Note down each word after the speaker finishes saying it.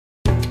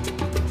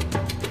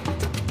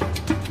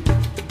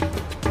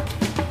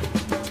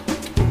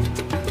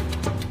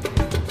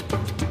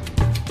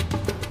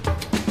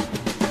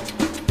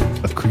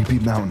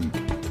steep mountain.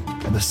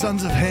 And the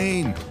sons of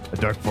Hain, a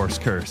dark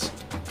forest curse.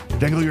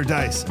 Dangle your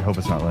dice and hope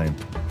it's not lame.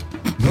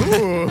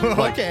 Ooh,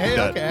 Like okay,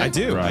 that. okay. I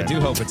do Rhyme.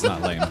 hope it's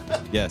not lame.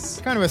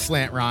 Yes. Kind of a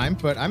slant rhyme,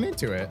 but I'm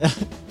into it.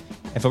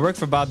 If it worked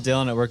for Bob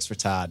Dylan, it works for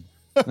Todd.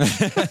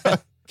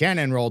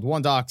 Cannon rolled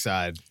 1 dark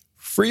side.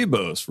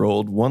 Freebos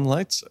rolled 1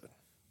 light side.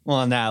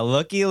 Well, now,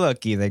 looky,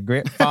 the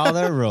Grit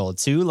Father rolled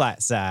 2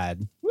 light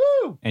side.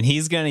 Woo! And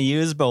he's going to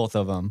use both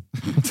of them.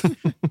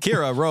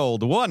 Kira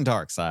rolled 1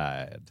 dark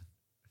side.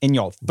 In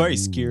your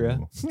face,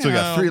 Kira. So we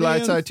got 3 light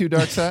man. side, 2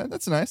 dark side.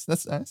 That's nice.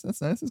 That's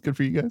good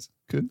for you guys.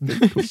 Good.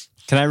 Cool.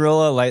 Can I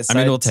roll a light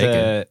side we'll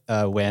take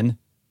to win?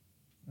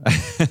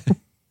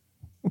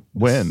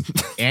 When?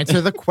 Answer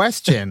the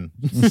question.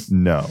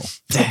 No.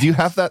 Do you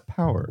have that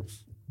power?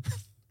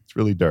 It's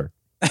really dark.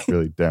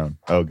 Really down.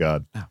 Oh,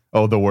 God.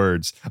 Oh, the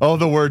words. Oh,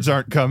 the words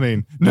aren't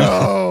coming.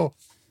 No.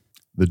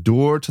 The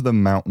door to the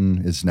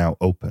mountain is now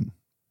open.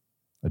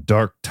 A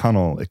dark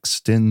tunnel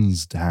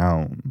extends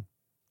down,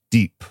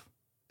 deep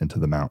into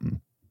the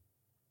mountain.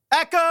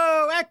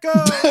 Echo,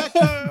 echo,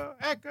 echo,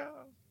 echo.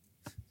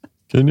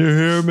 Can you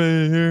hear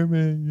me? Hear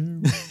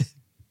me?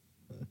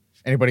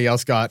 Anybody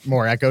else got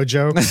more echo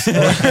jokes?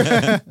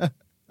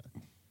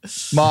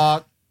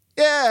 Mark.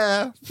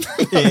 Yeah.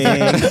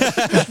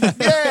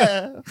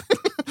 Yeah.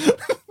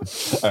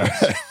 All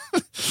right.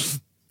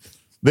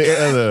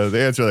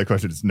 The answer to that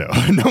question is no.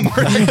 No more.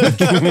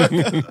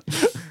 I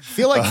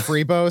feel like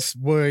Freebos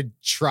would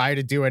try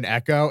to do an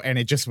echo and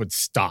it just would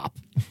stop.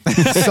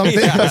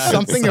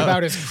 Something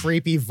about his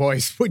creepy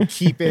voice would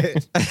keep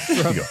it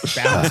from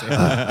bouncing.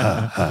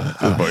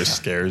 The voice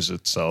scares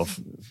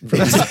itself from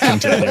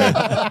continuing.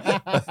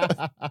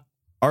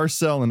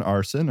 Arcel and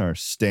Arson are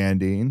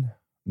standing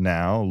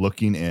now,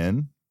 looking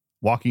in,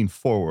 walking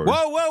forward.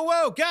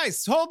 Whoa,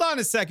 guys, hold on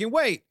a second.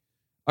 Wait.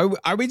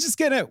 Are we just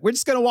gonna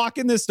walk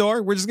in this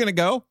door? We're just gonna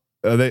go?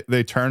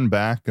 They turn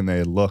back and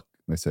they look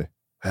and they say,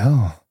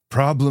 well,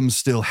 problem's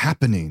still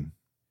happening,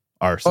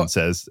 Arson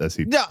says as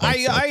he Yeah,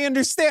 points up. I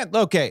understand.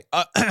 Okay,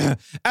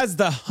 as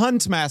the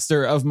hunt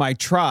master of my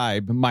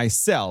tribe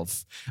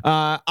myself,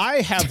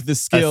 I have the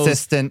skills.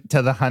 Assistant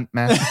to the hunt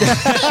master.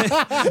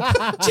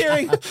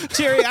 Cherry,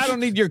 I don't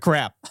need your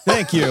crap.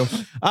 Thank you.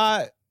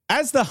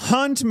 As the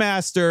hunt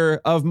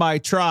master of my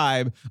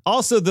tribe,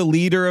 also the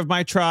leader of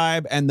my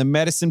tribe and the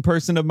medicine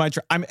person of my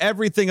tribe, I'm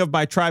everything of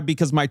my tribe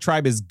because my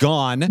tribe is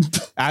gone.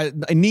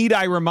 Need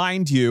I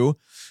remind you?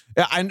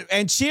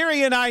 And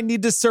Cherry and I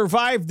need to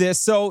survive this.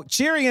 So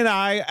Cherry and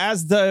I,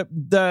 as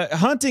the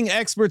hunting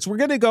experts, we're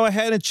going to go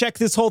ahead and check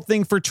this whole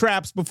thing for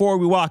traps before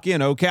we walk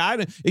in.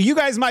 Okay, you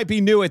guys might be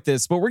new at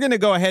this, but we're going to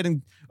go ahead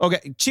and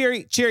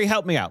Cherry,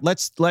 help me out.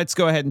 Let's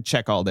go ahead and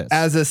check all this.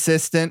 As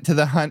assistant to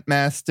the hunt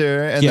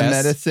master and the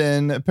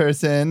medicine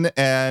person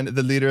and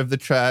the leader of the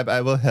tribe,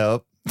 I will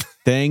help.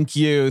 Thank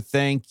you.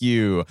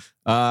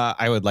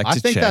 I would like to check.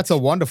 I think that's a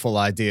wonderful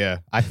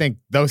idea. I think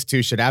those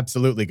two should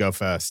absolutely go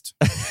first.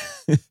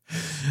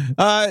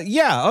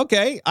 Yeah,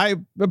 okay. I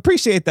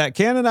appreciate that,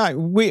 Ken,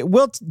 and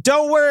we'll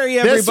don't worry,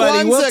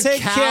 everybody. We'll take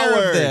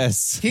care of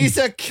this. He's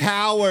a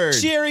coward.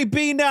 Cherry,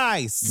 be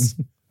nice.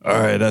 All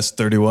right,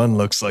 S31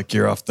 looks like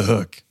you're off the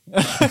hook.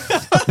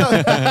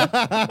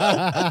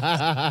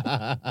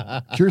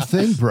 It's your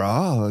thing,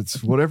 brah.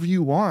 It's whatever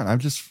you want. I'm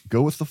just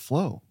go with the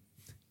flow.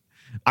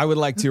 I would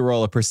like to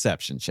roll a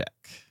perception check.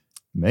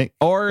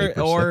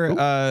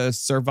 Or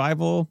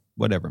survival,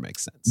 whatever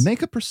makes sense.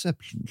 Make a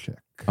perception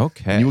check.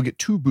 Okay. And you will get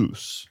 2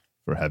 boosts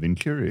for having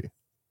Curie.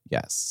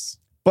 Yes.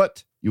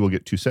 But you will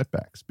get 2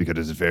 setbacks because it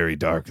is very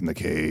dark in the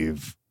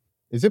cave.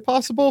 Is it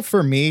possible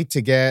for me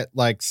to get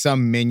like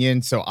some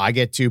minion so I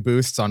get 2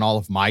 boosts on all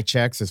of my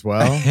checks as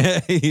well?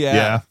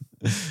 Yeah.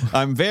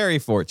 I'm very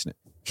fortunate.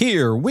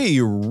 Here we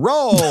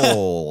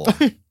roll.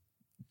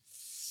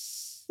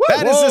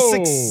 That is a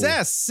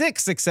success.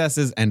 6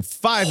 successes and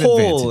 5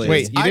 advantages.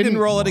 Wait, you I didn't didn't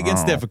roll it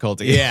against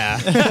difficulty. Yeah.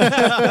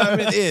 I'm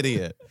an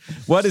idiot.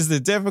 What is the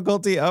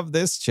difficulty of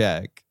this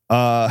check?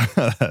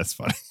 That's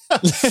funny.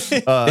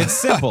 It's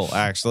simple,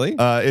 actually.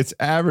 It's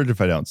average if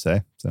I don't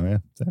say. So yeah,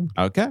 it's average.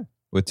 Okay.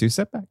 With 2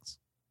 setbacks.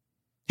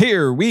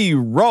 Here we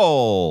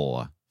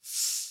roll.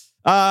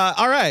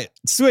 All right.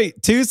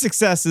 Sweet. 2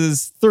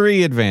 successes,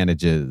 3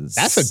 advantages.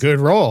 That's a good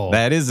roll.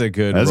 That is a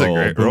good That's roll.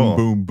 a great boom, roll.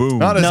 Boom, boom,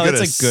 Not as good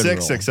it's as a good 6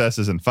 roll.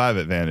 successes and 5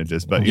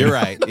 advantages, but You're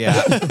right.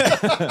 Yeah.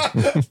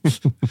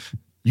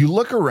 You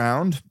look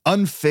around,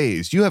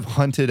 unfazed. You have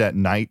hunted at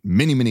night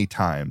many, many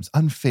times,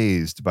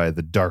 unfazed by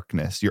the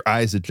darkness. Your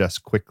eyes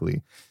adjust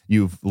quickly.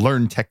 You've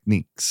learned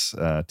techniques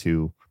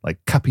to like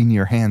cupping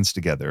your hands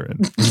together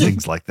and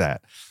things like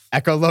that.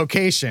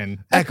 Echolocation.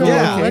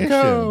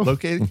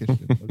 Location.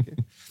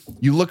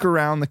 You look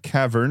around the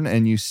cavern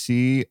and you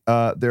see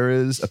there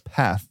is a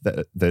path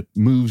that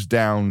moves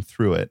down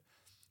through it.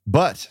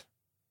 But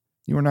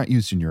you are not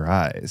using your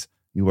eyes.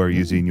 You are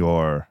using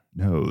your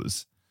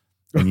nose.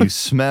 And you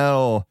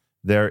smell,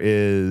 there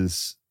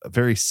is a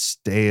very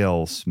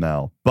stale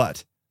smell,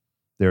 but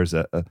there's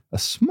a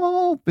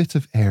small bit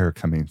of air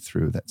coming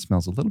through that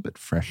smells a little bit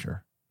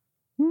fresher.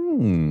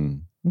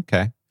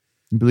 Okay.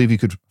 You believe you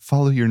could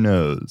follow your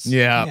nose.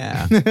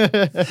 Yeah.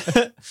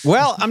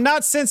 Well, I'm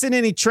not sensing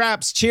any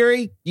traps.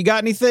 Cheery, you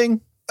got anything?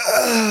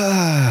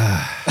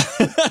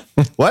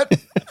 What?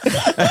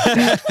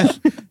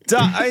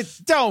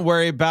 Don't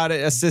worry about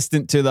it,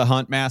 assistant to the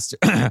hunt master.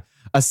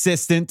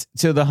 Assistant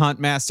to the hunt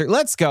master.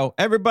 Let's go,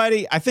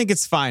 everybody. I think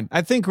it's fine.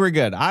 I think we're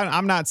good.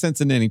 I'm not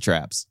sensing any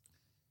traps.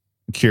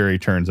 Curie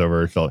turns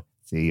over her shoulder.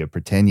 See, you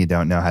pretend you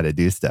don't know how to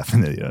do stuff,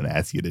 and then they don't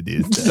ask you to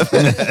do stuff.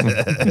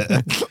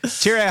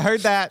 Cheery, I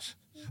heard that.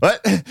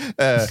 What?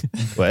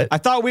 What? I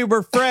thought we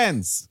were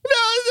friends.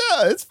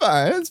 No, it's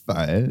fine. It's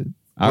fine.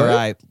 All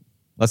right,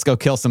 let's go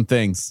kill some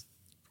things.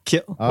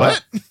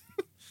 What?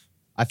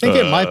 I think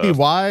it might be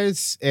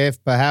wise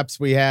if perhaps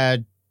we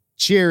had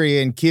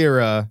Cheery and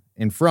Kira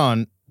in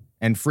front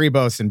and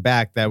Freebos in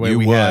back. That way You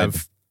we would.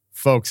 have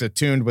folks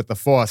attuned with the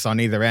Force on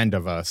either end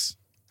of us.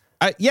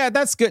 Yeah,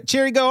 that's good.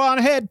 Cheery, go on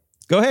ahead.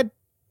 Go ahead.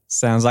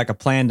 Sounds like a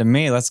plan to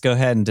me. Let's go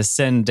ahead and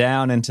descend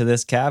down into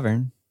this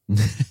cavern.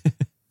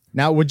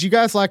 Now, would you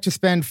guys like to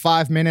spend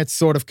 5 minutes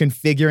sort of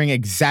configuring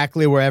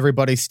exactly where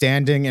everybody's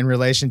standing in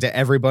relation to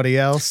everybody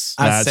else?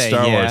 I'd Nah, it's say,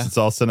 Star yeah. Wars. It's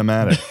all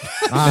cinematic.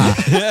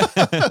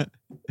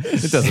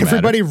 It doesn't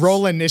Everybody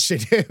roll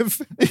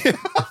initiative.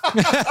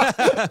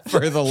 matter.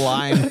 For the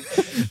line.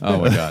 Oh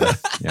my god.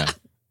 Yeah.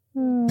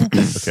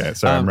 Okay,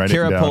 sorry, I'm writing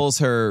Kira down. pulls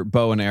her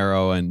bow and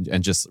arrow and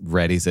just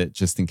readies it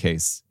just in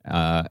case,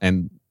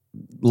 and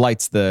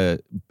lights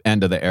the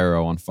end of the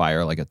arrow on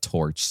fire like a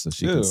torch so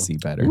she Ooh. can see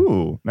better.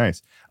 Ooh,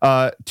 nice.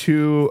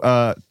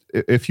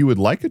 If you would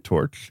like a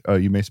torch,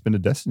 you may spend a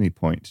destiny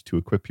point to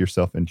equip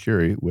yourself and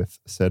Cheery with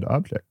said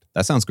object.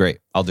 That sounds great.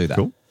 I'll do that.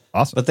 Cool.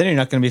 Awesome. But then you're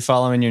not going to be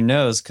following your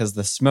nose because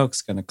the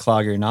smoke's going to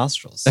clog your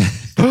nostrils.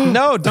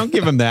 No, don't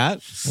give him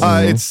that.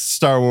 It's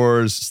Star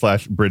Wars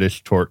 /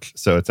 British torch,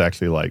 so it's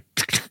actually like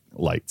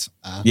lights.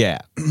 Yeah.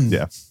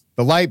 Yeah.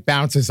 The light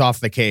bounces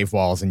off the cave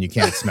walls and you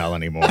can't smell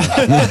anymore.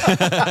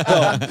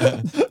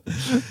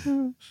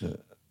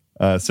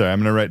 Sorry, I'm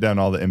going to write down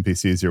all the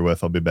NPCs you're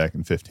with. I'll be back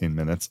in 15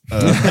 minutes.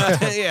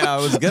 Yeah, I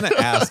was gonna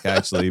ask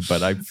actually,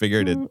 but I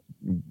figured it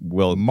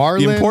will.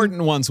 Marlin- the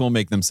important ones will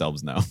make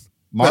themselves known.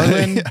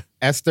 Marlin,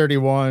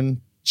 S31,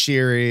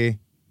 Cheery,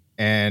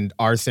 and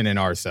Arson and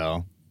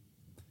Arcel.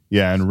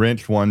 Yeah, and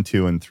Wrench 1,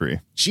 2, and 3.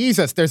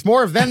 Jesus, there's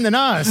more of them than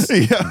us.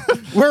 Yeah.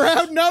 We're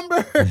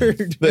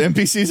outnumbered. The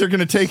NPCs are going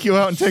to take you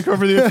out and take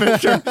over the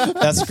adventure.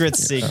 That's Grit's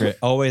secret.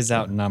 Always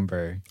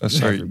outnumber.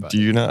 Sorry, everybody.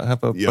 do you not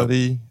have a Yep.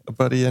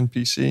 buddy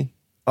NPC?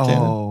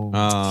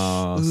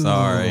 Oh,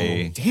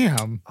 sorry.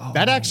 Damn,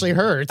 that actually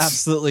hurts.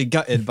 Absolutely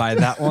gutted by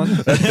that one.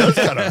 That does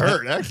kind of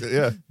hurt, actually.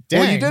 Yeah.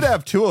 Well, you Dang. did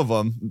have 2 of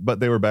them, but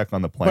they were back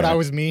on the planet. But I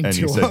was mean and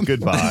to you said them.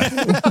 goodbye.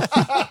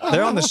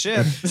 They're on the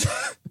ship.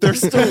 They're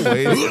still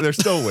waiting. They're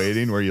still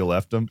waiting where you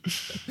left them.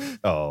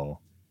 Oh.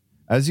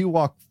 As you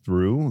walk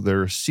through,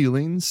 there are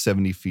ceilings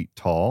 70 feet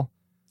tall,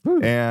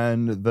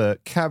 and the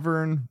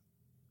cavern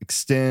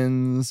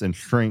extends and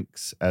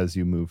shrinks as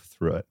you move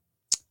through it.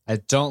 I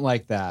don't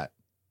like that.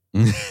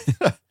 Wait,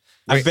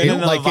 I've been in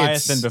the like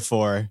Leviathan it's-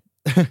 before.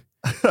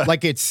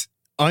 Like it's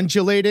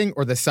undulating,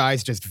 or the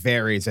size just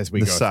varies as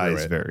we The go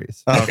size through it.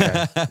 varies.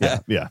 Okay.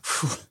 Yeah.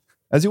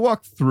 As you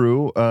walk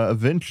through,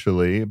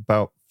 eventually,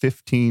 about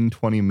 15,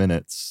 20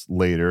 minutes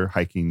later,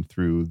 hiking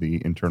through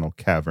the internal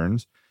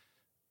caverns,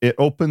 it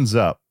opens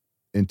up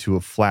into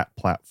a flat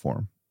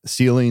platform.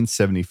 Ceiling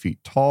 70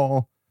 feet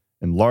tall,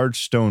 and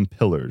large stone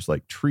pillars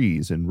like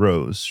trees in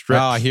rows stretch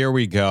Oh, here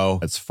we go.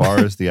 as far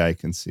as the eye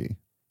can see.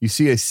 You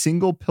see a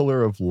single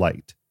pillar of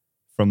light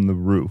from the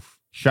roof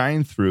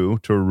shine through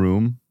to a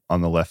room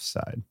on the left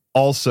side.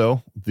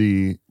 Also,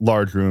 the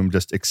large room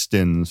just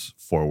extends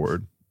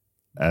forward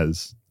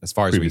as As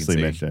far as we can previously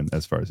see. mentioned,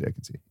 as far as the eye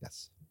can see.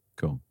 Yes.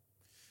 Cool.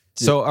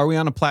 So are we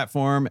on a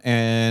platform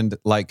and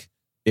like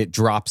it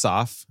drops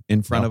off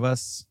in front No. of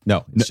us?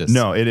 No, it's just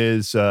No, it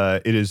is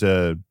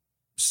a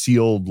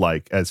sealed,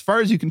 like, as far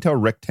as you can tell,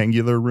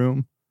 rectangular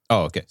room.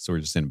 Oh, okay. So we're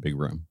just in a big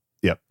room.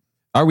 Yep.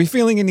 Are we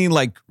feeling any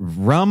like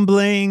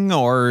rumbling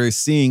or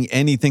seeing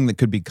anything that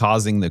could be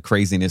causing the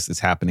craziness that's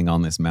happening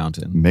on this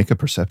mountain? Make a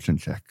perception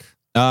check.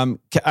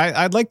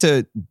 I'd like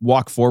to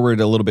walk forward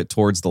a little bit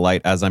towards the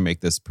light as I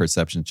make this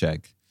perception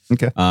check.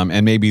 Okay.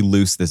 And maybe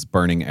loose this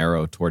burning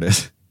arrow toward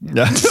it.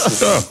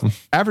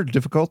 Average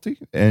difficulty,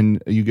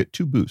 and you get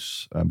 2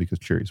 boosts because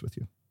Cherry's with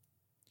you.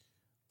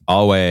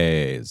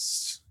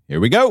 Always. Here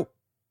we go.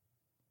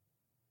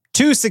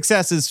 2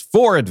 successes,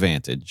 4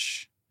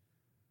 advantage.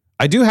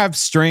 I do have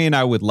strain.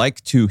 I would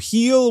like to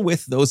heal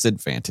with those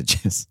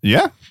advantages.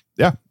 Yeah.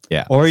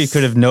 Or you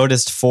could have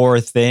noticed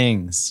 4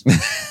 things.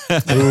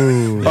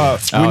 Ooh. Oh,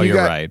 When you're you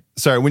right.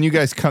 Sorry, when you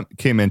guys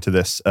came into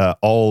this,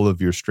 all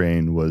of your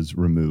strain was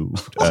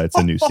removed. It's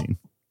a new scene.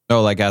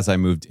 Oh, like as I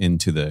moved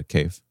into the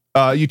cave.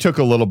 You took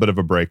a little bit of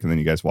a break, and then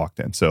you guys walked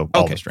in, so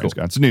all Okay, the strain's cool.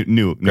 gone. It's a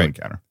new Great.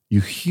 encounter.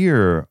 You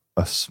hear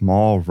a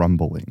small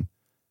rumbling,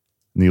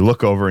 and you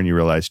look over and you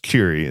realize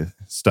Cheery's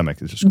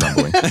stomach is just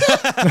grumbling.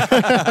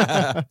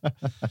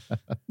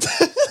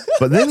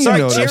 But then you Sorry,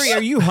 notice, Jerry,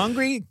 are you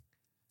hungry?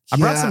 I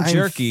brought some I'm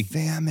jerky.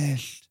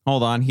 famished.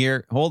 Hold on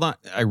here. Hold on.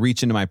 I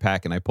reach into my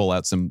pack and I pull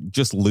out some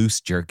just loose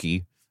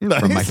jerky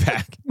from my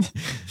pack.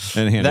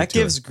 And hand That it to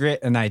gives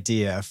Grit an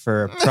idea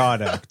for a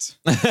product.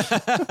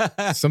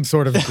 Some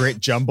sort of great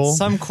jumble.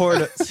 Some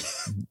quarter.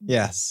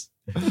 Yes.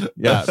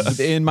 Yeah,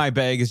 in my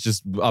bag is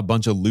just a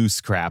bunch of loose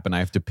crap, and I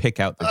have to pick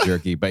out the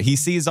jerky. But he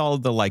sees all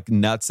of the like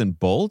nuts and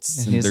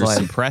bolts, and he's there's like-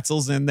 some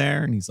pretzels in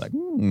there, and he's like,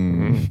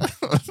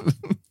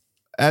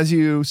 As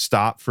you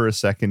stop for a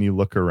second, you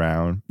look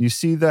around. You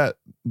see that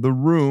the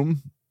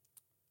room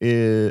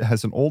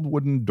has an old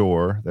wooden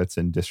door that's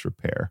in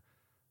disrepair.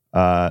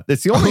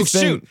 It's the only "Oh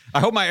thing. shoot! I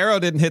hope my arrow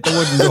didn't hit the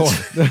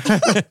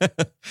wooden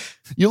door."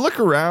 You look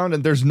around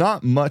and there's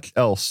not much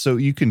else, so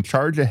you can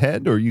charge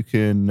ahead or you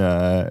can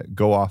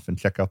go off and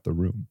check out the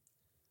room.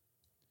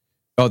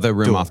 Oh, the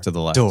room Door, off to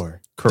the left.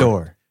 Door.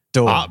 Correct.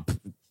 Door.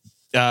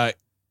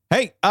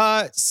 Hey,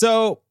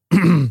 so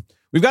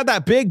we've got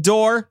that big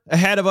door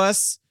ahead of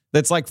us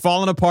that's like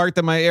falling apart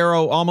that my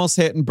arrow almost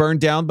hit and burned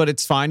down, but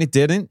it's fine. It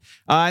didn't.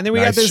 And then we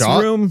got Nice this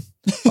shot. room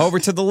over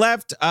to the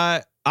left.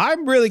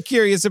 I'm really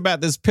curious about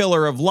this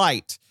pillar of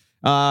light.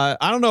 I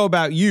don't know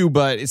about you,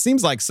 but it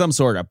seems like some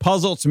sort of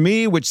puzzle to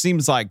me, which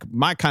seems like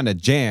my kind of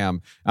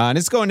jam. And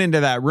it's going into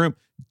that room.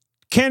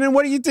 Cannon,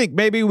 what do you think?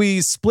 Maybe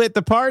we split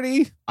the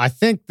party? I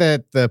think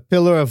that the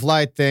pillar of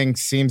light thing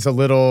seems a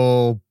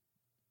little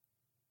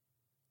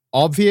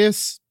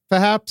obvious,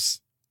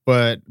 perhaps,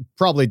 but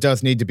probably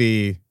does need to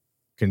be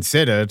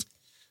considered.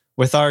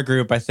 With our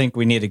group, I think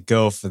we need to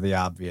go for the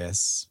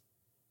obvious.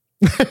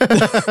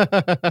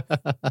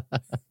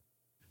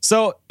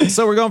 So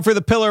we're going for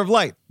the pillar of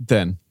light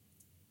then.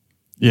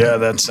 Yeah,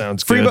 that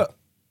sounds good.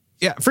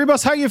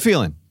 Freebos, how you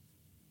feeling?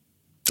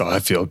 Oh, I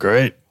feel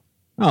great.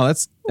 Oh,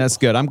 that's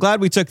good. I'm glad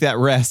we took that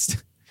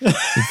rest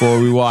before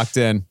we walked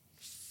in.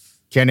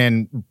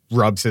 Kenan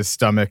rubs his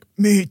stomach.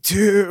 Me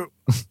too.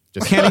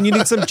 Just Cannon, you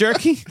need some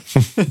jerky?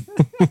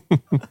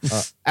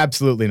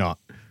 absolutely not.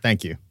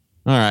 Thank you.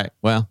 All right.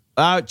 Well,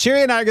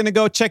 Cheery and I are going to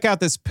go check out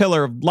this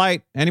pillar of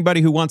light.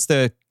 Anybody who wants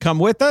to come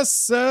with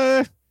us,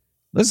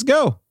 let's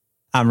go.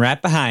 I'm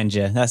right behind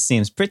you. That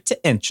seems pretty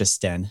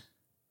interesting.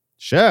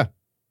 Sure.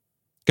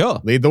 Go.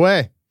 Lead the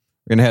way.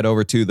 We're going to head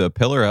over to the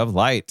pillar of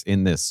light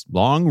in this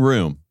long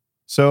room.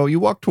 So you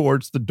walk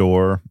towards the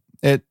door.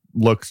 It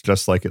looks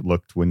just like it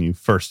looked when you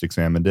first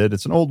examined it.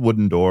 It's an old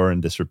wooden door in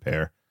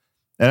disrepair.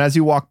 And as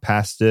you walk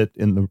past it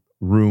in the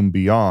room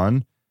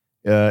beyond,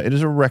 it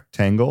is a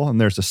rectangle, and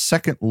there's a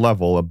second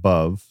level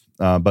above,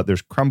 but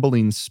there's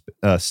crumbling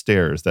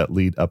stairs that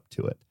lead up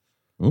to it.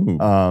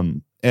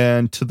 Ooh.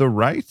 And to the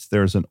right,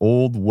 there's an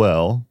old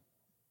well.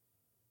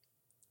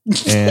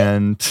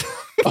 And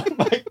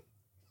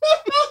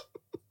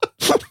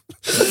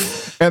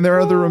and there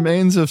are the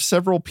remains of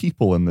several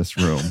people in this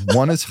room.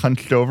 One is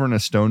hunched over in a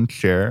stone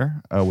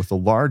chair with a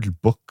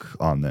large book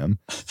on them,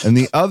 and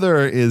the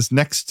other is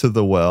next to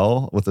the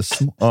well with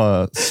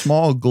a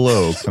small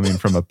glow coming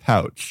from a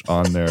pouch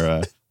on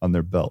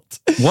their belt.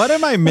 What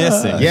am I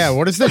missing? Yeah,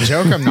 what is the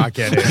joke I'm not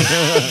getting?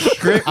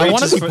 I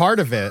want to be part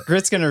of it.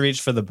 Grit's going to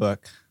reach for the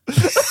book. All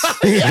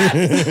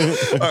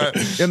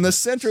right. In the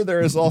center,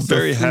 there is also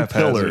Very three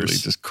haphazardly,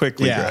 pillars. just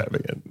quickly Yeah.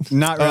 grabbing it.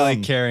 Not really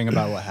caring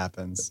about what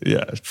happens.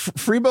 Yeah.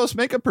 Freebos,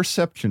 make a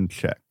perception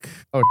check.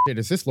 Oh, shit.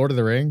 Is this Lord of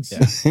the Rings?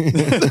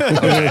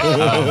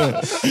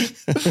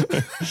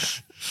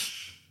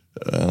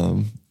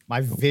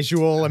 My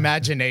visual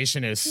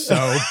imagination is so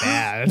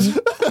bad.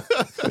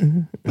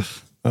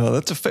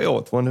 That's a fail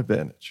with one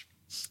advantage.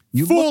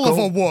 You Full look of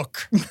a over-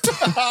 wook.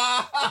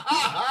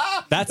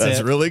 That's That's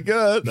it. really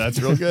good. That's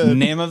real good.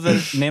 Name of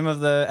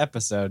the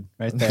episode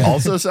right there.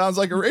 Also sounds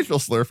like a racial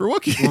slur for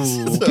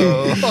Wookiees.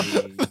 So,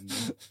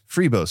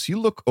 Freebos, you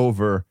look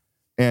over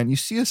and you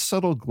see a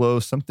subtle glow,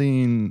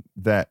 something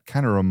that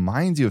kind of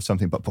reminds you of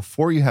something. But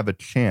before you have a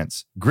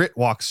chance, Grit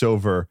walks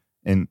over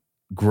and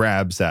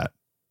grabs at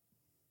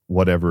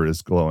whatever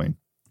is glowing.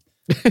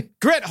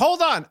 Grit,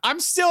 hold on. I'm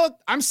still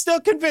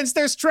convinced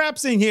there's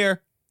traps in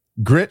here.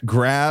 Grit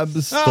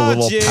grabs the Oh,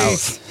 little geez.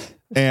 pouch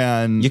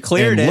and You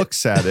cleared and it.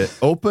 looks at it,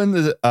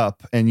 opens it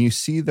up, and you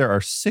see there are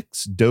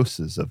 6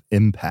 doses of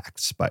impact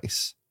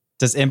spice.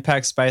 Does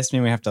impact spice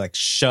mean we have to like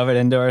shove it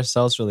into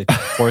ourselves really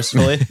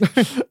forcefully?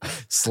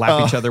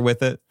 Slap each other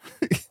with it.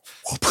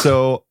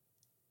 So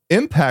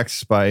impact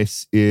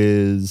spice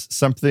is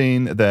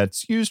something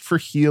that's used for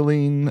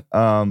healing,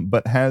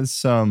 but has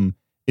some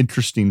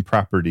interesting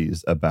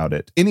properties about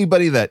it.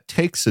 Anybody that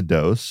takes a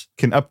dose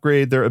can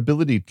upgrade their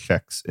ability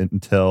checks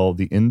until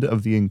the end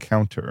of the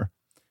encounter.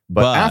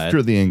 But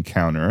after the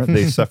encounter,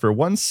 they suffer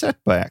 1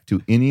 setback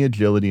to any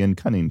agility and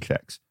cunning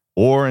checks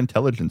or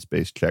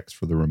intelligence-based checks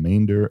for the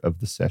remainder of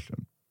the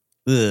session.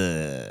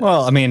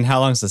 Well, I mean,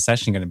 how long's the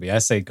session going to be? I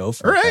say go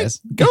for All it, right, guys.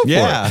 go for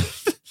Yeah.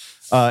 it.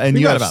 And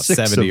We you got have about 6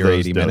 70 of or those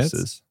 80 minutes.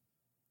 doses.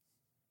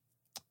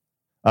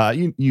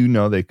 You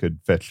know they could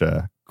fetch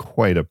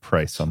quite a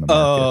price on the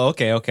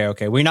market. Oh,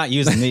 okay. We're not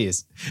using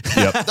these.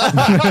 Yep.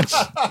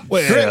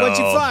 Grit, what'd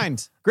you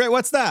find? Grit,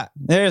 what's that?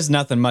 There's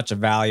nothing much of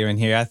value in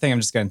here. I think I'm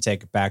just going to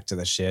take it back to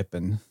the ship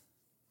and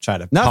try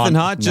to Nothing,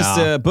 huh? Just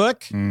No. a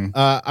book?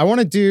 I want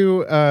to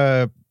do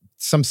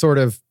some sort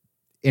of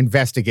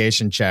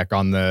investigation check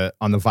on the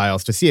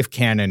vials to see if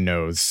Cannon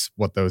knows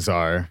what those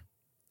are.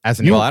 As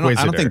an Well, I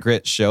inquisitor. don't think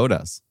Grit showed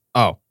us.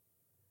 Oh,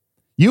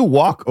 You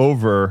walk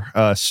over,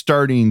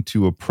 starting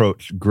to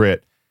approach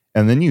Grit,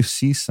 and then you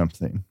see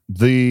something.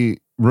 The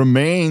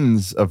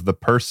remains of the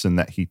person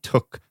that he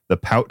took the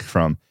pouch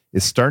from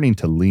is starting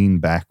to lean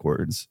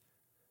backwards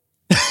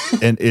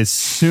and is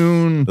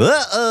soon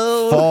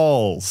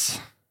falls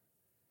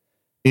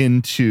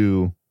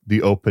into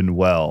the open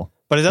well.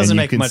 But it And doesn't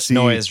you make can much see-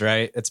 noise,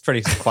 right? It's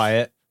pretty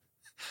quiet.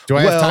 do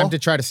I have Well- time to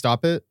try to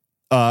stop it?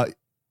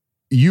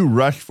 You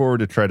rush forward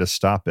to try to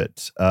stop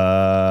it.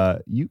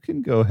 You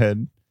can go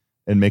ahead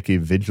and make a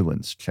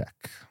vigilance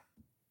check.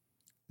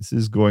 This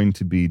is going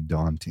to be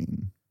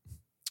daunting.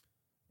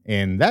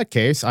 In that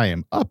case, I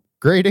am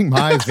upgrading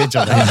my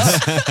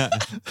vigilance.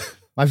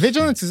 My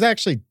vigilance is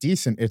actually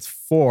decent. It's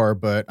 4,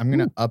 but I'm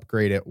going to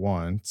upgrade it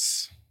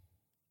once.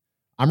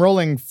 I'm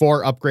rolling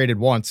 4 upgraded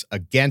once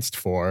against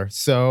 4.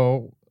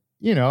 So,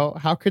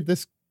 how could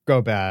this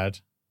go bad?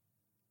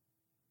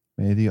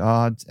 May the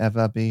odds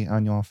ever be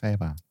on your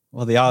favor.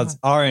 Well, the odds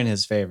are in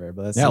his favor,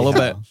 but let's Yeah, a see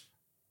little how. bit.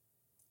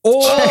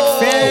 Oh,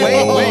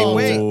 Wait.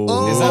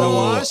 wait. Is that a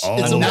wash? All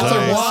It's the a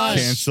dice wash.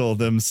 cancel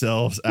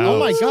themselves out. Oh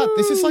my God.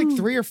 This is like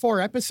 3 or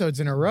 4 episodes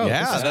in a row.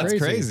 Yeah, This is that's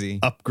crazy.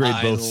 Upgrade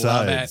I both love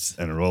sides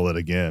and roll it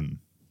again.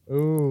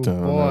 Ooh,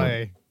 Dun.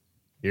 boy.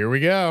 Here we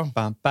go.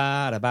 Bum,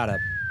 ba, da, ba, da.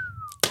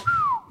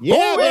 Yeah,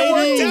 Oh, it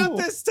baby. worked out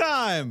this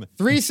time.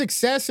 3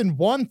 success and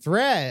 1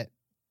 threat.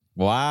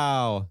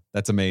 Wow,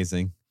 that's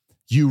amazing.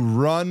 You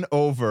run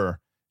over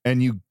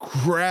and you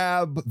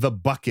grab the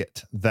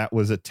bucket that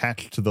was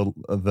attached to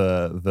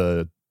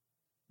the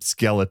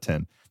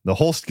skeleton. The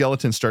whole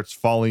skeleton starts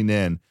falling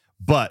in,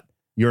 but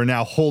you're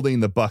now holding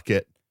the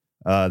bucket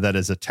that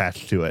is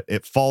attached to it.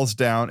 It falls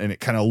down and it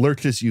kind of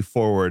lurches you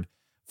forward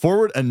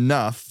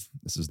enough.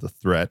 This is the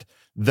threat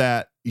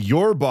that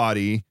your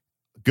body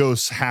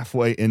goes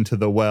halfway into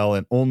the well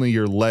and only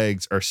your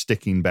legs are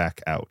sticking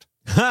back out.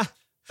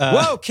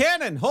 Whoa,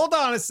 Cannon, hold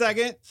on a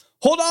second.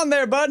 Hold on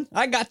there, bud.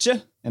 I got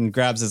you. And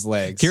grabs his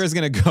legs. Kira's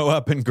going to go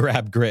up and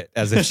grab Grit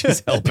as if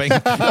she's helping.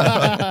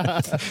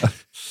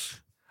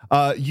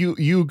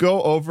 You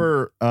go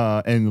over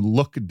and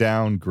look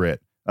down,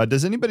 Grit.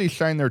 Does anybody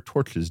shine their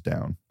torches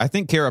down? I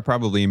think Kira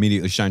probably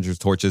immediately shines her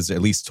torches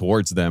at least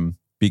towards them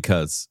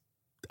because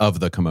of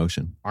the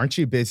commotion. Aren't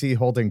you busy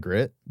holding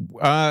Grit?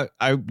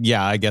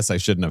 I guess I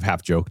shouldn't have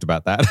half joked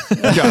about that.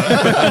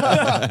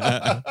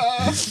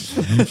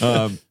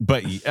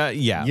 But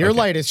yeah, Your okay.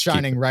 light is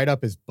shining right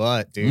up his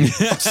butt, dude.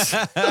 That's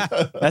a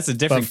But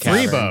different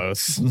cavern.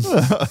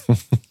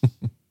 Freebos.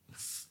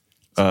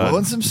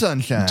 Want some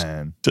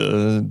sunshine?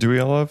 Do we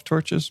all have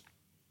torches?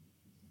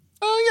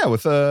 Oh yeah,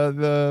 with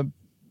the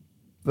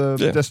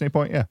Yeah. Destiny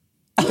point, yeah.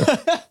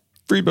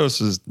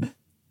 Freebos is,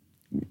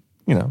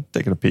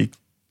 taking a peek.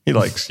 He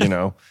likes,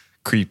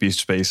 creepy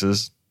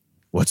spaces.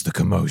 What's the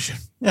commotion?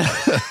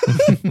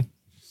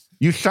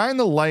 You shine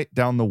the light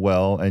down the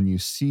well and you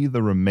see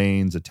the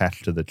remains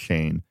attached to the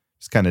chain,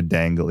 just kind of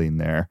dangling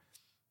there.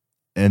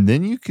 And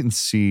then you can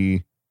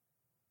see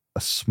a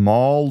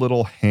small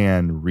little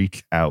hand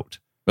reach out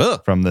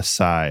Ugh. from the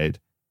side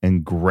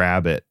and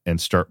grab it and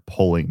start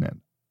pulling it.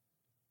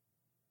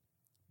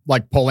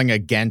 Like pulling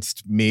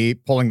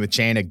the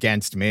chain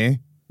against me.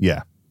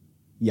 Yeah.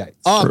 Yikes.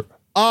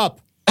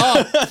 Up.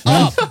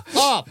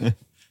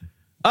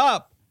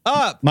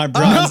 My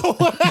bronze.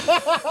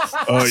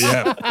 Oh,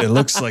 yeah. It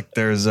looks like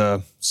there's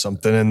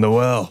something in the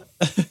well.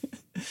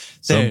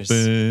 There's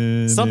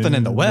something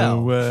in the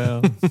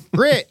well.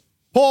 Grit,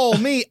 pull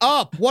me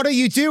up. What are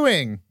you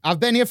doing? I've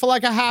been here for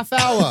like a half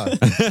hour.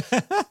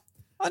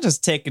 I'm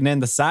just taking in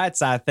the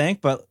sights, I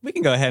think, but we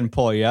can go ahead and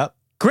pull you up.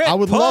 Grit, I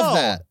would pull. love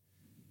that.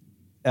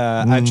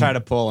 I try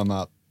to pull him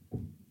up.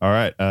 All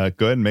right. Go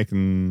ahead and make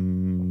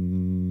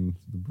the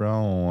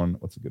brawn.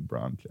 What's a good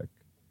brawn check?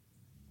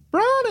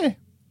 Brawny.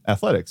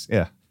 Athletics.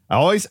 Yeah.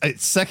 It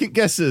second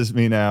guesses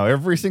me now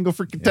every single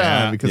freaking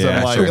time Yeah, because yeah,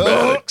 I'm like, sure.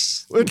 oh,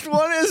 which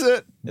one is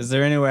it? Is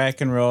there any way I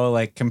can roll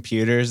like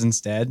computers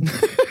instead?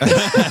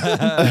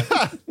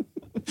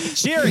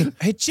 Cherry.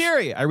 Hey,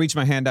 Cherry. I reach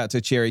my hand out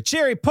to Cherry.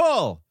 Cherry,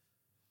 pull.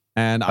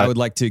 And I would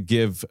like to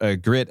give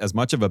Grit as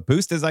much of a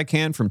boost as I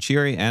can from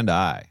Cherry and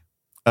I.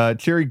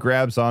 Cherry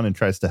grabs on and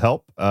tries to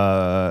help.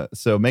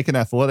 So make an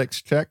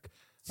athletics check.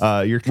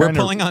 You're We're trying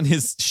pulling on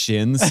his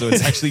shins, so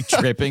it's actually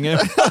tripping him.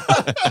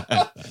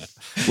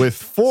 with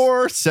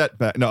 4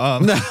 setback.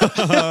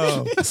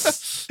 No.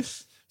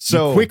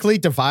 So Quickly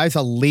devise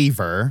a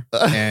lever,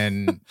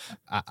 and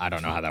I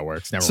don't know how that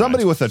works. Never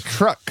somebody mind. with a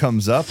truck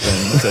comes up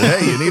and said,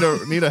 "Hey, you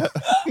need a."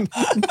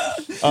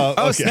 Oh,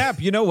 okay. snap.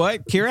 You know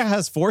what? Kira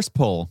has force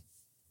pull.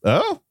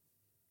 Oh,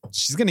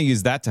 She's going to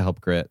use that to help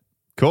Grit.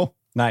 cool.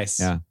 Nice.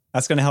 Yeah.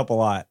 That's going to help a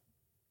lot.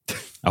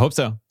 I hope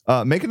so.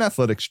 Make an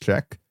athletics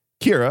check.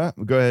 Kira,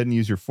 go ahead and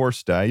use your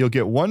force die. You'll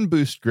get 1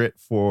 boost Grit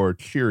for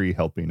Cheery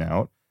helping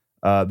out.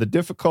 The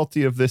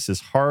difficulty of this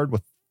is hard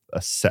with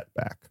a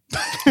setback.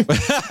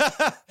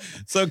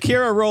 So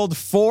Kira rolled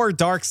 4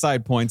 dark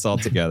side points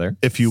altogether.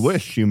 If you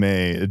wish, you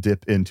may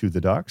dip into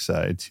the dark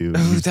side to.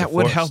 Ooh, use that the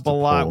would force help to a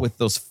lot pull. with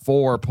those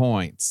 4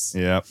 points.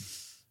 Yep.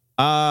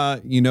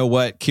 You know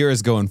what?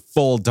 Kira's going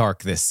full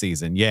dark this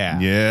season. Yeah.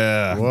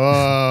 Yeah.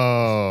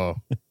 Whoa.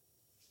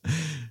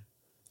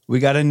 We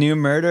got a new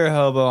murder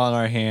hobo on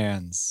our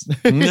hands.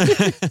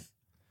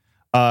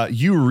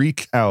 You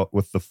reach out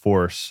with the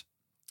force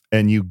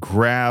and you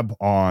grab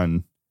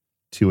on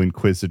to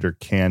Inquisitor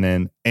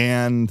Cannon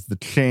and the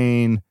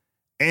chain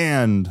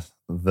and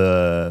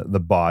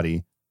the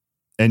body,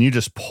 and you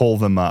just pull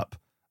them up,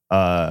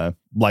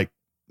 like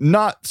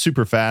not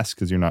super fast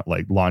because you're not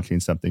like launching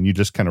something. You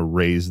just kind of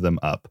raise them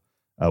up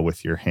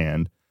with your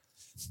hand.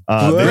 It's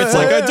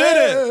like, I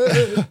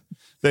did it.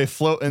 They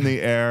float in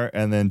the air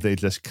and then they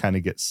just kind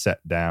of get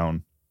set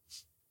down.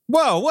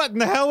 Whoa, what in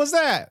the hell was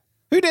that?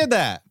 Who did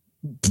that?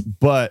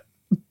 But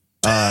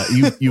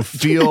you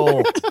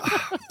feel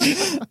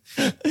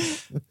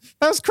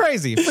That was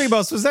crazy.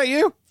 Freebos, was that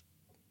you?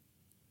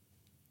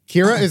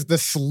 Kira is the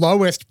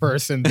slowest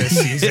person this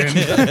season.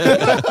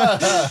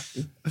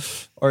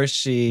 Or is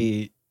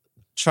she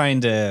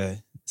trying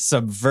to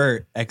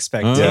subvert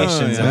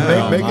expectations? Oh, of yeah.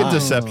 her make own a mind?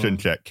 deception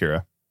check,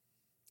 Kira.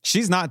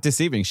 She's not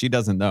deceiving. She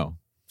doesn't know.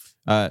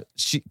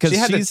 She She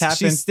had to she's, tap in.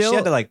 she's still She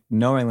had to like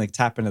knowingly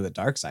tap into the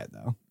dark side,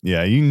 though.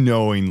 Yeah, you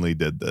knowingly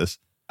did this.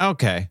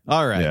 okay.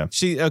 All right.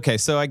 Yeah.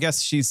 So I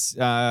guess she's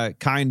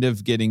kind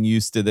of getting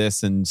used to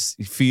this and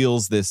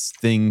feels this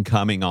thing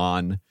coming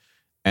on.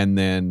 And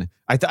then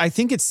I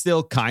think it's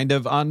still kind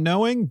of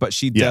unknowing, but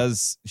she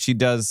does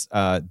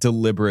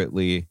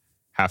deliberately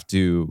have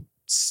to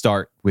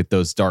start with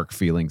those dark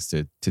feelings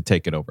to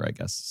take it over, I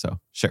guess. So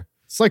sure.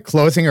 It's like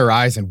closing her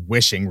eyes and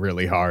wishing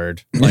really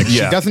hard. Like she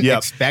Yeah, doesn't yep.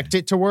 expect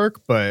it to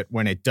work, but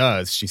when it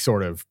does, she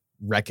sort of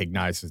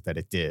recognizes that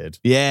it did.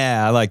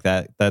 Yeah, I like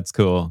that. That's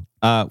cool.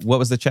 What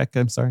was the check?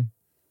 I'm sorry.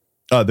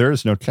 There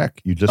is no check.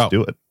 You just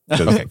do it.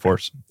 Because Okay. of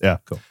force. Yeah.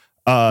 Cool.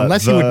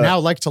 Unless you would now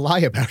like to lie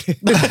about it.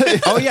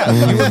 Oh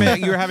yeah,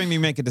 you were having me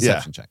make a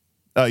deception check.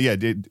 Yeah.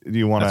 Do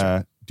you want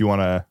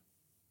to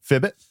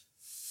fib it?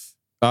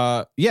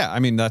 Yeah, I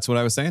mean that's what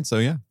I was saying. So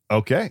yeah,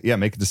 Okay. Yeah.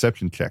 Make a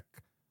deception check.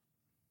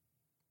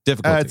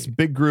 difficulty. It's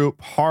big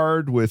group,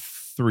 hard with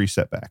 3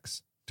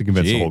 setbacks to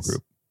convince the whole Jeez.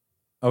 group.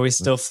 Are we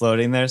still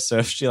floating there? So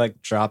if she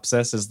like drops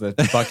us, is the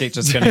bucket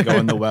just going to go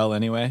in the well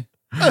anyway?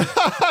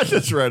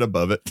 Just right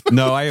above it.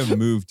 No, I have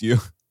moved you.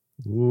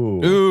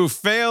 Ooh. Ooh,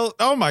 fail.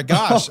 Oh my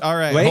gosh. All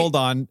right, Wait. hold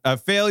on. A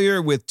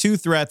failure with 2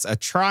 threats, a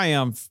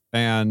triumph,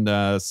 and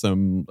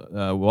some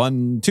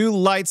 2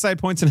 light side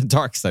points and a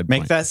dark side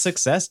Make point. that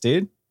success,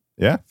 dude.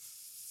 Yeah.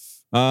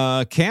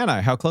 Can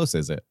I? How close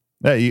is it?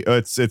 Yeah.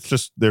 It's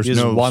just there's Use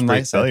no one straight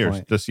light side failures.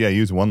 point. Just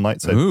use one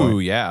light side Ooh,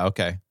 point, yeah,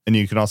 okay. and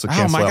you can also Oh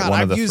cancel my out god,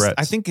 one of I've the used. threats.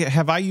 I think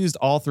have I used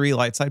all 3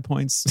 light side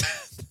points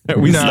that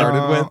we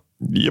started with?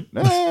 Yep.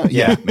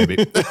 Yeah, maybe.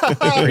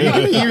 Are you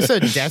going to use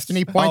a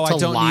destiny point Oh, to I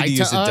don't lie need to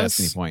use to a us?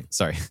 destiny point.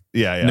 Sorry.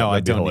 Yeah. No, I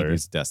that'd be don't need to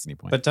hilarious. use a destiny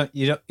point. But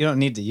you don't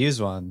need to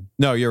use one.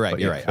 No, you're right. But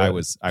You're you right. I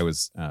could.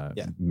 was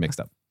Yeah. mixed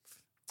up.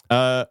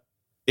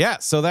 Yeah.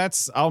 So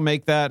I'll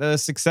make that a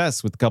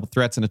success with a couple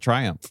threats and a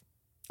triumph.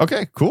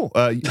 Okay, cool.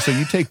 So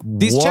you take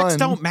These one. checks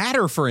don't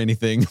matter for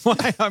anything.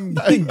 Why I'm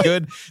getting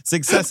good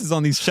successes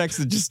on these checks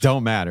that just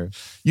don't matter.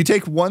 You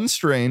take 1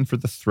 strain for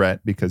the threat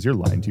because you're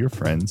lying to your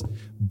friends,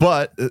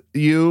 but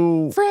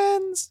you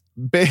Friends.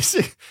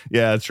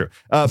 yeah, that's true.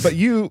 But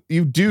you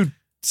do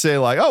say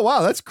like, oh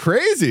wow, that's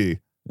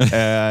crazy,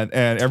 and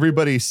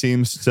everybody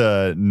seems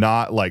to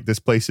not like this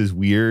place is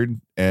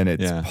weird, and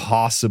it's Yeah.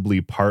 possibly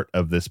part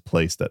of this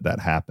place that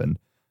happened,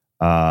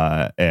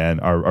 and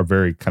are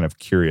very kind of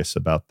curious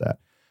about that.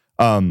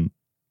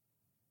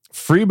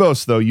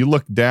 Freebos, though, you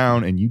look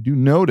down and you do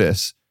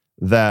notice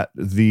that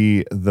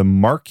the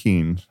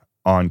marking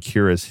on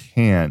Kira's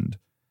hand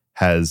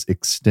has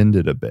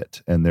extended a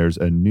bit, and there's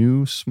a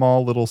new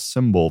small little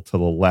symbol to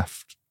the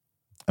left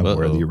of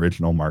where Uh-oh. the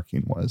original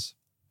marking was.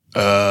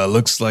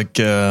 Looks like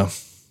your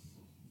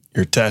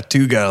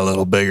tattoo got a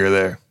little bigger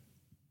there.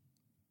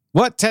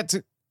 What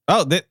tattoo?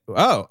 Oh,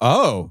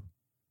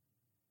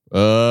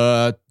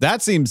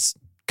 that seems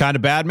kind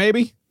of bad,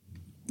 maybe.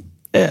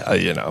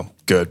 Yeah,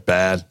 good,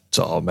 bad. It's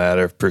all a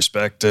matter of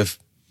perspective.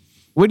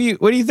 What do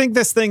you think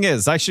this thing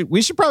is?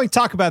 We should probably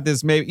talk about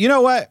this. Maybe, you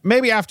know what?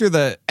 Maybe after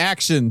the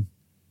action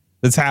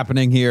that's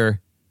happening here,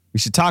 we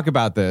should talk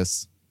about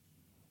this.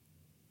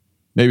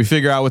 Maybe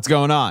figure out what's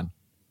going on.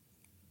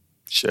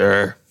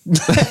 Sure.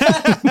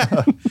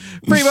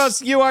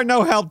 Primos, you are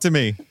no help to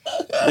me.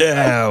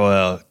 Yeah,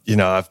 well,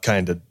 I've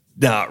kind of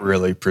not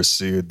really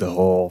pursued the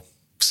whole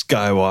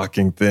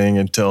skywalking thing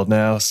until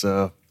now,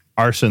 so.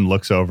 Arson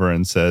looks over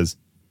and says,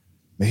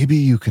 maybe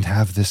you can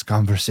have this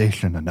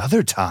conversation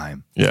another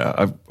time.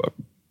 Yeah,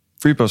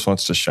 Freepos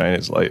wants to shine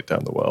his light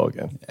down the well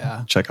again.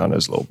 Yeah. Check on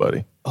his little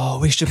buddy. Oh,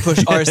 we should push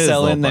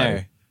Arcel in little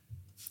there.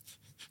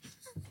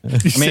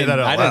 You say that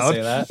out I loud.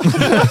 didn't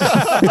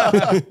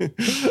say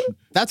that.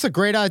 That's a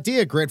great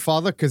idea, Great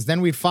Father, because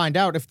then we'd find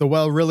out if the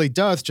well really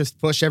does just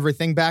push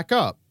everything back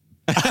up.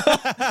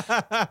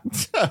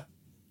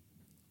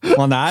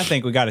 Well, now I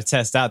think we got to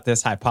test out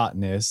this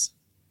hypotenuse.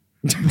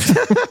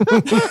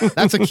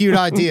 That's a cute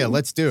idea.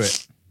 Let's do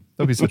it.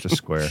 Don't be such a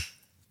square.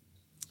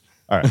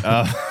 All right.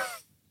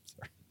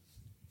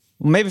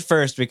 Well, maybe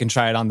first we can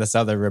try it on this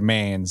other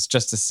remains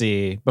just to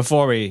see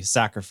before we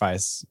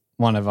sacrifice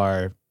one of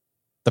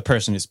the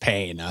person who's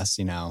paying us,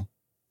 you know.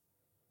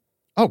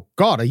 Oh,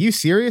 God, are you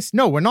serious?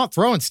 No, we're not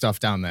throwing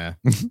stuff down there.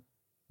 I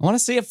want to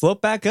see it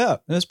float back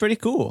up. It was pretty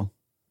cool.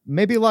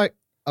 Maybe like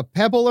a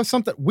pebble or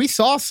something. We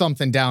saw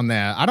something down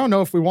there. I don't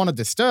know if we want to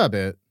disturb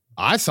it.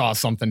 I saw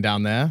something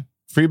down there.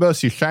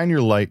 Freebos, you shine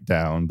your light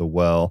down the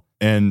well,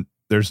 and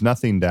there's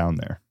nothing down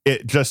there.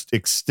 It just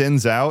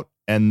extends out,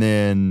 and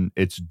then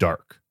it's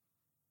dark.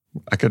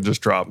 I could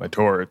just drop my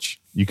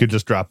torch. You could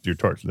just drop your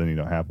torch, then you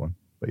don't have one.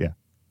 But yeah.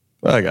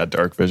 Well, I got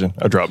dark vision.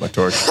 I dropped my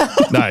torch.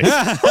 Nice.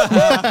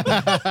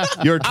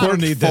 Your torch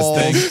need this falls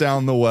thing.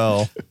 down the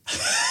well,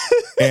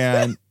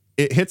 and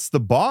it hits the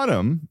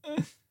bottom,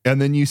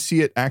 and then you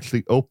see it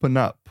actually open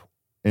up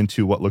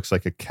into what looks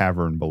like a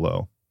cavern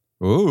below.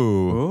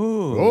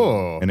 Ooh.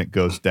 Oh. And it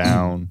goes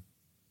down,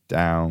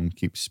 down,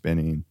 keeps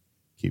spinning.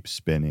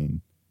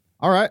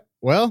 All right.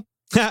 Well,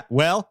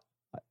 Well,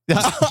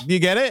 you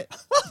get it?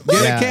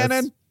 Get yeah, it,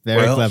 Cannon? that's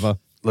very Well, clever.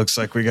 Looks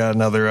like we got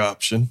another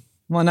option.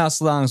 Well, now,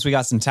 so long as we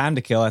got some time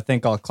to kill, I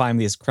think I'll climb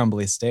these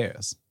crumbly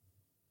stairs.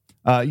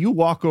 You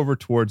walk over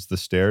towards the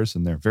stairs,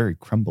 and they're very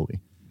crumbly.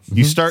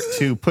 You start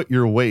to put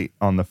your weight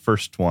on the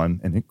first one,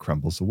 and it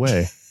crumbles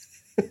away.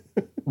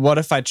 What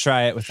if I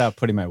try it without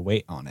putting my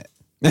weight on it?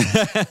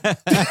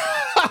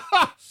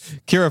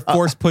 Kira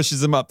force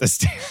pushes him up the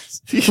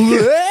stairs.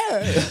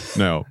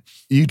 No.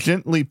 You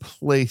gently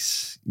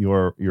place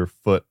your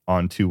foot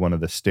onto one of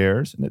the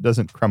stairs, and it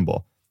doesn't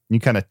crumble. You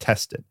kind of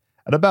test it.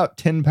 At about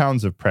 10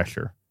 pounds of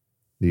pressure,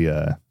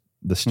 the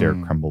stair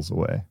crumbles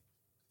away.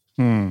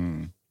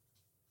 And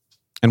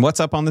what's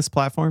up on this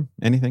platform?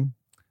 Anything?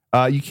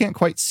 You can't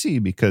quite see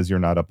because you're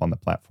not up on the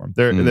platform.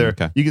 There,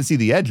 okay. You can see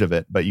the edge of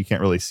it, but you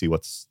can't really see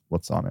what's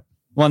on it.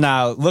 Well,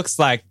 now, it looks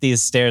like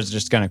these stairs are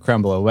just going to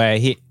crumble away.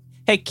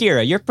 Hey,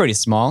 Kira, you're pretty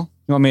small.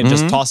 You want me to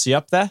just toss you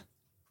up there?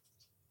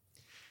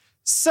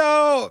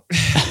 So,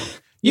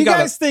 you gotta-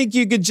 guys think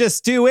you could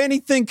just do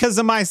anything because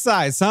of my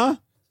size, huh?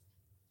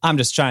 I'm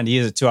just trying to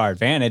use it to our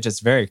advantage. It's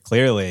very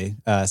clearly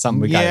something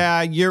we got.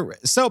 Yeah, you're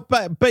so,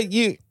 but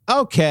you,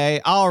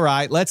 okay, all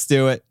right, let's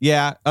do it.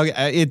 Yeah,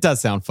 okay, it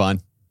does sound fun.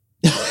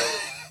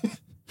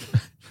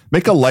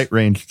 Make a light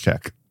range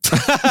check.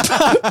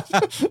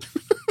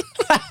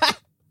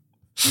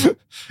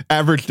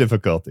 Average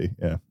difficulty,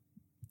 yeah.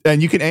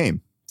 And you can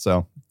aim.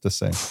 So just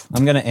saying.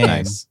 I'm going to aim.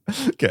 Nice.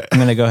 Okay. I'm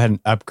going to go ahead and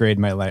upgrade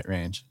my light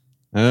range.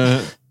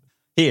 Uh,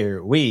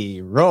 Here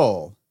we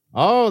roll.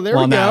 Oh, there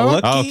Well, we now go.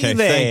 look- okay,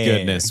 there. thank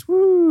goodness.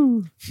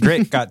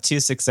 Grit got 2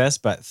 success,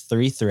 but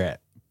 3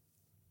 threat.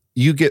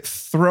 You get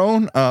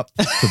thrown up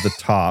to the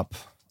top,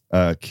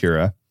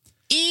 Kira.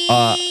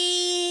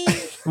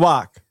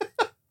 Walk.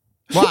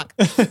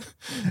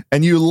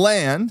 And you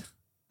land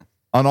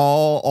on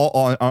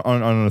on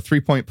a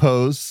 3-point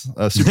pose,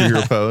 a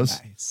superhero pose.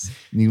 Nice.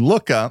 And you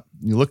look up,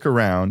 you look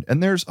around,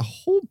 and there's a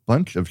whole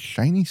bunch of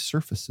shiny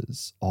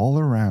surfaces all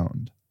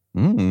around.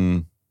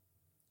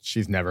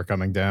 She's never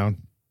coming down.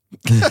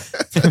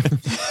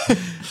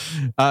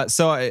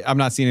 So I'm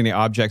not seeing any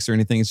objects or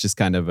anything. It's just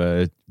kind of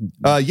a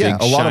Yeah,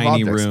 big, a lot of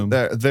shiny objects. room.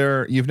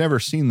 They're you've never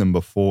seen them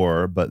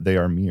before, but they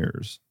are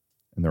mirrors,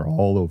 and they're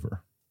all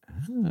over.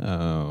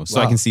 Oh, so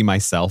I Wow. can see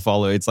myself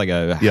all over. It's like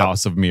a Yeah.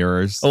 house of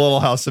mirrors. A little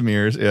house of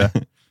mirrors, yeah.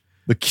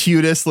 The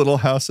cutest little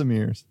house of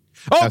mirrors.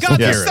 Oh That's God, what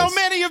there's there so is.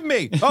 many of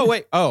me. Oh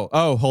wait.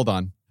 Oh, hold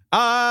on.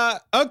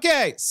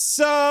 Okay.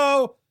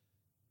 So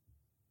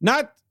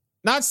not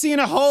seeing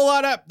a whole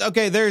lot of.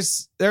 Okay,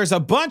 there's a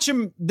bunch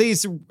of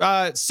these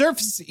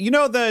surface. You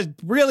know, the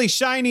really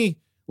shiny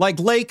like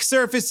lake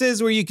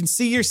surfaces where you can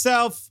see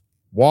yourself.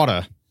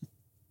 Water.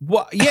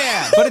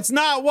 Yeah, but it's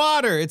not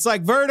water. It's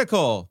like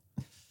vertical.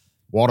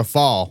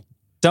 Waterfall.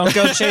 Don't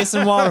go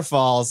chasing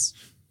waterfalls.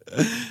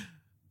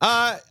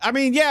 I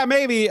mean, yeah,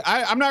 maybe.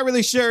 I'm not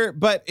really sure,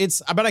 but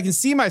I can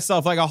see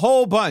myself like a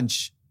whole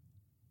bunch.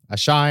 I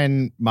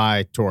shine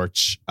my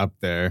torch up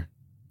there.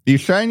 You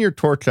shine your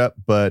torch up,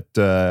 but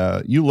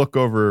you look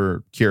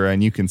over Kira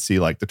and you can see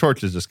like the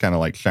torch is just kind of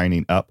like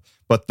shining up,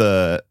 but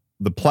the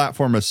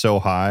platform is so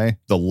high,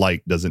 the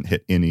light doesn't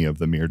hit any of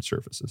the mirrored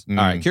surfaces. All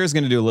right, Kira's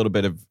going to do a little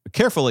bit of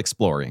careful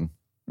exploring.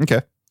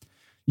 Okay.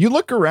 You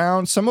look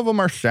around, some of them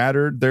are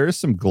shattered. There is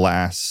some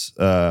glass,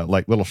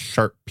 like little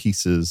sharp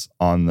pieces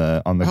on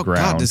the Oh ground.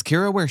 God, does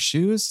Kira wear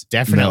shoes?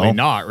 Definitely No.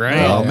 not, right?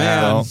 Oh No.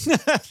 man,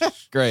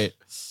 great.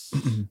 So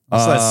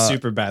that's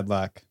super bad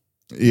luck.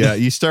 Yeah,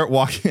 you start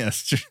walking.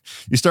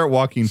 You start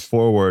walking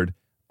forward,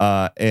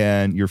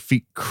 and your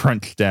feet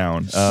crunch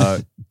down.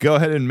 Go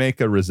ahead and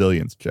make a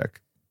resilience check.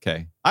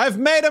 Okay, I've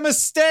made a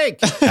mistake.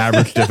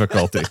 Average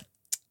difficulty.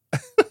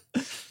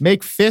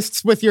 Make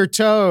fists with your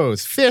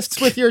toes. Fists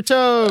with your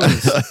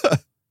toes.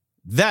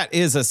 That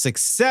is a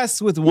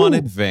success with one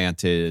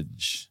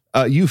advantage.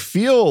 You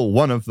feel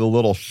one of the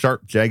little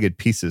sharp, jagged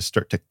pieces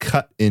start to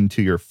cut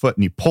into your foot,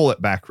 and you pull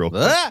it back real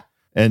quick. Ah!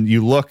 And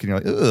you look, and you're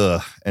like,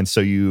 ugh. And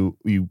so you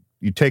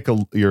take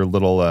your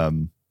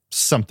little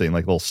something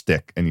like a little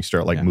stick, and you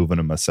start like moving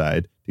them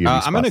aside.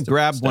 I'm going to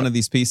grab one of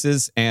these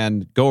pieces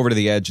and go over to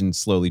the edge and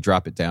slowly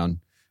drop it down.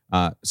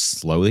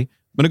 Slowly.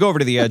 I'm going to go over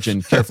to the edge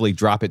and carefully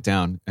drop it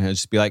down and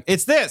just be like,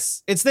 it's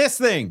this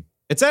thing.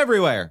 It's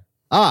everywhere.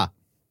 Ah,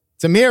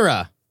 it's a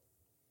mirror.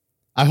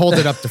 I hold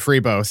it up to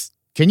Freebos.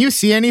 Can you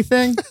see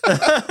anything?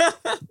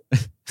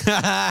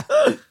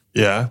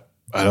 Yeah,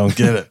 I don't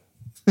get it.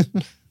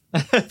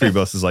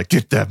 Freebos is like,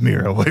 get that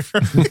mirror away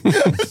from me.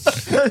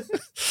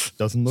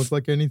 Doesn't look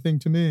like anything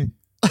to me.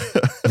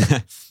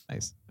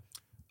 Nice.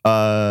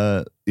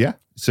 Yeah.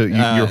 So you're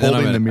And I'm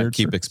holding gonna the mirror.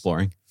 keep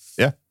exploring.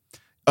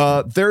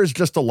 There's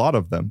just a lot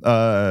of them.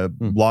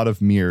 Lot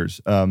of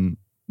mirrors.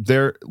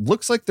 There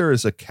looks like there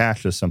is a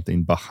cache of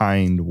something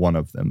behind one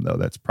of them, though,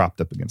 that's propped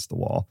up against the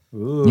wall.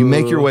 Ooh. You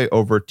make your way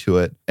over to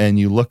it, and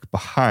you look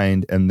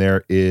behind, and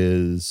there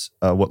is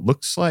what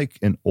looks like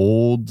an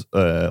old,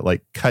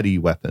 like cutty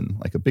weapon,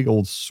 like a big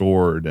old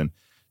sword, and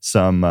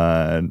some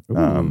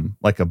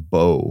like a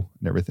bow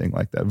and everything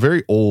like that.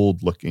 Very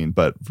old looking,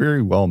 but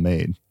very well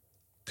made.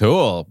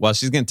 Cool. Well,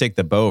 she's going to take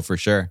the bow for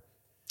sure.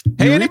 You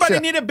Hey, reach anybody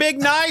out- need a big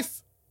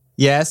knife?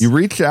 Yes. You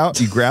reach out,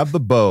 you grab the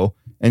bow,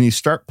 and you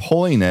start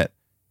pulling it,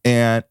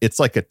 and it's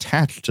like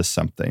attached to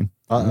something.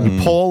 Uh-oh.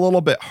 You pull a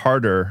little bit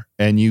harder,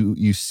 and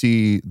you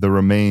see the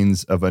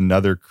remains of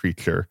another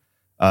creature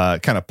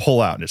kind of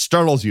pull out, and it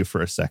startles you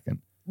for a second.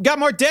 Got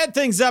more dead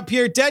things up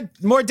here.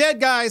 More dead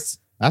guys.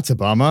 That's a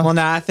bummer. Well,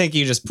 nah, I think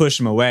you just push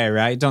them away,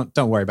 right? Don't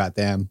worry about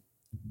them.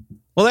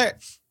 Well,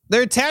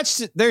 they're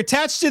attached. They're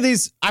attached to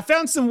these. I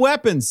found some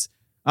weapons.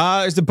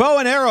 There's a bow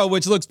and arrow,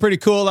 which looks pretty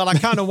cool. That I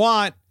kind of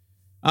want.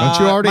 Don't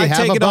you already might have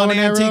take a it bow on and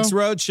arrow? Antiques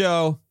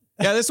Roadshow.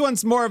 Yeah, this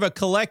one's more of a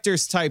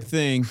collector's type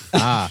thing.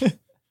 But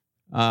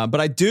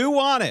I do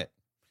want it.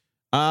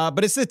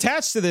 But it's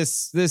attached to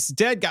this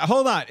dead guy.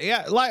 Hold on.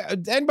 Yeah,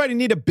 like anybody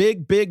need a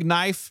big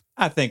knife?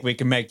 I think we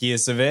can make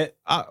use of it.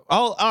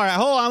 All right,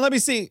 hold on. Let me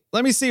see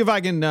if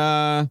I can.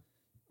 I'm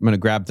gonna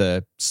grab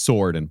the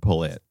sword and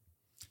pull it.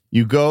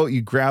 You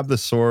grab the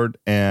sword,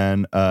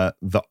 and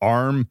the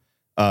arm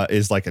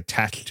is like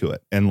attached to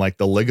it, and like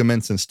the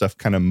ligaments and stuff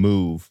kind of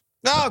move.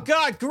 Oh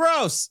God,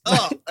 gross!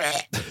 Oh.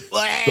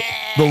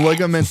 The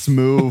ligaments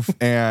move,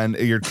 and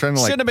you're trying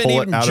to like Should have been pull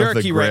it eating out of the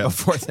jerky right grip.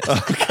 before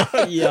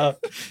that. Yeah.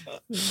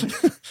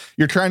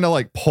 You're trying to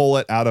like pull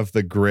it out of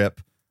the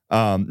grip.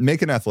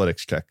 Make an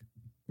athletics check.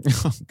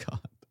 Oh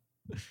God.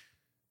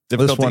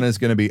 This one is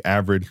going to be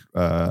average.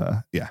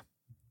 Yeah.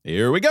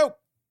 Here we go.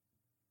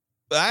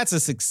 That's a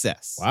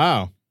success.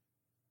 Wow.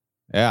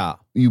 Yeah.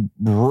 You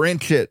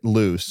wrench it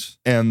loose,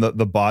 and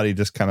the body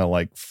just kind of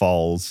like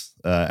falls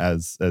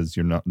as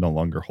you're no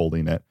longer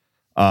holding it.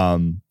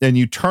 And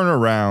you turn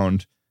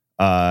around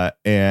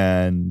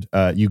and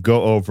you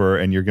go over,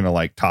 and you're gonna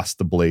like toss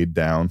the blade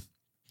down.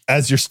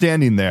 As you're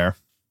standing there,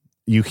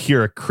 you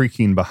hear a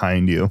creaking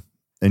behind you,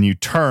 and you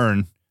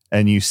turn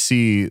and you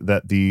see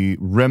that the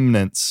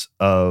remnants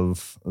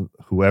of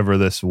whoever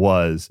this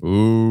was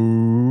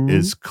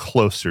is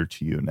closer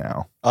to you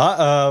now.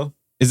 Uh-oh.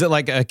 Is it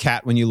like a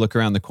cat when you look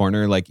around the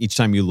corner? Like each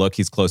time you look,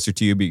 he's closer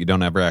to you, but you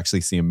don't ever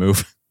actually see him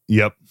move.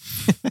 Yep.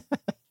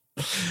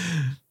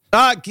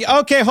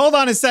 Okay, hold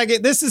on a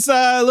second. This is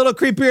a little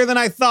creepier than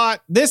I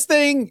thought. This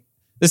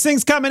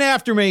thing's coming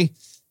after me.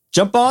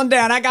 Jump on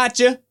down. I got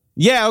you.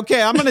 Yeah,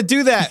 okay, I'm gonna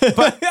do that.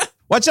 But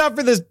watch out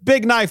for this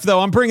big knife, though.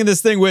 I'm bringing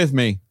this thing with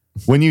me.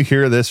 When you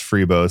hear this,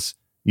 Freebos,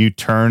 you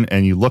turn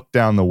and you look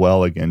down the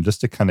well again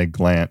just to kind of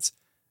glance.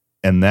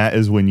 And that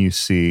is when you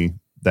see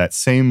that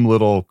same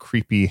little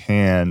creepy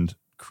hand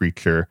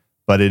creature,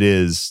 but it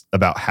is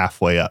about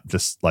halfway up,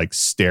 just like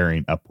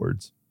staring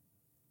upwards,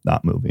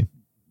 not moving.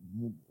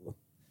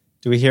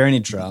 Do we hear any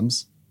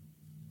drums?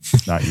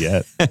 Not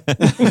yet.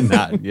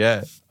 Not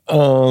yet.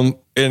 And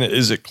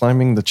is it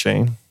climbing the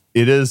chain?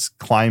 It is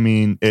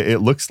climbing.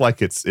 It looks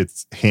like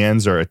its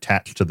hands are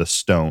attached to the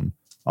stone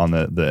on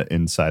the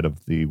inside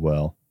of the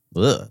well.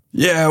 Ugh.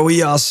 Yeah,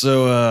 we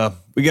also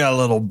we got a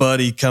little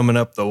buddy coming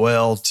up the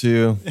well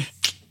too.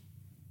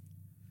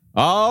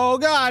 Oh,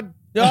 God.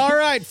 All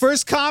right.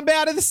 First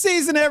combat of the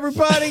season,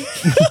 everybody.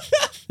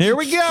 Here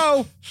we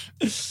go.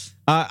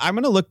 I'm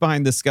going to look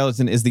behind the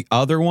skeleton. Is the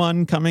other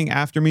one coming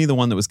after me? The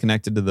one that was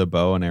connected to the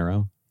bow and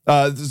arrow?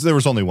 There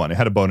was only one. It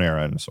had a bow and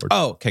arrow and a sword.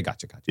 Oh, okay.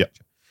 Gotcha. Yep.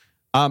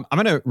 I'm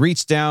going to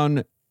reach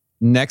down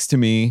next to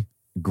me,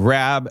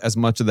 grab as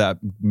much of that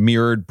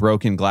mirrored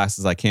broken glass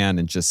as I can,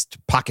 and just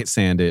pocket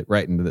sand it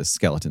right into the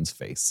skeleton's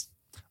face.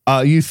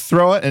 You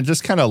throw it and it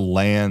just kind of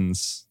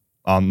lands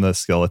on the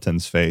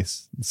skeleton's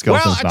face. The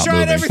skeleton's I not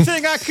tried moving.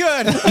 everything I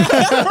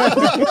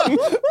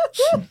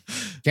could.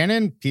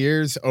 Cannon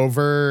peers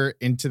over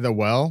into the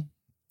well,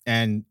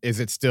 and is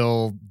it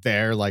still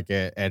there, like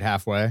at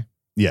halfway?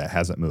 Yeah, it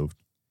hasn't moved.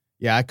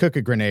 Yeah, I cook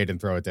a grenade and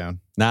throw it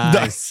down.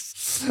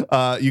 Nice.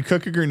 You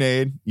cook a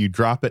grenade, you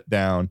drop it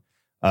down.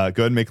 Go ahead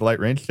and make a light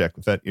range check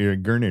with that your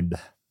grenade.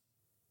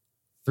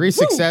 3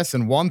 success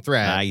and 1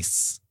 threat.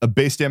 Nice. A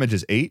base damage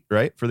is 8,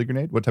 right? For the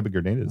grenade? What type of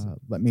grenade is it?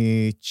 Let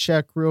me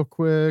check real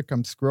quick.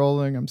 I'm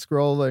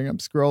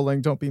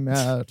scrolling. Don't be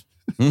mad.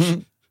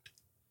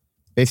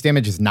 Base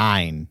damage is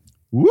 9.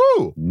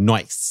 Woo!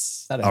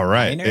 Nice. All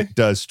right. It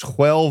does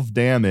 12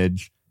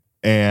 damage,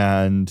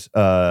 and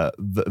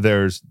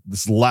there's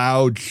this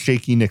loud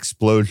shaking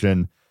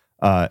explosion.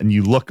 And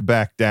you look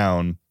back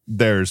down,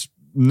 there's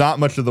not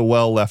much of the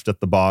well left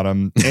at the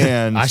bottom,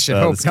 and I should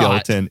the hope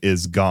skeleton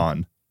is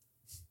gone.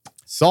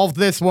 Solved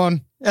this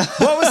one. What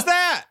was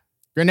that?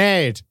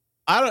 Grenade.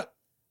 I don't.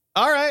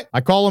 All right.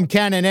 I call them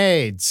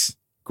cannonades.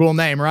 Cool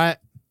name, right?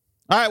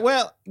 All right.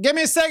 Well, give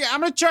me a second.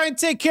 I'm going to try and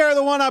take care of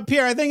the one up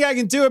here. I think I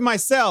can do it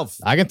myself.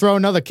 I can throw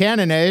another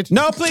cannonade.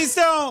 No, please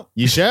don't.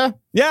 You sure?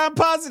 Yeah, I'm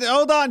positive.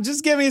 Hold on.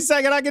 Just give me a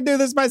second. I can do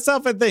this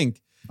myself, I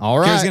think. All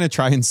right. Kira's going to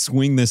try and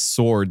swing this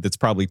sword that's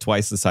probably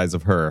twice the size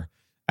of her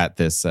at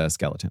this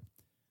skeleton.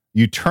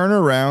 You turn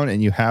around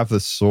and you have the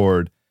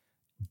sword,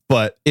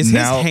 but Is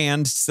now, his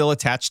hand still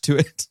attached to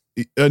it?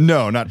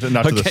 No, not to the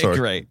Okay, sword.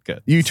 great.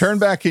 Good. You turn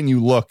back and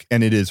you look,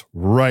 and it is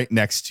right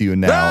next to you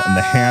now, and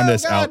the hand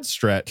is God.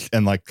 outstretched,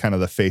 and like kind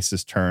of the face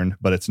is turned,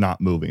 but it's not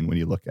moving when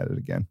you look at it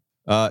again.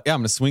 Yeah, I'm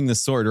going to swing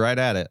this sword right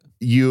at it.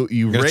 You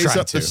gonna raise try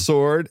up the to.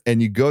 sword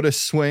and you go to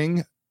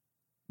swing,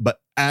 but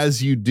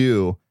as you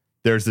do,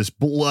 there's this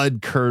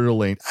blood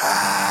curdling.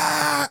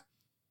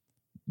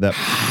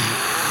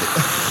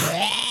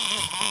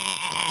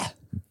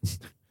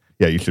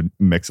 Yeah, you should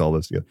mix all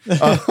this together.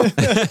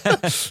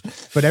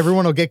 But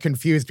everyone will get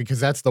confused because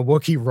that's the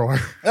Wookiee roar.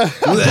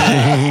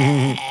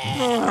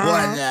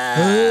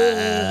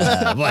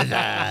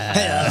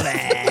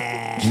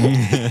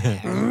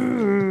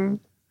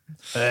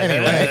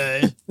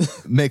 Anyway.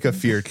 Make a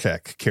fear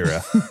check,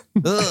 Kira.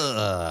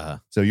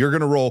 So you're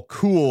going to roll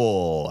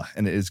cool,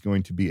 and it is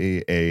going to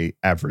be a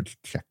average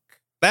check.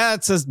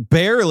 That's a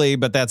barely,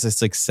 but that's a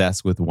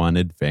success with 1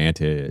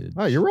 advantage.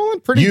 Oh, you're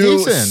rolling pretty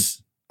You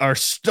decent. are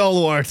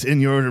stalwart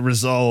in your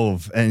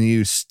resolve, and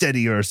you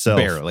steady yourself.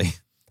 Barely.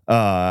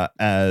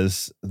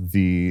 As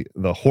the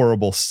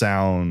horrible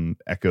sound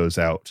echoes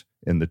out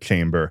in the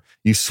chamber.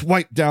 You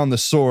swipe down the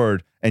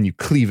sword, and you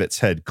cleave its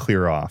head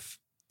clear off.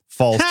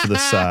 Falls to the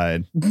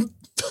side.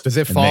 Does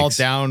it fall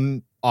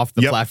down off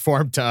the Yep.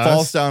 platform to us?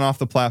 Falls down off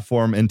the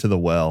platform into the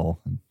well.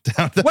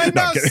 Down the, Wait,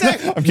 no, I'm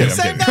kidding. I'm kidding.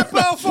 save that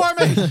bow for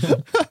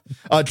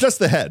me. Just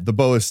the head. The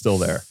bow is still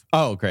there.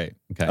 Oh, great.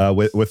 Okay.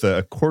 With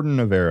a cordon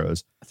of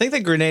arrows. I think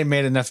the grenade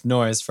made enough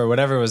noise for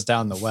whatever was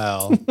down the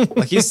well.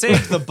 Like you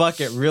saved the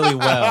bucket really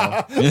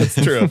well. It's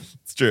true.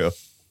 It's true.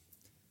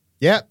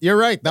 Yeah, you're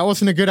right. That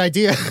wasn't a good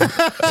idea.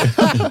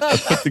 I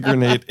put the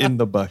grenade in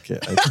the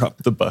bucket. I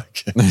dropped the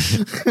bucket.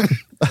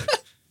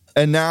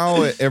 And now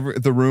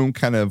the room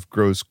kind of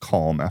grows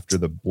calm after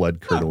the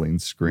blood curdling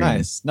scream.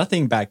 Nice.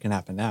 Nothing bad can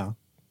happen now.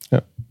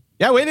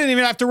 Yeah, we didn't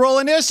even have to roll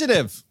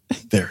initiative.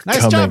 They're Nice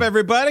coming. job,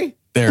 everybody.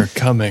 They're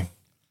coming.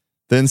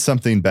 Then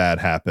something bad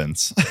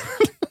happens.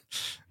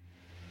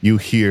 You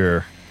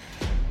hear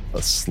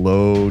a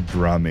slow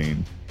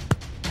drumming.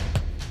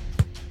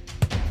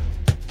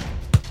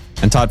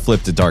 And Todd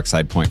flipped a dark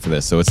side point for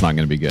this, so it's not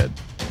going to be good.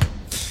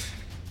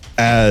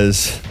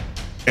 As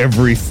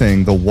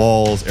everything, the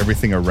walls,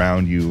 everything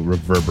around you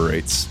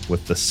reverberates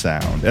with the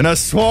sound. And a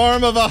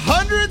swarm of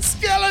 100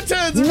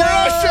 skeletons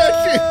rush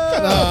at you.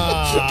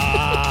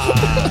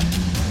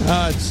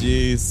 Oh,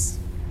 jeez.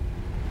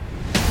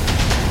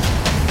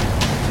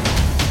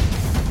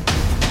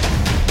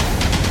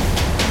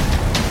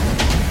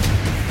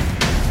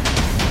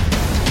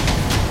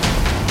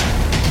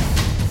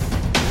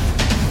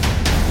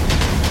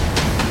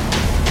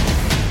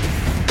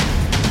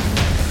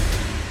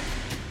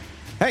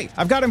 Hey,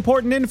 I've got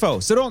important info,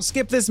 so don't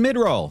skip this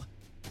mid-roll.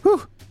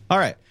 Whew. All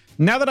right,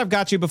 now that I've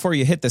got you before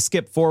you hit the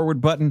skip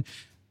forward button,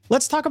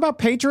 let's talk about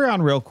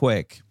Patreon real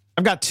quick.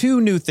 I've got 2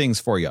 new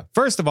things for you.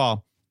 First of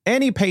all,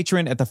 any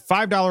patron at the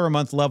 $5 a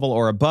month level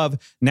or above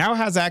now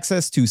has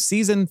access to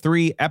Season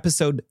 3,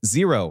 Episode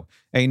 0,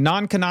 a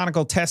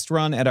non-canonical test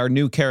run at our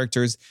new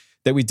characters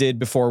that we did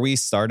before we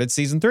started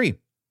Season 3.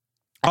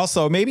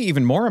 Also, maybe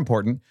even more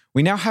important,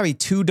 we now have a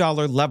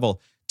 $2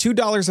 level.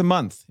 $2 a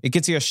month. It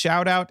gets you a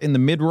shout out in the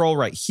mid-roll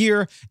right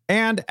here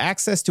and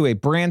access to a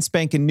brand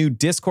spanking new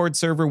Discord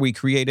server we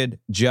created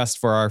just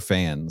for our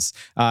fans.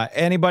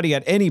 Anybody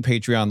at any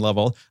Patreon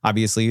level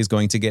obviously is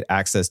going to get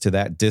access to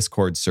that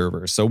Discord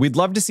server. So we'd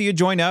love to see you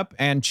join up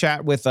and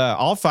chat with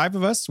all 5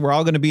 of us. We're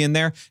all going to be in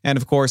there. And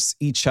of course,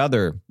 each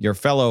other, your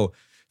fellow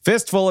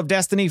Fistful of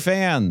Destiny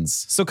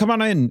fans. So come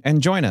on in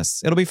and join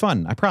us. It'll be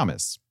fun, I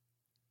promise.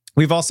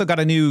 We've also got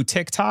a new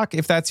TikTok.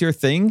 If that's your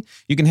thing,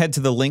 you can head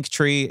to the link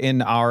tree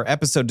in our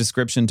episode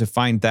description to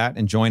find that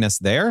and join us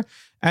there.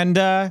 And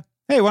hey,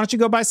 why don't you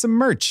go buy some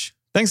merch?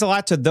 Thanks a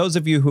lot to those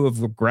of you who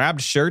have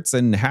grabbed shirts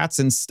and hats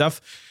and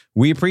stuff.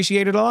 We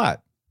appreciate it a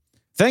lot.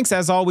 Thanks,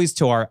 as always,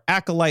 to our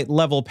Acolyte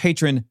level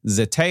patron,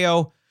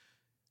 Zeteo.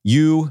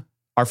 You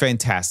are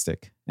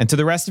fantastic. And to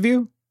the rest of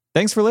you,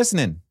 thanks for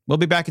listening. We'll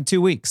be back in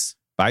 2 weeks.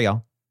 Bye,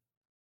 y'all.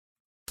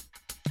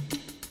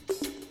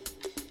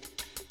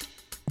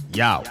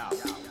 Yo,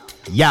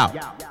 Yo,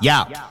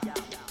 yo,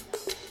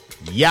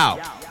 yo.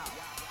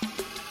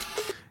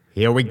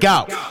 Here we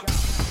go.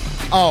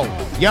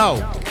 Oh,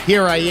 yo,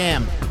 here I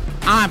am.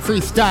 I'm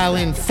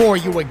freestyling for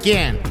you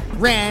again.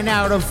 Ran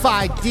out of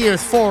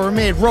ideas for a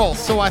mid-roll,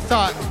 so I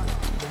thought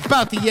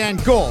about the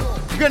end goal.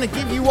 I'm gonna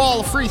give you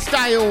all a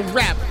freestyle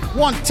rap.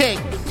 One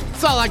take,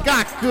 that's all I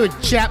got, good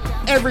chap.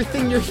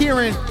 Everything you're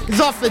hearing is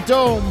off the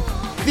dome.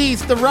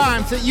 These the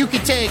rhymes that you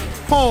can take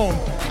home.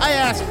 I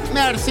asked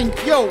Madison,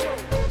 yo,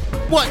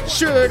 what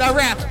should I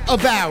rap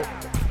about?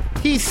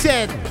 He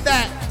said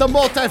that the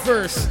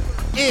multiverse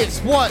is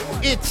what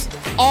it's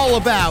all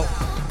about.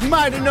 You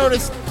might have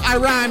noticed I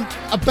rhymed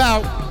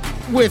about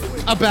with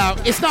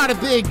about. It's not a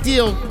big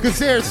deal, cause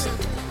there's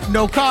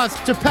no cause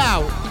to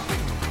pout.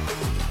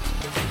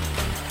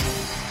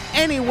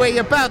 Anyway,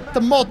 about the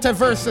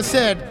multiverse, I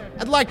said,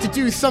 I'd like to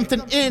do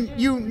something in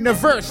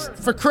universe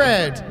for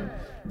cred.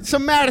 So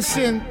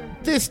Madison,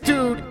 this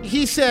dude,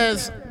 he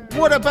says,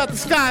 what about the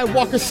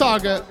Skywalker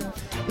saga?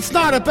 It's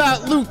not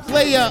about Luke,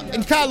 Leia,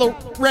 and Kylo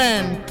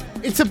Ren.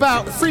 It's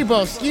about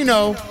Freebos, you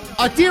know,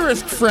 our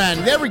dearest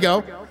friend. There we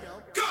go.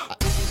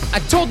 I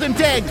told him,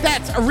 Dag,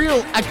 that's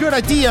a good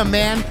idea,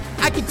 man.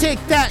 I could take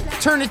that,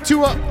 turn it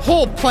to a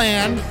whole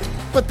plan.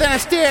 But then I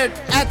stared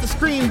at the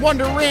screen,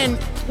 wondering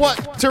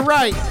what to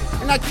write.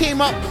 And I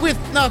came up with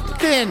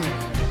nothing.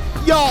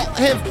 Y'all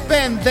have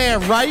been there,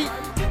 right?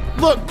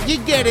 Look, you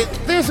get it.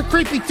 There's a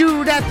creepy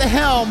dude at the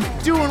helm,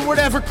 doing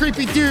whatever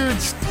creepy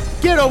dudes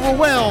get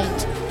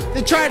overwhelmed.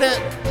 They try to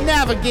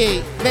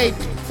navigate. They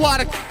plot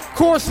a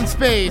course in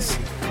space,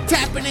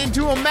 tapping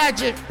into a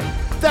magic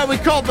that we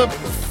call the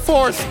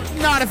Force.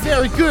 Not a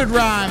very good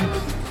rhyme,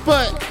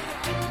 but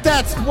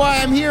that's why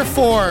I'm here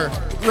for,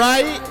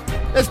 right?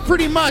 That's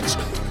pretty much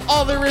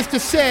all there is to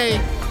say.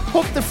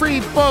 Hope the free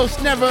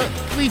boast never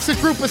leads the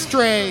group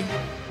astray.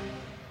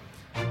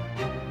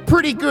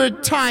 Pretty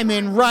good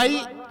timing,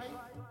 right?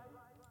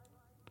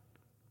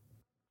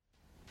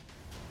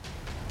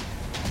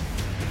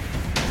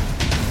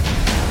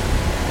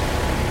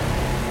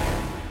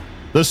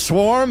 The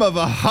swarm of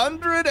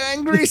 100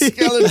 angry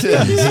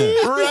skeletons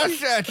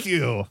rush at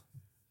you.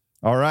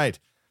 All right.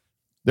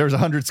 There's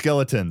 100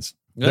 skeletons.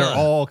 They're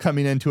all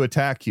coming in to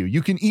attack you.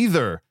 You can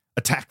either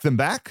attack them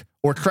back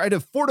or try to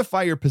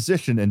fortify your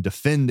position and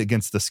defend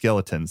against the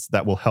skeletons.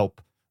 That will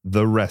help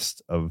the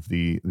rest of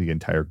the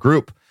entire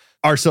group.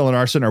 Arcel and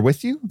Arson are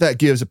with you. That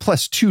gives a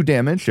 +2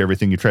 damage to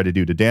everything you try to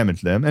do to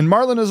damage them. And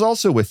Marlin is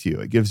also with you.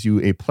 It gives you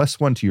a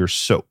 +1 to your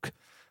soak.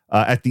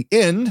 At the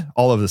end,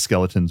 all of the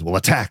skeletons will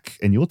attack,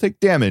 and you will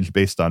take damage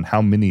based on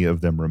how many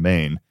of them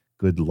remain.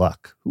 Good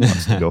luck. Who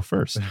wants to go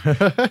first?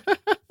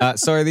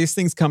 So are these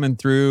things coming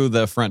through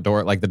the front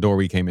door, like the door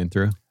we came in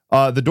through?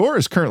 The door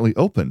is currently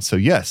open, so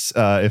yes,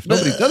 if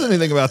nobody does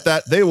anything about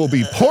that, they will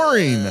be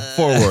pouring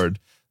forward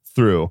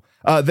through.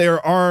 They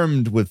are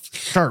armed with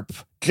sharp,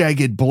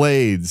 jagged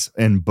blades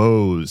and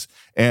bows,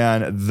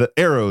 and the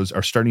arrows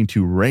are starting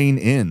to rain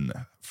in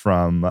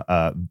from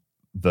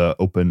the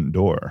open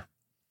door.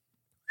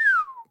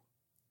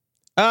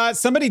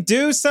 Somebody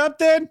do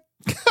something?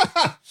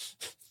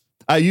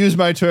 I use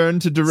my turn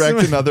to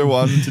direct another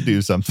one to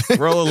do something.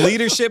 Roll a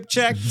leadership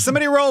check.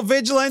 Somebody roll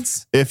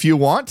vigilance. If you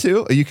want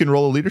to, you can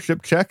roll a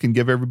leadership check and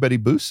give everybody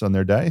boosts on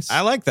their dice.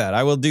 I like that.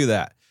 I will do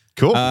that.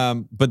 Cool.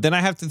 But then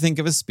I have to think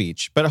of a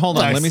speech. But hold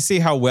on. Nice. Let me see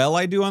how well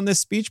I do on this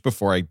speech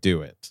before I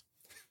do it.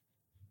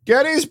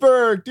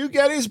 Gettysburg. Do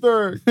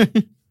Gettysburg.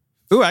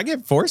 Ooh, I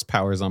get force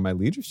powers on my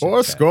leadership.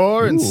 4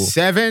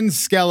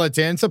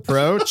 skeletons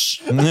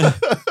approach.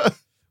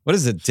 What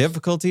is the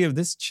difficulty of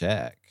this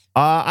check?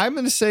 I'm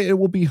going to say it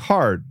will be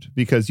hard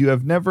because you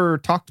have never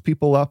talked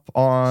people up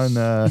on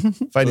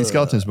fighting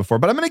skeletons before.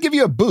 But I'm going to give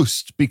you a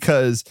boost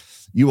because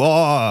you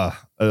are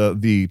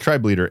the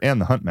tribe leader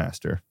and the hunt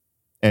master.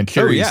 And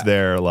Cherry's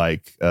there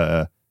like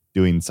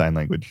doing sign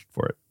language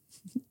for it.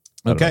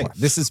 Okay,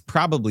 this is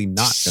probably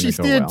not going to She's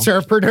go the well.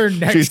 interpreter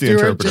next She's the to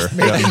her, interpreter, just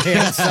making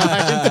hand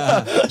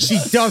signs. She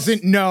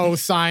doesn't know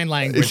sign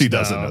language. She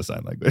doesn't know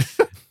sign language.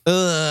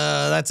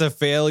 That's a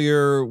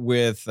failure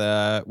with,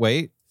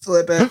 wait.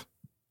 Flip it.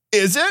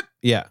 Is it?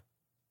 Yeah.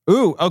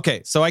 Ooh,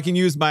 okay. So I can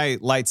use my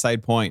light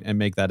side point and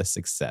make that a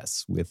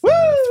success with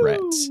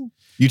threats.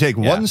 You take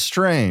one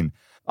strain.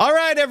 All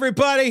right,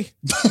 everybody.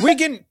 We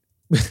can.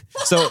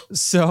 So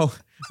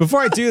before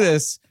I do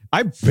this,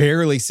 I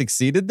barely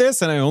succeeded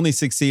this, and I only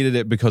succeeded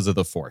it because of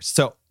the force.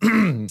 So,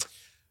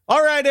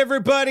 all right,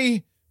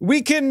 everybody.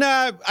 We can.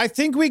 I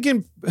think we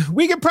can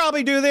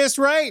probably do this,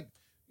 right?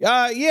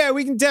 Yeah,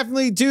 we can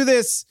definitely do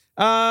this.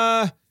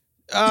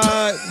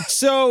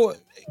 So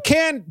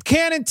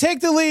Cannon, take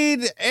the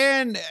lead,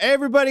 and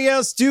everybody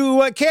else do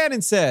what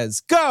Cannon says.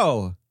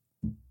 Go.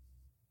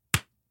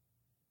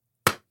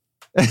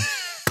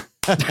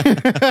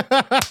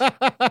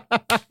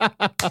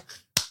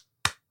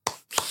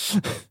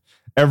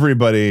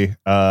 Everybody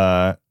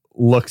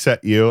looks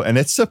at you, and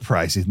it's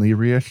surprisingly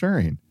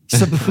reassuring.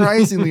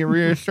 Surprisingly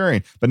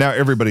reassuring. But now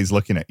everybody's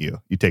looking at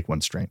you. You take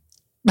one strain.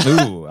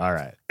 Ooh, all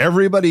right.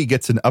 Everybody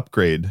gets an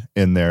upgrade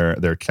in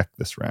their check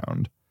this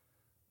round.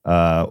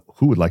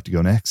 Who would like to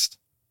go next?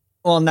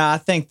 Well, no, I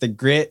think the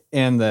grit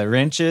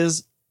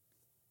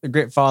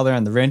father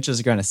and the wrenches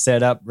are going to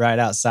set up right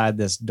outside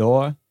this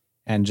door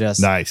and just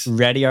Nice.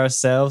 ready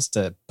ourselves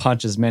to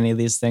punch as many of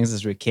these things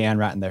as we can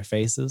right in their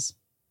faces.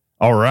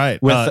 All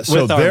right. With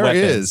So our there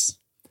weapons.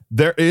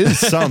 is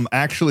some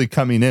actually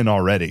coming in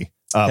already,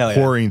 Hell yeah.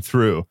 pouring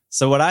through.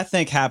 So what I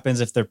think happens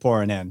if they're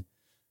pouring in.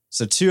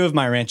 So 2 of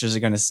my wrenches are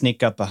going to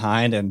sneak up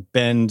behind and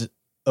bend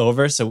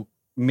over. So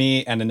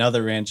me and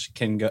another wrench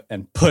can go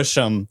and push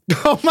them.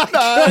 Oh my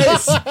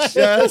Nice.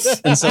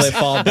 Yes. And so they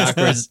fall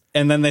backwards.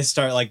 And then they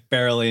start like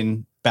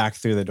barreling back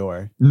through the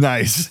door.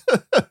 Nice.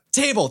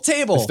 Table.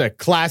 Just a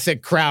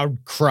classic crowd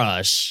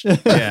crush.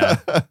 Yeah.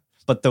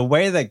 But the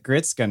way that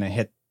Grit's going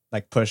to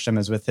push them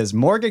is with his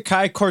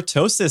Mordecai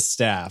Cortosis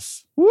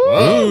staff.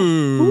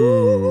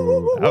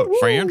 Ooh. Ouch.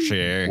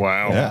 Fancy.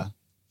 Wow. Yeah.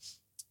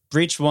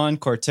 Breach 1,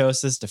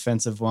 Cortosis,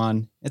 defensive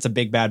 1. It's a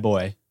big bad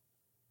boy.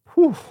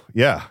 Whew.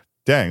 Yeah.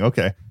 Dang.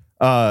 Okay.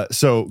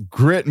 So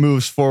Grit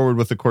moves forward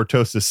with the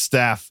Cortosis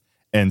staff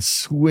and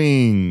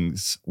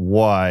swings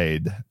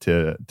wide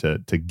to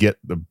get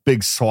the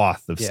big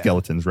swath of Yeah.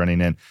 skeletons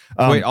running in.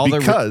 Wait, all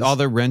because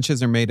the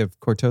wrenches are made of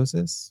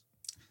cortosis?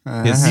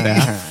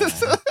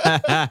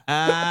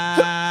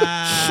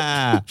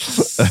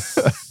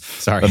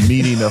 Sorry. a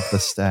meeting of the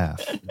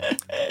staff.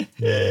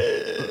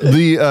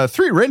 The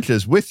 3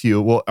 wrenches with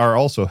you are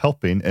also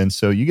helping, and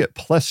so you get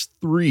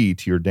 +3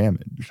 to your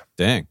damage.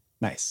 Dang.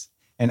 Nice.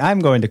 And I'm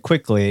going to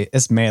quickly,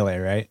 it's melee,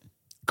 right?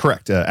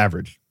 Correct.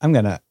 Average. I'm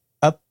going to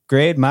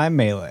upgrade my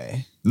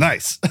melee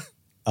Nice.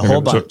 a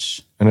whole So-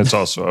 bunch. And it's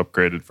also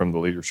upgraded from the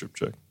leadership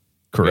check.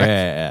 Correct.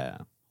 Yeah.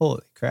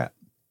 Holy crap.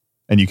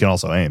 And you can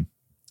also aim.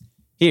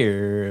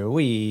 Here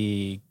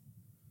we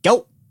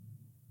go.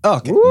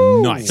 Okay.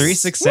 Nice. 3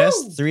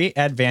 success, 3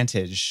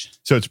 advantage.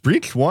 So it's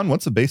breach 1.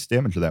 What's the base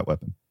damage of that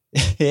weapon?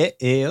 It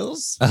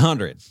is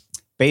 100.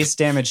 base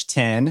damage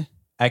 10.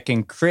 I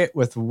can crit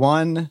with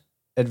 1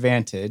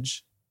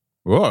 advantage.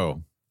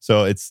 Whoa.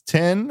 So it's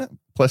 10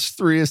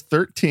 +3 is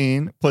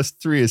 13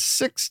 +3 is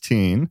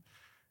 16,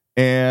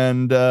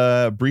 and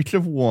breach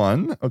of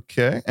 1.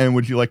 Okay. And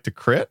would you like to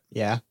crit?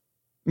 Yeah.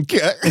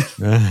 Okay.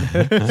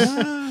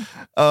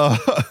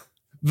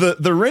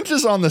 The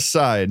wrenches on the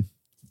side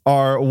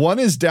are, one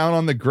is down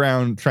on the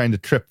ground trying to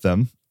trip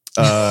them,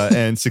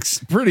 and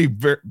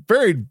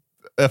very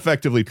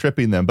effectively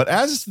tripping them. But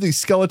as the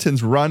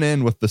skeletons run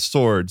in with the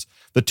swords,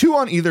 the 2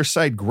 on either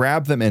side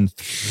grab them and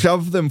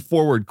shove them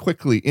forward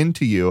quickly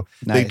into you.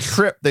 They Nice.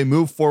 trip, they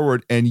move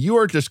forward, and you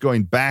are just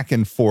going back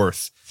and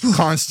forth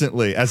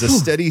constantly as a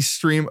steady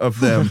stream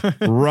of them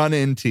run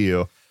into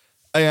you.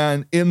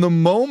 And in the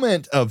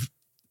moment of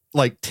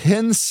like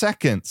 10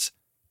 seconds,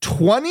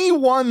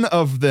 21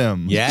 of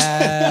them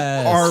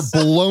Yes. are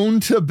blown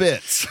to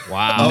bits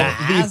Wow. of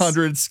Nice. the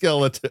 100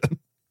 skeleton.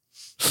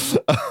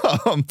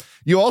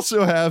 You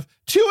also have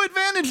 2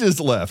 advantages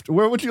left.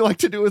 Where would you like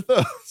to do with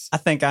those? I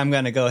think I'm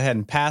going to go ahead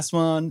and pass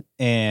one.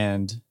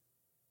 And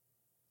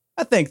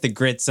I think the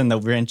grits and the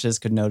wrenches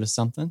could notice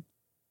something.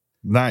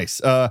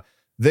 Nice.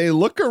 They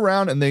look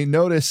around and they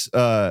notice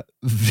the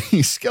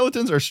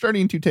skeletons are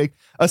starting to take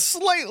a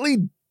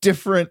slightly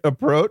different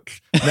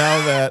approach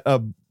now that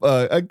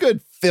a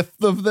good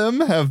 1/5 of them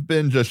have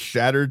been just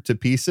shattered to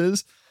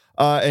pieces.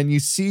 And you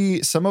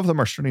see some of them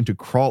are starting to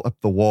crawl up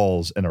the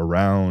walls and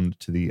around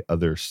to the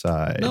other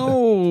side.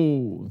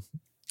 No.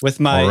 With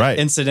my All right.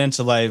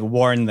 incidental, I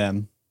warn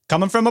them.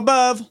 Coming from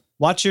above.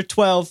 Watch your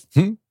 12.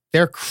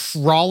 They're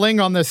crawling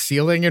on the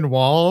ceiling and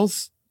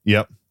walls.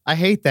 Yep. I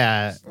hate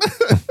that.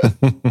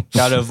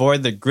 Got to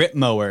avoid the grit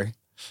mower.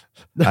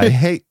 I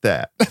hate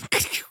that.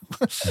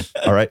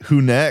 All right.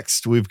 Who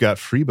next? We've got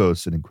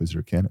Freebos and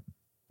Inquisitor Cannon.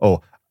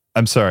 Oh,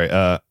 I'm sorry.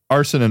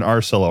 Arson and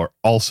Arcel are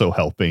also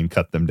helping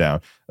cut them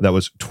down. That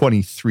was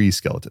 23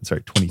 skeletons.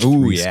 Sorry, 23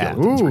 Ooh, yeah.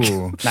 skeletons.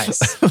 Ooh.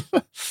 Nice.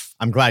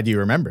 I'm glad you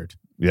remembered.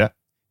 Yeah.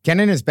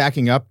 Kenan is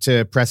backing up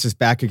to press his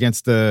back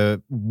against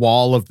the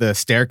wall of the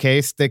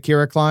staircase that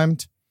Kira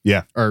climbed.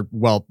 Yeah. Or,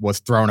 well, was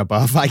thrown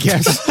above, I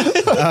guess.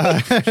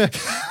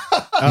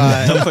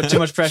 Don't put too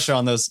much pressure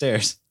on those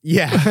stairs.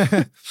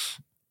 Yeah.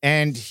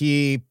 And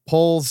he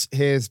pulls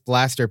his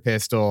blaster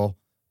pistol,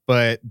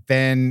 but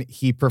then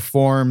he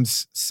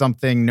performs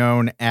something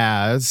known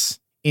as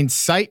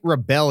Incite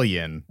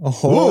Rebellion.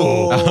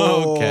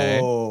 Oh. Okay.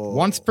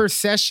 Once per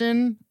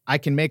session, I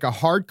can make a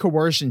hard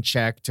coercion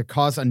check to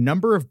cause a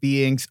number of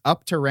beings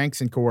up to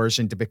ranks in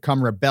coercion to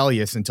become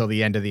rebellious until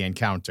the end of the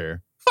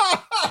encounter.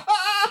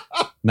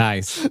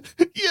 Nice.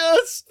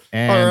 Yes.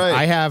 And All right.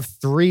 I have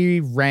 3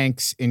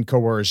 ranks in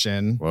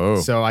coercion. Whoa.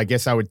 So I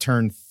guess I would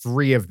turn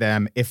 3 of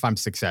them if I'm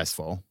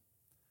successful.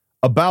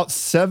 About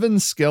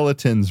 7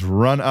 skeletons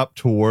run up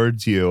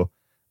towards you.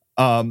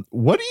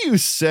 What do you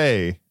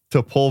say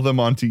to pull them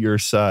onto your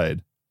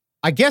side?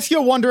 I guess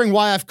you're wondering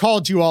why I've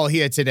called you all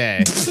here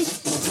today.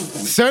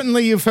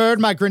 Certainly you've heard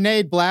my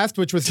grenade blast,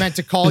 which was meant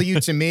to call you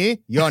to me,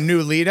 your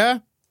new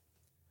leader.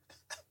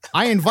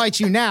 I invite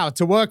you now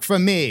to work for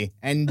me,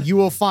 and you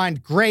will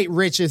find great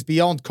riches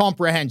beyond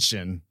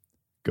comprehension.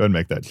 Go ahead and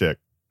make that check.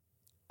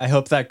 I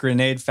hope that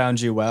grenade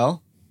found you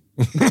well.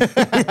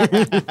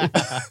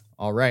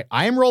 All right.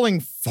 I am rolling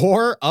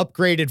 4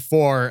 upgraded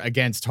 4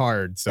 against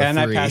hard. So And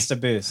 3. I passed a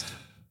boost.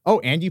 Oh,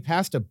 and you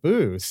passed a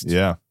boost.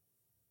 Yeah.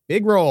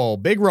 Big roll.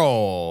 Big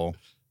roll.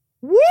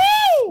 Woo!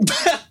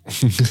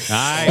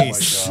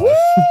 Nice.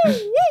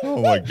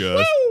 Oh my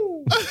gosh.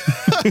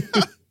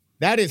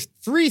 That is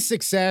 3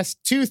 success,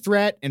 2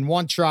 threat, and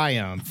 1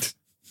 triumph.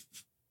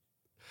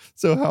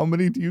 So how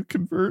many do you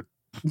convert?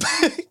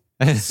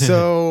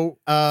 So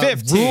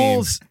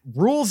 15.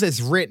 rules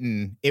as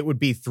written, it would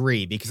be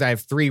 3 because I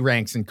have 3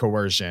 ranks in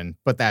coercion.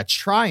 But that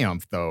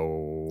triumph,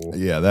 though.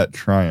 Yeah, that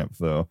triumph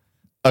though.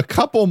 A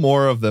couple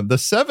more of them. The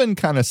 7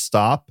 kind of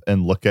stop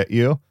and look at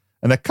you,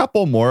 and a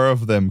couple more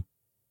of them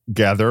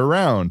gather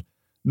around.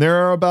 There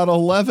are about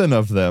 11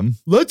 of them.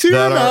 Let's hear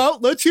That him are-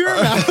 out. Let's hear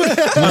him out.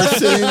 They're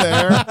sitting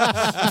there,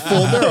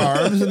 fold their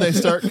arms, and they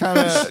start kind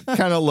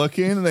of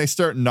looking, and they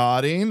start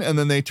nodding, and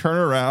then they turn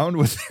around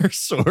with their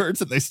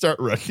swords and they start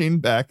rushing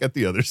back at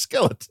the other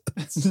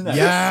skeletons.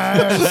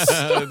 Yes.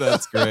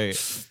 That's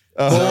great.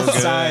 Both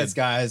good. sides,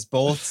 guys.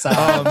 Both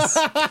sides.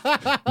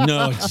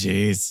 No,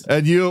 jeez.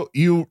 And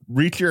you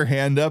reach your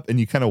hand up and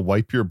you kind of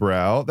wipe your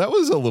brow. That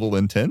was a little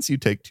intense. You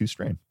take 2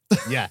 strain.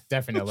 Yeah,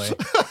 definitely.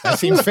 That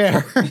seems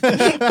fair.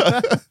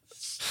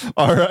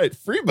 All right,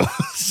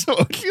 Freebos. What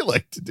would you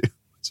like to do?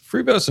 So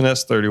Freebos and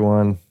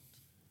S31.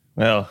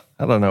 Well,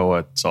 I don't know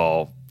what's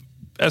all.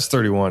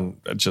 S31,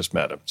 I just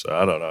met him, so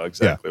I don't know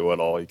exactly what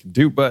all he can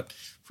do. But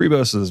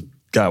Freebos has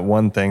got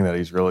one thing that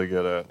he's really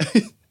good at.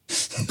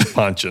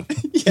 Punching.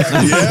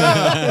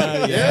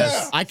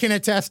 Yes. I can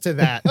attest to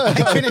that.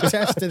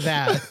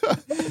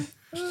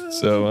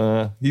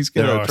 So he's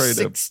There gonna are try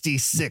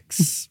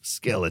 66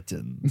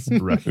 skeletons to.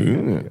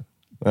 rushing.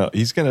 Well,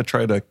 he's gonna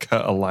try to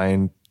cut a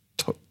line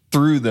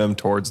through them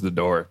towards the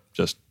door.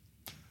 Just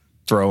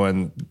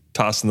tossing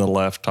the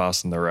left,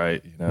 tossing the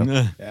right. You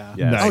know, Yeah.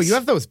 Yes. Oh, you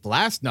have those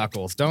blast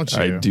knuckles, don't you?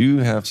 I do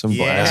have some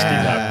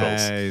blasty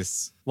knuckles.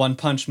 Nice. One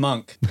punch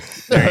monk.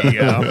 There you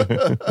go.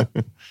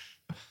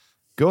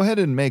 Go ahead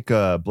and make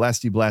a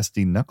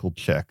blasty knuckle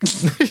check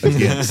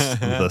against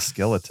the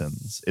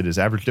skeletons. It is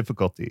average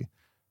difficulty.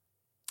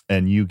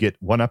 And you get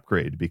 1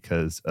 upgrade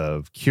because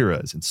of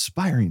Kira's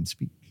inspiring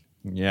speech.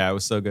 Yeah, it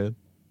was so good.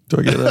 Do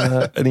I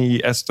get any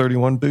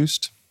S31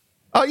 boost?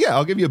 Oh, yeah,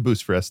 I'll give you a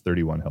boost for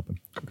S31 helping.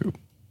 Cool.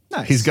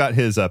 Nice. He's got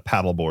his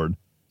paddle board,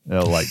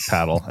 like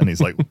paddle, and he's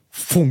like,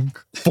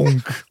 funk,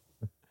 funk.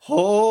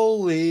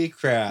 Holy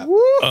crap.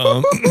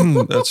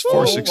 That's 4 Oh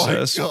my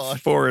success, God.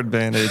 4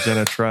 advantage, and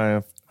a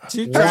triumph.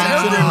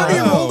 Everybody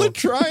rolled a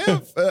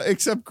triumph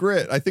except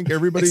Grit. I think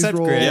everybody's Except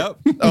rolled. Grit. Yep.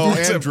 Oh, and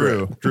Except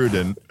Drew. Drew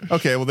didn't.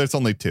 Okay, well, there's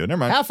only 2. Never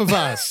mind. Half of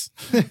us.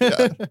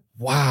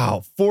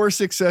 Wow. 4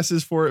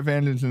 successes, 4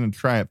 advantage, and a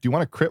triumph. Do you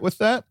want to crit with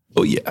that?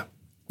 Oh, yeah.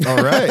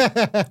 All right.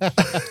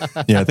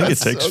 Yeah, I think it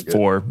That's takes so good.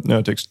 4. No,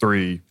 it takes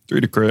 3.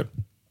 3 to crit.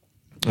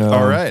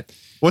 All right.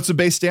 What's the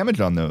base damage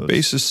on those?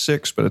 Base is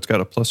 6, but it's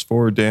got a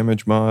 +4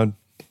 damage mod.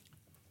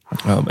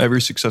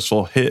 Every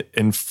successful hit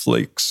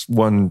inflicts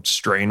 1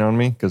 strain on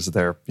me because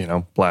they're,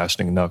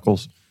 blasting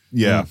knuckles.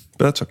 Yeah.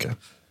 But that's okay.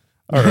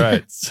 All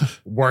right.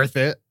 Worth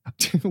it.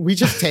 We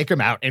just take them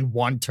out in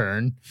 1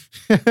 turn.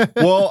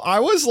 Well,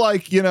 I was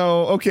like,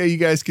 okay, you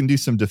guys can do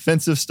some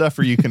defensive stuff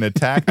or you can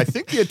attack. I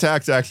think the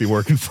attack's actually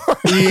working for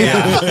you.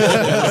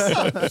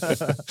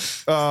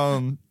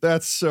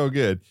 That's so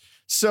good.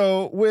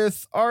 So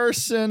with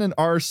Arson and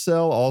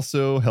Arcel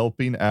also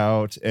helping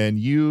out and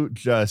you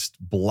just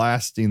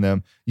blasting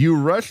them, you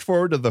rush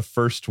forward to the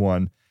first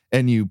one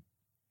and you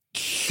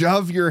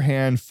shove your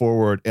hand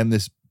forward and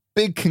this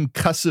big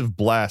concussive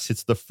blast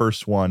hits the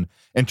first one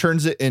and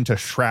turns it into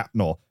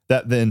shrapnel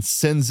that then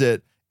sends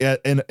it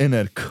in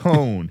a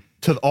cone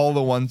to all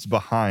the ones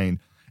behind.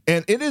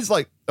 And it is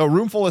like a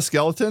room full of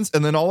skeletons.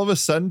 And then all of a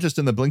sudden, just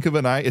in the blink of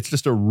an eye, it's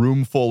just a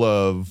room full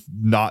of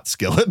not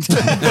skeletons.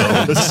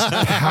 This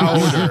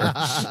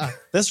powder.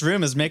 This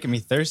room is making me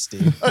thirsty.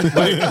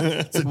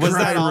 It's a Was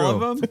dry that all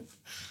room. of them?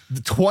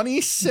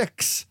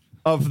 26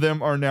 of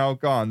them are now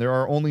gone. There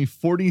are only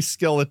 40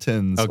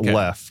 skeletons Okay.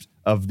 left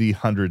of the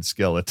 100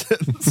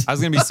 skeletons. I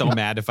was going to be so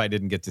mad if I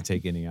didn't get to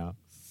take any out.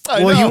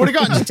 I Well, know. you would have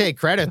gotten to take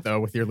credit, though,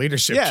 with your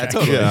leadership Yeah, check.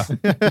 totally.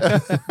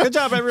 Yeah. Good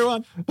job,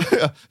 everyone.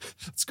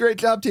 It's a great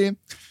job, team.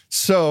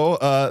 So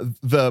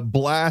the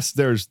blast,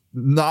 there's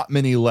not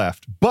many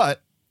left.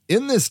 But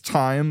in this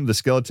time, the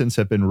skeletons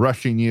have been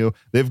rushing you.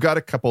 They've got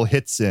a couple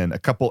hits in, a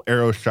couple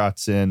arrow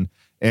shots in,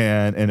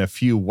 and a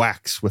few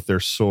whacks with their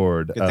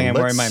sword. Good thing I'm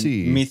wearing let's my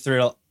see.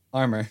 mithril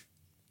armor.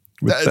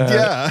 With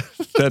Yeah.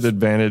 that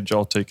advantage,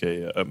 I'll take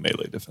a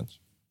melee defense.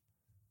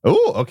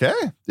 Oh, okay.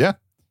 Yeah.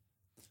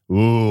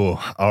 Ooh,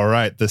 all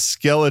right. The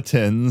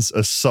skeleton's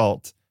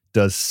assault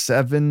does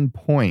 7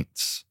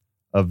 points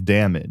of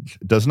damage.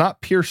 It does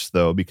not pierce,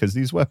 though, because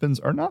these weapons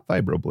are not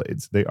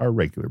vibroblades. They are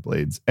regular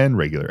blades and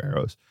regular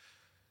arrows.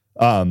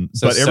 So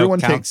But everyone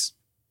soak takes.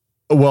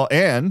 Well,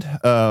 and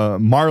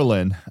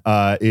Marlin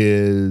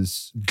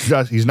is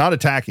he's not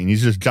attacking.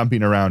 He's just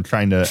jumping around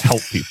trying to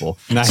help people.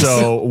 Nice.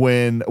 So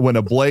when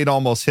a blade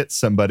almost hits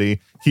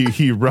somebody,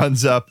 he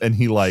runs up and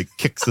he like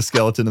kicks the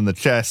skeleton in the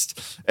chest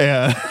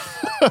and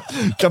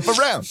jump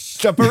around.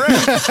 So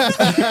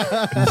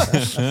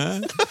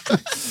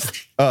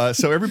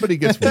everybody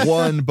gets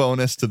one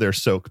bonus to their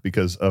soak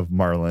because of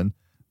Marlin.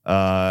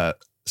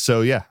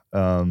 So yeah,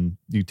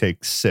 you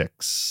take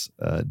 6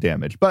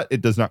 damage, but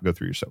it does not go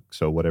through your soak.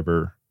 So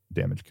whatever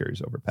damage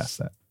carries over past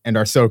that. And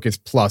our soak is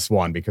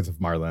 +1 because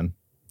of Marlin.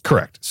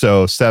 Correct.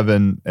 So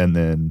 7, and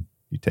then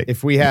you take.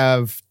 If we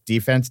have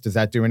defense, does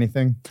that do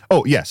anything?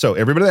 Oh yeah. So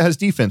everybody that has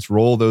defense,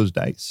 roll those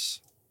dice.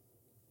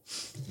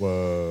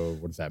 Whoa,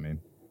 what does that mean?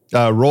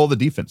 Roll the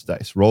defense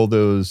dice. Roll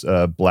those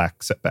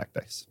black setback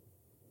dice.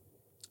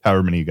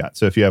 However many you got.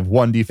 So if you have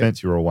 1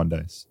 defense, you roll 1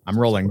 dice. I'm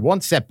rolling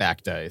 1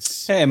 setback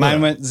dice. Hey,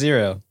 mine went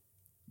 0.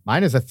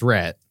 Mine is a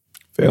threat.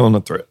 Failing a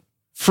threat.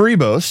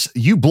 Freebos,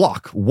 you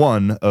block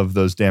 1 of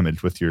those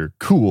damage with your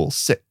cool,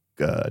 sick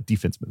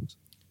defense moves.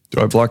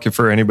 Do I block it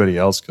for anybody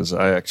else? Because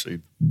I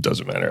actually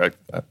doesn't matter.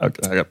 I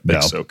got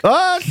big soak.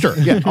 Sure.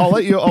 Yeah, I'll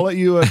let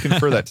you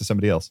confer that to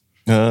somebody else.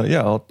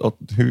 Yeah, I'll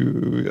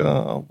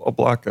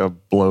block a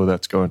blow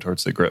that's going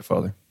towards the Grit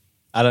Father.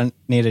 I don't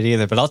need it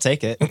either, but I'll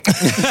take it.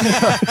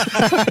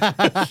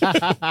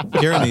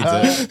 Kira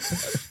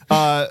needs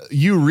it.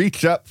 You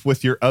reach up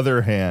with your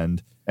other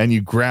hand and you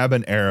grab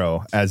an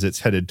arrow as it's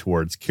headed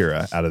towards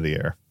Kira out of the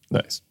air.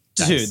 Nice.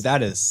 Dude,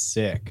 that is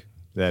sick.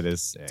 That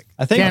is sick.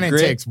 I think Cannon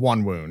Grit takes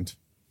 1 wound.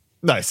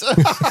 Nice.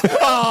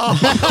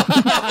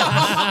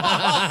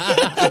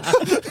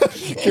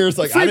 Kira's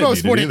like, I didn't Freebos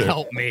need it wouldn't either.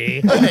 help me.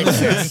 That makes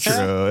sense. It's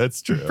true.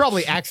 It's true.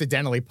 Probably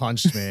accidentally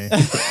punched me.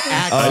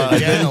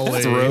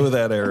 Accidentally. Throw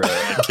that arrow.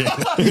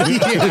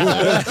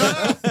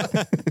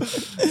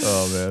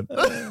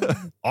 Oh,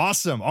 man.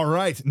 Awesome. All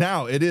right.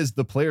 Now it is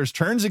the players'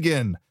 turns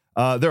again.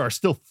 There are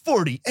still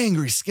 40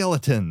 angry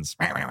skeletons.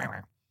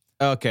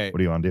 Okay. What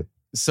do you want to do?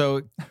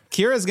 So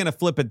Kira's going to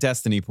flip a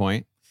destiny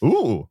point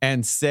Ooh.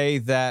 and say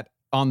that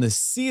on the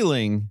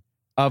ceiling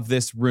of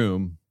this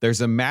room, there's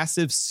a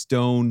massive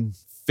stone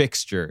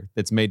fixture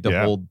that's made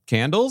to hold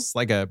candles,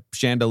 like a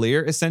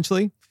chandelier,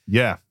 essentially.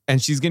 Yeah.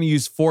 And she's going to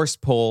use force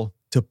pull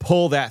to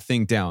pull that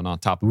thing down on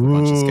top of a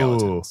bunch of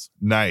skeletons.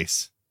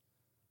 Nice.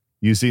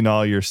 Using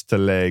all your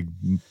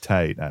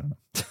stalagmite. I don't know.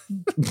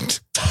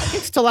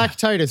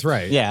 Stalactite is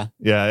right. Yeah.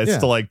 Yeah, it's Yeah.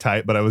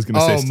 stalactite, but I was going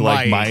to say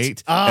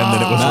stalagmite, and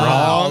then it was Oh.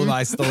 wrong.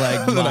 My Then I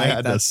stalagmite. had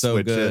to That's so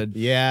switch it. good.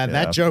 Yeah, Yeah.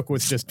 that joke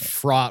was just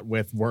fraught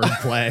with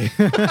wordplay.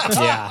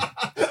 Yeah.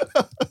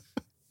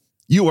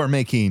 You are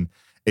making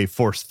a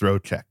force throw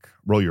check.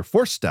 Roll your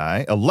force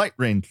die, a light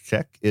range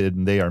check,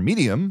 and they are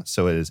medium,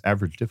 so it is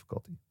average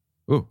difficulty.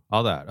 Ooh,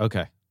 all that.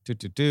 Okay.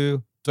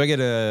 Do I get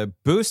a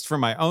boost for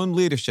my own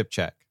leadership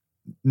check?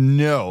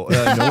 No,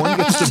 no one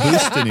gets to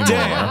boost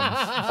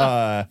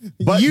anymore.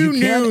 But you can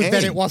knew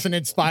that aim. it wasn't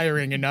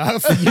inspiring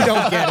enough. You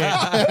don't get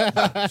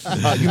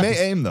it. You may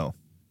aim though.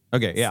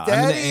 Okay, yeah.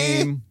 I'm going to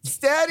aim.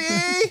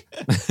 Steady.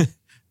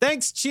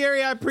 Thanks,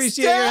 Cheery. I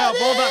appreciate your help.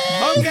 Hold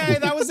on. Okay,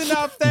 that was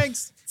enough.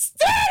 Thanks.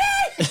 God.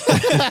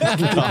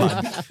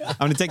 I'm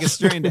going to take a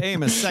strain to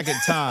aim a second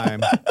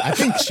time. I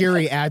think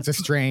Cheery adds a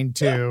strain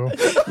too.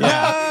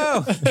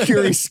 Yeah.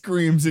 Curie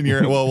screams in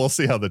your. Well, we'll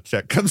see how the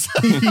check comes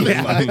out.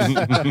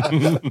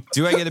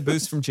 Do I get a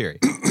boost from Cheery?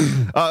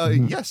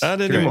 Yes. Not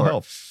Curie will anymore.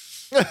 help.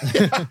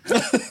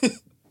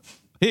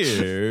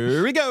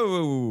 Here we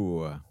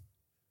go.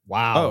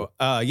 Wow.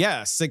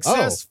 Yeah.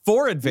 Success,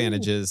 4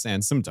 advantages,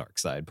 and some dark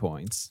side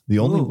points. The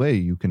only Ooh. way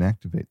you can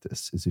activate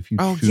this is if you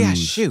Oh, choose yeah, to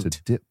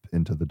shoot. dip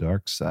into the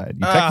dark side.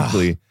 You Ah.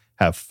 technically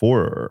have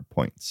 4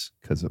 points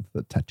because of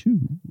the tattoo.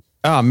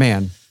 Oh,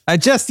 man. I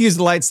just used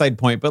the light side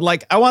point, but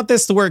like, I want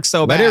this to work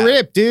so Let bad. it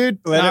rip, dude.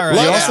 All right. You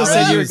Yeah, also we're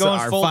said you were use going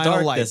our full final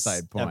dark light this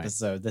side point.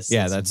 episode. This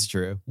Yeah, season. that's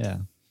true. Yeah.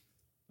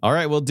 All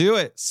right, we'll do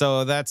it.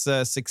 So that's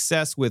a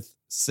success with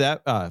 6.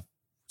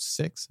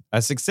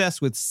 A success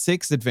with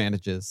 6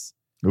 advantages.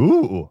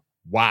 Ooh.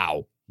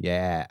 Wow.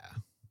 Yeah.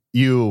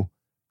 You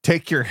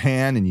take your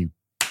hand and you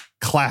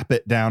clap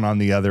it down on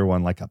the other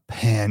one like a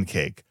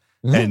pancake.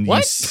 And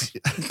What?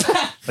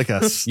 like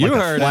a, You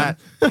like heard a flat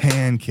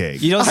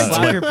pancake. You don't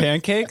slap your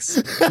pancakes?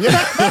 You've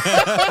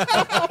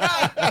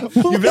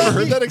never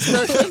heard that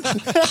expression?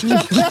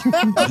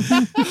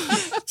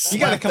 You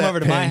got to come over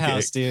to my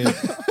house, dude.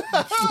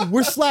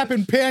 We're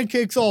slapping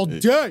pancakes all day.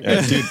 Yeah,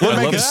 dude, I love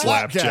making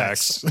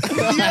slapjacks.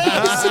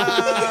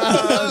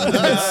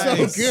 That's so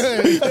Nice.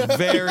 good.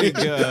 Very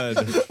good.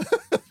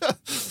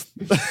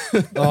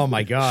 Oh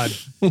my God.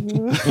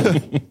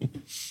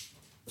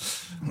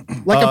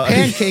 Like a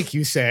pancake,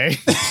 you say.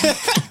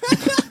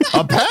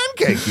 A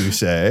pancake, you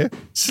say?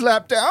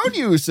 Slap down,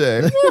 you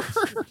say?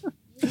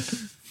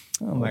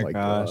 Oh my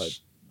gosh.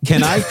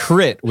 Can I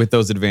crit with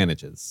those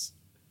advantages?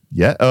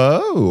 Yeah.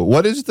 Oh,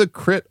 what is the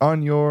crit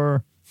on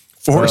your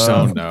Force.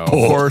 Oh, no.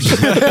 Force.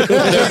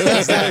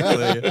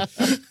 Exactly.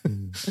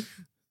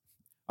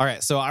 All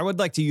right, so I would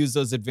like to use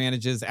those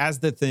advantages as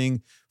the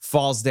thing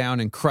falls down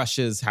and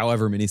crushes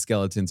however many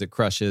skeletons it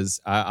crushes.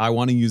 I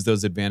want to use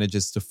those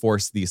advantages to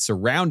force the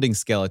surrounding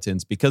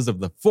skeletons, because of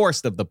the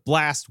force of the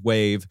blast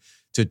wave,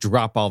 to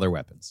drop all their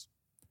weapons.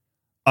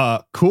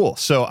 Cool.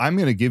 So I'm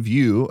going to give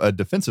you a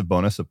defensive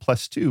bonus of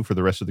 +2 for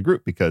the rest of the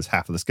group because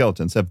half of the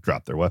skeletons have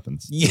dropped their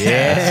weapons.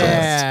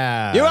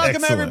 Yeah. You're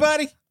welcome, Excellent.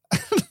 everybody.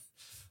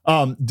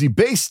 The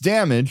base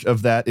damage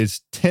of that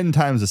is 10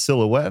 times a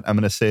silhouette. I'm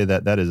going to say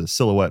that is a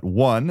silhouette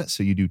 1.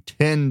 So you do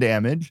 10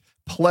 damage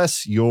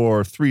plus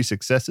your 3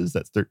 successes.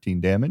 That's 13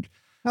 damage.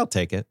 I'll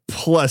take it.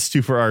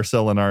 +2 for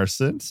Arcel and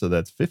Arson. So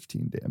that's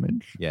 15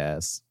 damage.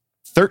 Yes.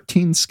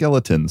 13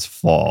 skeletons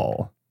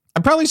fall. I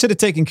probably should have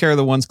taken care of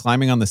the ones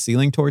climbing on the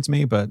ceiling towards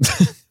me, but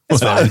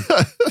it's fine.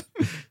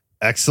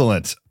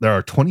 Excellent. There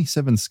are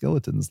 27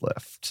 skeletons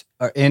left.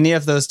 Are any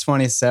of those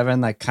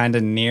 27 like kind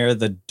of near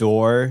the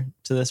door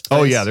to this place?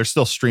 Oh, yeah. They're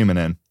still streaming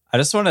in. I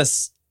just want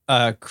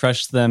to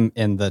crush them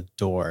in the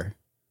door.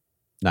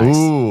 Nice.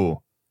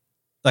 Ooh.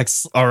 Like,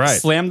 All right.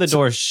 slam the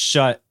door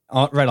shut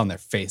right on their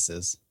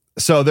faces.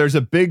 So there's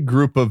a big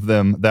group of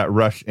them that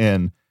rush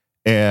in,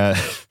 and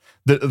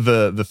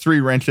the 3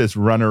 wrenches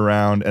run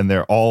around, and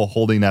they're all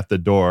holding at the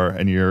door,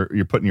 and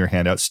you're putting your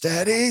hand out.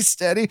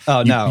 Steady.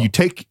 Oh, no. You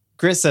take...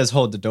 Grit says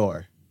hold the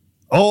door.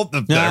 Oh,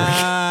 There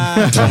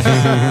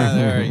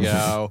you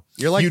go.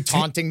 You're like You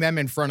taunting them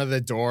in front of the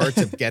door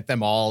to get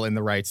them all in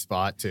the right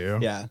spot, too.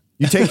 Yeah.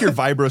 You take your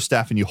vibro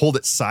staff and you hold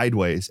it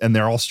sideways, and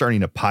they're all starting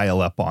to pile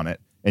up on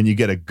it, and you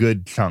get a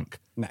good chunk.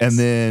 Nice. And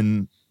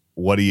then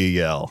what do you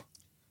yell?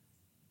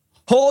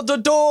 Hold the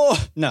door.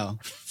 No.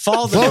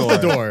 Fall the Close door.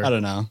 the door. I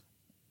don't know.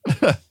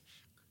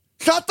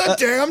 Shut the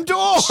damn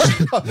door!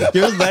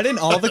 You're letting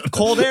all the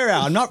cold air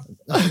out. I'm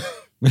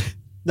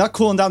not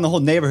cooling down the whole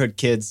neighborhood,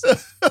 kids.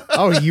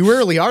 Oh, you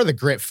really are the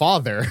Grit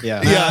father.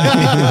 Yeah.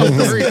 I'm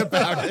worried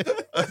about it.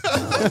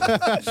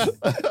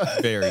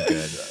 Very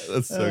good.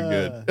 That's so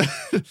good.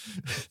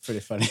 Pretty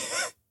funny.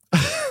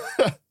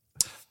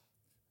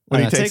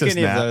 When he Take takes his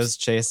any of naps. those,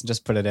 Chase, and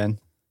just put it in.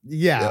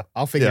 Yeah,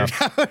 I'll figure it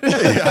out.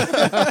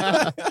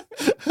 Yeah.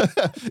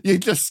 You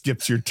just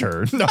skips your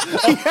turn. No.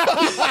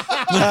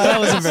 That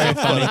wasn't very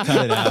funny.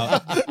 Cut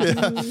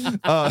it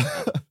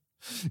out.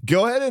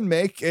 Go ahead and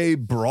make a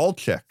brawl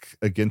check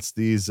against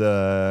these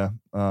or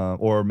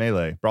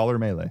melee. Brawl or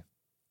melee.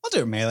 I'll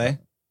do melee.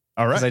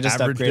 All right. 'Cause I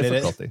just average upgraded it.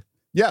 difficulty.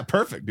 Yeah,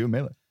 perfect. Do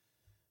melee.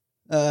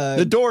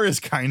 The door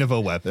is kind of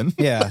a weapon.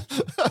 Yeah.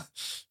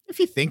 If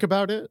you think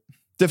about it.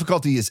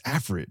 Difficulty is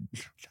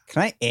average.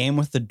 Can I aim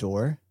with the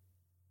door?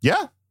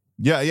 Yeah.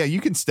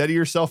 You can steady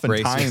yourself and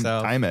Brace time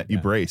yourself. it. You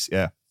Yeah. brace.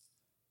 Yeah.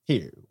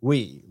 Here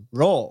we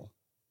roll.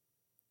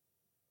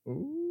 Oh.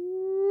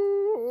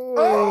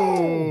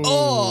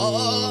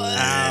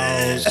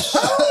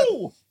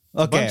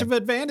 A Okay. bunch of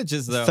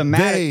advantages, though.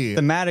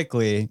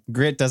 Thematically,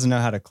 Grit doesn't know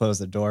how to close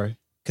the door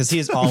because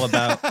he's all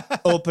about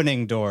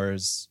opening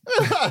doors.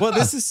 Well,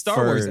 this is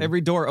Star Wars. For-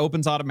 Every door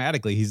opens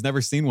automatically. He's never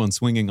seen one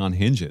swinging on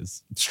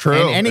hinges. It's true.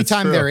 And It's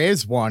anytime true. there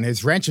is one,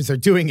 his wrenches are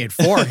doing it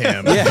for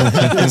him.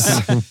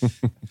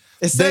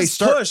 It They says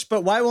start- push,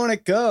 but why won't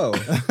it go?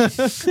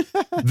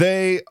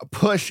 They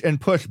push and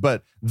push,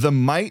 but the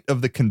might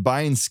of the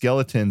combined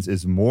skeletons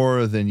is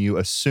more than you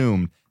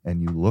assumed.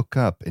 And you look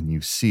up and you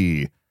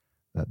see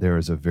that there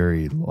is a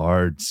very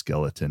large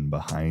skeleton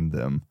behind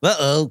them.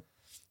 Uh-oh.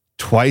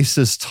 Twice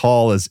as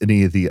tall as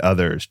any of the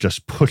others,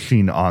 just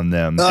pushing on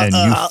them. And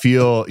you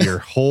feel your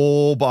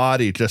whole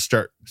body just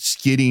start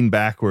skidding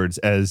backwards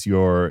as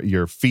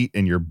your feet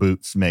and your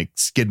boots make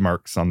skid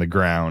marks on the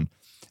ground.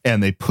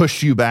 And they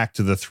push you back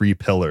to the 3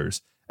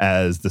 pillars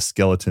as the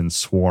skeletons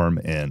swarm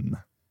in.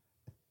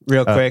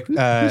 Real quick, Who's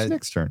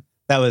next turn?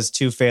 that was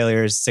 2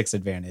 failures, 6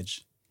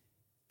 advantage.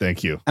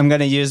 Thank you. I'm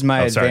going to use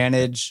my Sorry.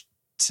 advantage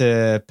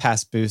to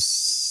pass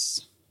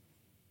boosts.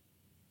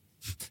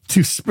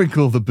 To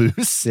sprinkle the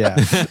boost. Yeah,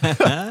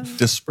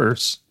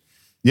 Disperse.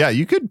 Yeah,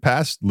 you could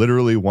pass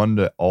literally 1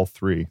 to all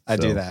 3. I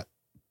So, do that.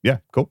 Yeah,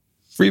 cool.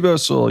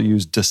 Freebos will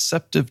use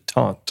Deceptive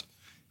Taunt.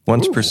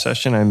 Once per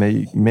session, I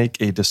may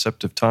make a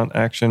Deceptive Taunt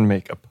action,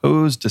 make a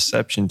pose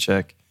deception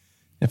check.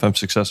 If I'm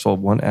successful,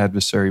 one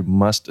adversary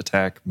must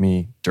attack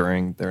me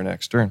during their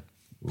next turn.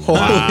 Holy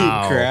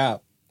Wow.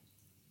 crap.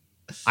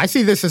 I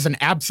see this as an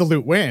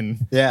absolute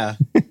win. Yeah.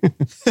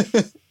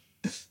 So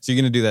you're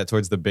going to do that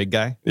towards the big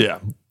guy? Yeah.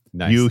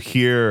 Nice. You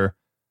hear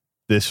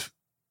this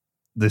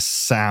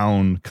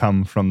sound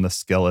come from the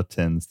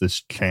skeletons,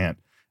 this chant,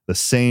 the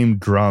same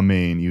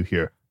drumming. You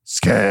hear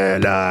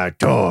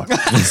Skeletor,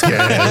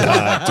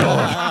 Skeletor.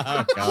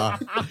 Oh, God.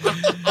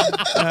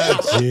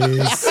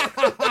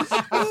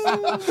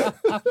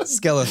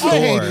 Skeletor. I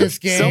hate this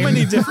game. So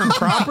many different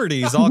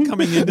properties all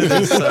coming into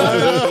this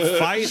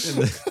fight.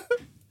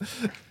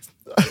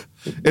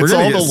 It's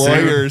gonna all get the sued.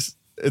 lawyers.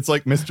 It's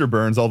like Mr.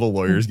 Burns, all the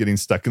lawyers getting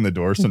stuck in the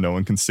door so no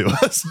one can sue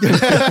us.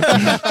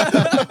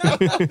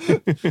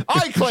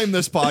 I claim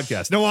this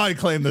podcast. No, I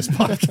claim this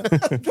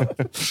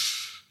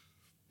podcast.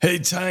 Hey,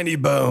 Tiny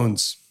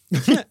Bones.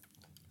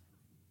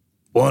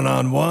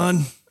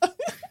 1-on-1.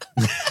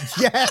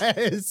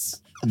 Yes.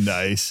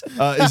 Nice.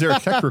 Is there a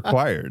check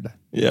required?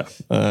 Yeah.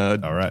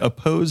 All right.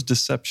 Oppose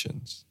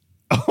deceptions.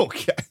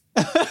 Okay.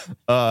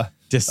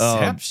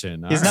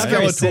 Deception. He's All not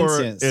very Skeletor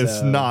sentient, is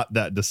so- not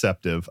that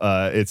deceptive.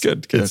 It's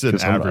Good, it's an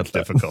 'cause I'm not average that.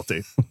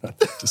 difficulty. Not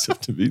that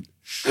deceptive either.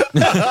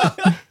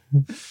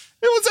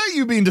 It was that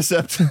you being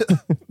deceptive.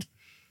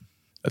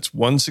 That's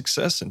 1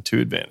 success and 2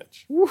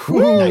 advantage.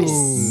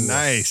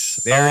 Nice.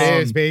 There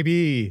it is,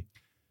 baby.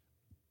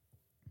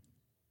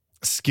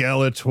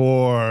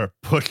 Skeletor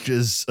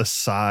pushes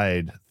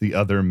aside the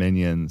other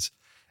minions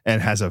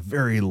and has a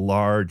very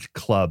large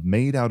club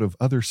made out of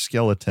other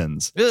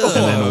skeletons and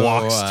then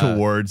walks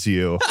towards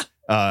you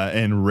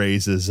and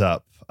raises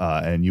up.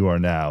 And you are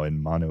now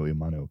in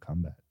mano-a-mano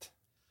combat.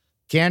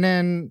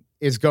 Cannon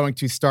is going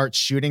to start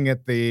shooting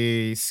at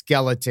the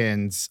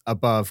skeletons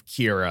above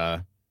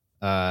Kira.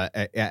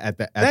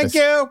 Thank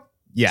you.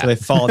 Yeah, So they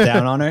fall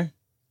down on her.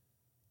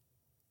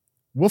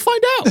 we'll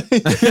find out.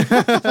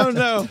 Oh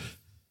no.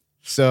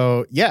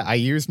 So yeah, I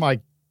use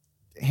my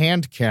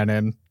hand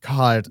cannon.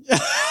 God,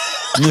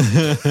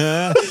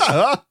 I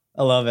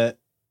love it.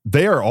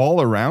 They are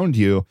all around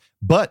you,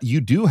 but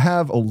you do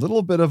have a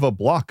little bit of a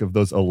block of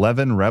those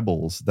 11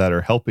 rebels that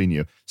are helping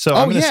you. So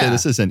I'm going to say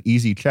this is an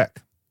easy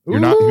check. You're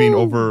not being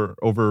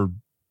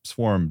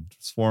swarmed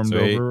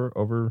Sweet.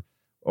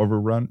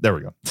 overrun. There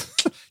we go.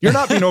 You're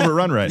not being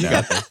overrun right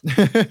now.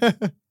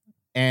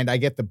 and I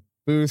get the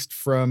boost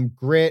from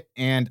grit,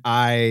 and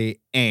I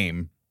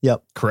aim.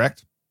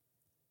 Correct?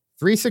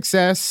 3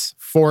 success,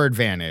 4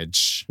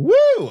 advantage. Woo!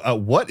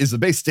 What is the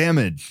base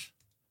damage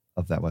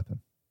of that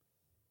weapon?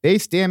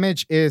 Base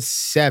damage is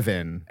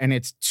 7, and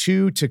it's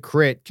 2 to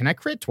crit. Can I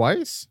crit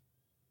twice?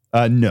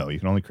 No, you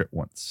can only crit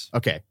once.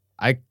 Okay,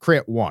 I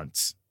crit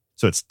once.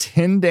 So it's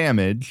 10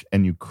 damage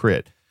and you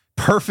crit.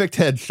 Perfect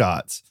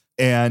headshots.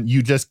 And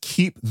you just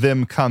keep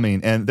them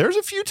coming. And there's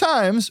a few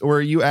times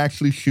where you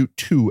actually shoot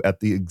 2 at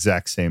the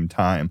exact same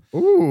time.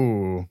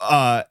 Ooh.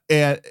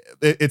 And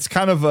it's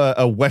kind of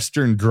a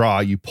Western draw.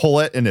 You pull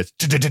it and it's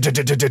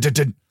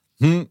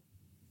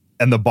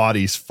and the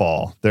bodies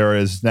fall. There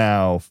is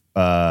now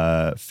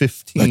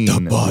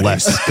 15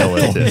 less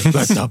skeletons.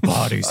 Let the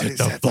bodies hit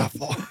the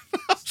floor.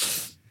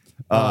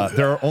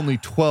 There are only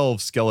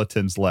 12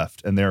 skeletons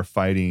left, and they're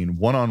fighting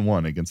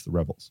one-on-one against the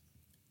rebels.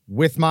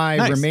 With my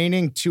Nice.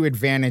 remaining 2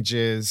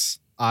 advantages,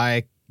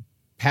 I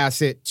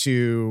pass it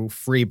to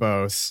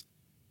Freebos,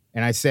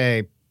 and I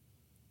say,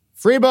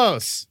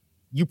 Freebos,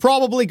 you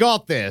probably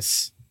got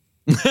this.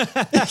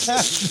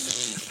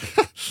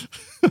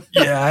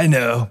 Yeah, I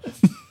know.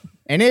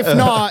 And if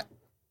not,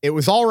 it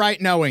was all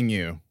right knowing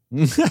you.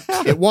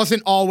 It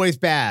wasn't always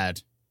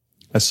bad.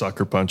 I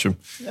sucker punch him.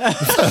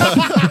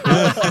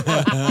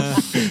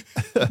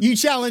 You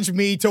challenged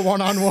me to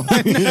one-on-one.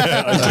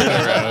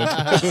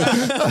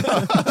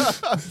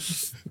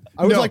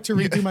 I would like to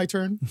redo my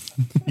turn.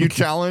 You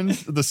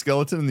challenge the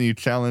skeleton, and then you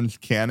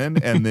challenge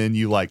Cannon, and then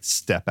you like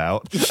step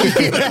out. That'd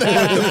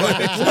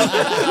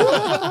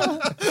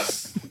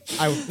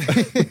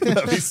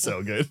be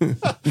so good.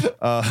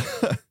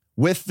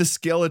 With the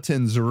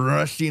skeletons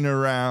rushing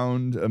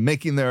around,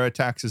 making their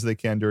attacks as they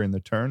can during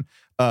the turn,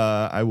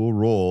 I will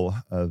roll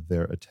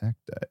their attack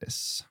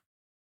dice.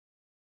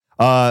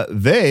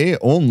 They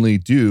only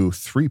do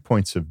 3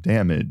 points of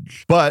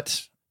damage,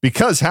 but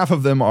because half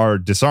of them are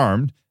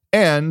disarmed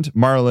and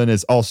Marlin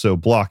is also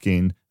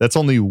blocking, that's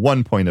only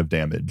 1 point of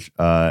damage,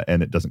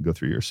 and it doesn't go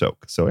through your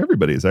soak. So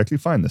everybody is actually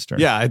fine this turn.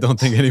 Yeah, I don't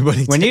think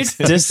anybody. When you takes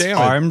any damage.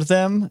 disarmed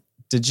them,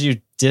 did you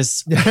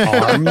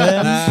disarm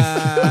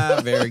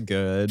them? Very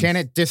good. Can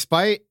it,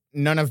 despite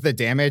none of the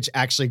damage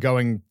actually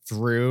going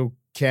through,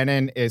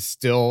 Cannon is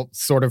still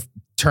sort of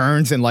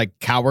turns and like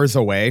cowers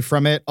away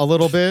from it a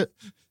little bit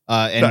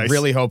and Nice.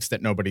 really hopes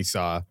that nobody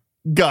saw.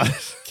 Got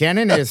it.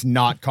 Cannon is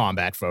not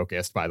combat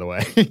focused, by the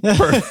way.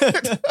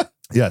 Perfect.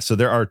 Yeah, so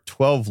there are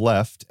 12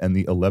 left, and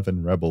the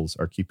 11 rebels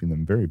are keeping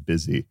them very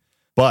busy.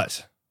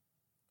 But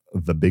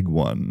the big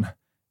one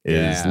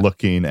is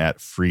looking at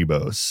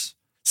Freebos.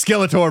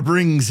 Skeletor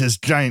brings his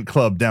giant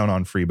club down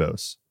on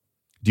Freebos.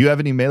 Do you have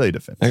any melee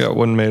defense? I got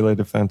 1 melee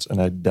defense and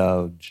I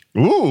dodge.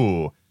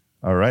 Ooh.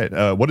 All right.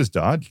 What does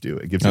dodge do?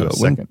 It gives you a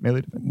second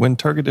melee defense. When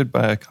targeted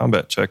by a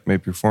combat check, may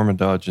perform a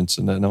dodge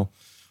incidental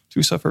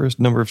to suffer a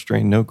number of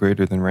strain no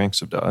greater than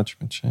ranks of dodge,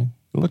 which I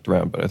looked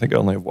around, but I think I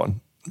only have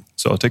 1.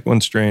 So I'll take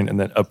 1 strain and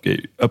then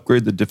upgrade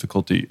the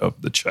difficulty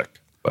of the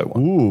check by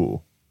 1.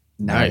 Ooh.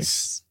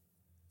 Nice.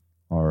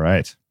 All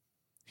right.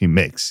 He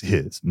makes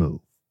his move.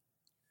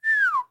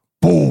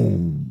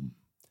 Boom.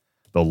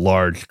 The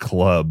large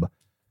club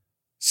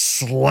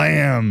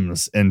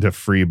slams into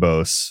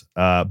Freebos,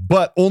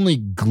 but only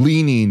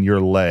gleaning your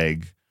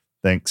leg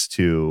thanks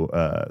to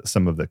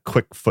some of the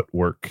quick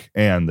footwork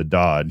and the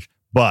dodge,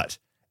 but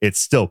it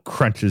still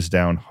crunches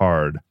down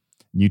hard.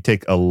 You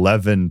take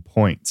 11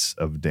 points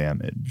of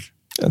damage.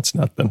 That's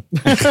nothing.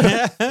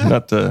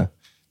 Not to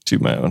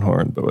toot my own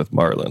horn, but with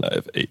Marlin, I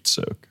have 8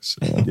 soak. So.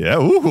 Yeah.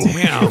 Ooh.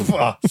 Damn.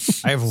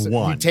 I have You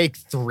 1. take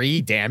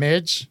 3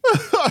 damage?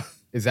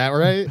 Is that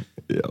right?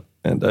 Yeah.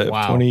 And I have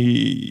Wow.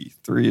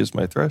 23 as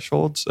my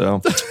threshold.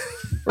 So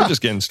we're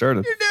just getting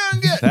started. You're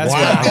doing good. That's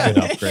Wow. what I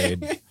could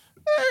upgrade.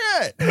 All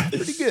right.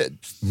 Pretty good.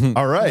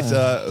 All right.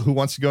 Who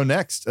wants to go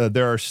next?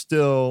 There are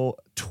still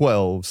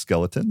 12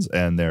 skeletons,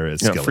 and there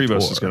is Yeah, Skeletor.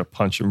 Freebos is going to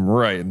punch him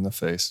right in the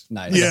face.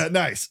 Nice. Yeah,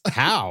 nice.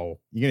 How?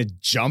 You gonna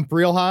jump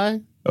real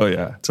high? Oh,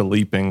 yeah. It's a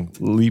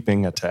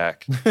leaping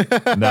attack.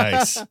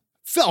 Nice.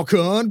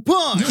 Falcon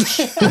punch.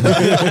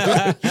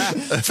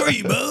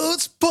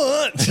 Freebos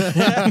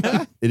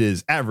punch. It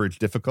is average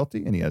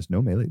difficulty, and he has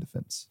no melee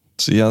defense.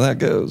 See how that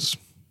goes.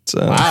 It's,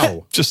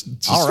 Wow.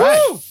 Just All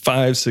right.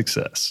 5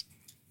 success.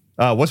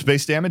 What's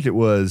base damage? It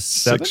was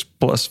 7? 6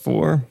 plus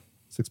 4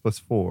 6 plus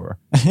 4.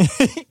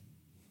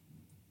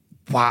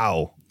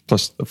 Wow.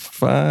 plus the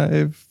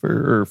 5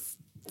 or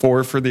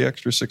 4 for the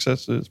extra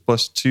successes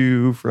plus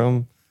 2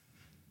 from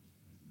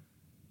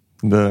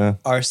the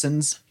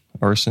Arsons.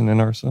 arson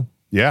and arsa.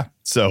 Yeah.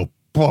 So,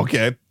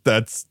 okay.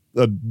 That's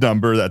a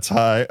number that's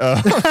high.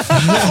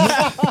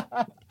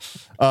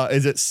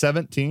 Is it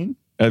 17?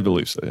 I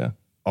believe so, yeah.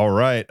 All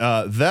right.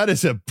 That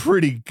is a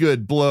pretty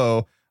good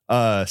blow.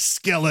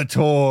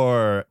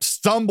 Skeletor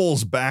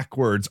stumbles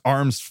backwards,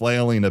 arms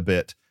flailing a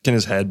bit. Can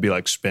his head be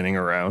like spinning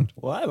around?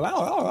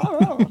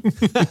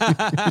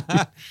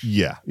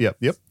 Yeah.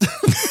 Yep.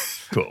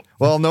 Cool.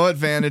 Well, no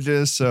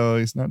advantages, so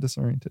he's not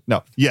disoriented.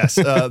 No. Yes.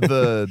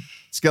 The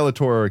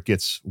Skeletor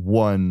gets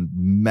one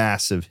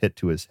massive hit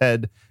to his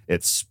head.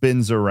 It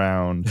spins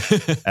around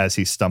as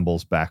he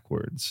stumbles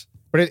backwards.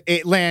 But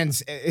it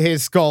lands,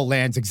 his skull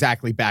lands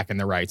exactly back in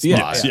the right spot.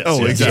 Yes, yes,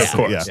 Oh, yes, exactly.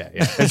 of course. Yeah.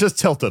 Yeah. It's just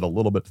tilted a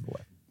little bit to the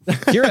left.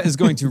 Kira is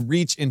going to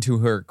reach into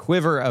her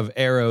quiver of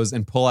arrows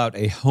and pull out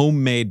a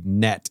homemade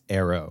net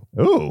arrow.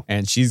 Oh,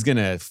 And she's going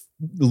to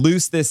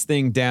loose this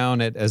thing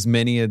down at as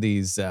many of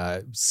these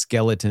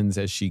skeletons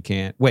as she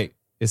can. Wait,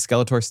 is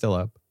Skeletor still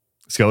up?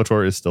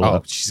 Skeletor is still Oh,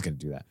 up. she's going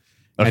to do that.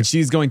 Okay. And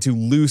she's going to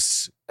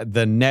loose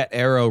the net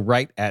arrow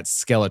right at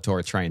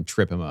Skeletor, try and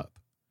trip him up.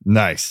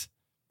 Nice.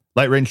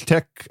 Light range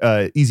tech,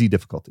 easy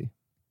difficulty.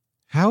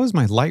 How is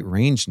my light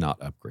range not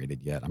upgraded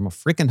yet? I'm a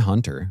freaking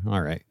hunter.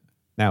 All right.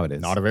 Now it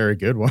is. Not a very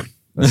good one.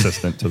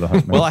 Assistant to the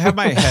hunt. Well, I have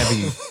my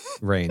heavy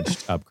range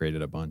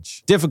upgraded a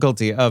bunch.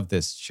 Difficulty of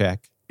this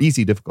check.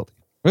 Easy difficulty.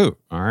 Ooh,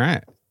 all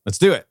right. Let's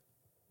do it.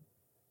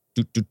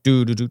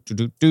 Do.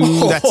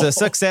 That's a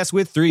success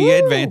with 3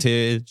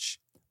 advantage.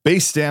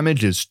 Base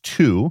damage is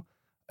 2,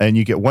 and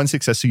you get 1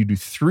 success, so you do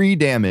 3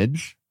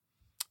 damage.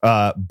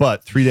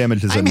 But 3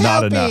 damage is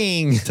not enough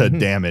to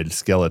damage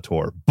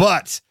Skeletor.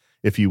 But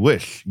if you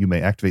wish, you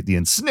may activate the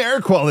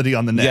ensnare quality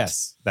on the net.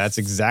 Yes, that's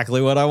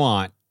exactly what I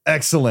want.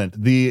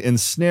 Excellent. The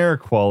ensnare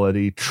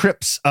quality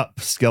trips up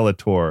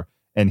Skeletor,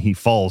 and he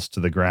falls to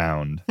the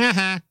ground.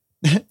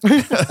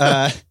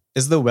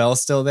 Is the well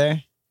still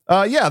there?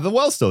 Yeah, the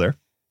well's still there.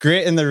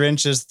 Grit and the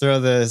wrenches throw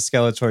the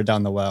Skeletor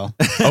down the well.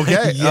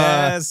 Okay.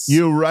 Yes.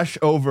 You rush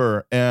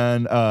over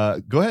and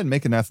go ahead and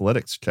make an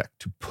athletics check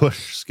to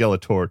push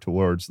Skeletor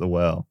towards the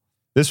well.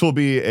 This will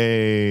be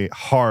a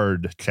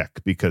hard check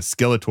because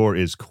Skeletor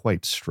is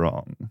quite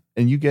strong.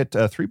 And you get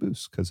 3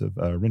 boosts because of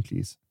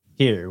wrenchies.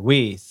 Here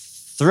we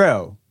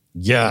throw.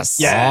 Yes.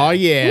 Yeah. Oh,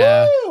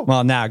 yeah.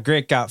 Well, now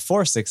Grit got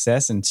 4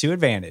 success and 2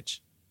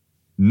 advantage.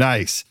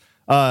 Nice.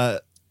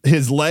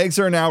 His legs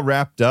are now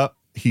wrapped up.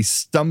 He's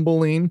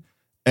stumbling,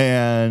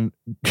 and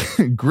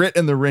Grit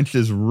and the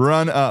wrenches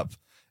run up,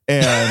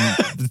 and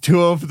the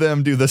 2 of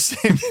them do the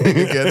same thing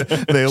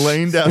again. They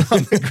lay down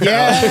on the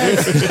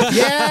ground.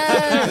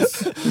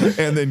 Yes.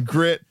 And then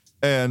Grit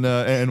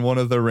and one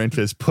of the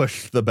wrenches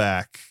push the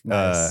back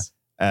Nice.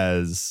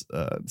 as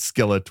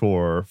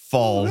Skeletor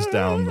falls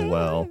down the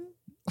well.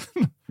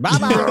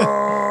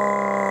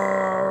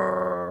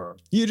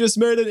 You just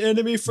made an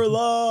enemy for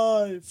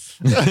life.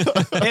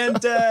 And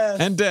death.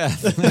 And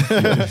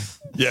death.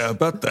 Yeah,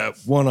 about that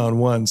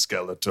one-on-one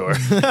Skeletor.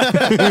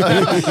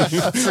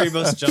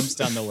 Freebos jumps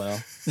down the well.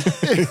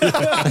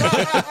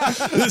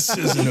 This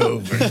isn't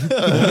over.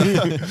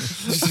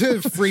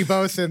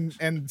 Freebos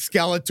and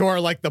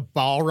Skeletor like the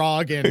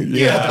Balrog and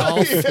Yeah.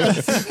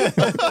 Gandalf.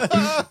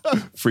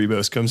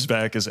 Freebos comes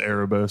back as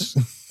Erebos.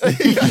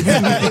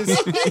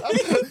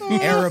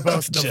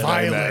 Erebos the Jedi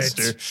Violent.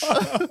 Master.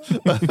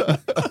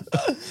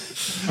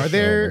 Are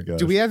there, Oh my gosh.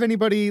 do we have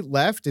anybody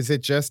left? Is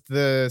it just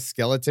the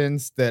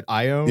skeletons that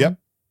I own? Yep.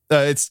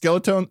 It's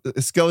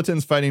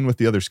skeletons fighting with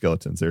the other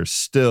skeletons. There's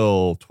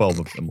still 12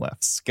 of them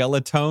left.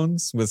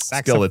 Skeletones with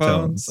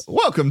saxophones. Skeletons.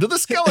 Welcome to the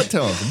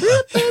Skeletons.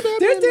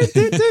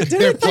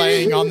 They're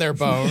playing on their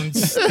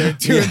bones. They're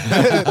doing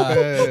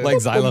the Like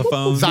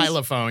xylophones.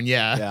 xylophone,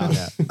 yeah.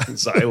 Yeah.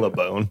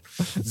 Xylobone.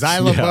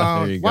 Xylophone. Yeah,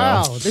 there you go.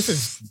 Wow, this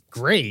is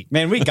great.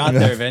 Man, we got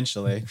there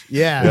eventually.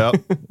 Yeah.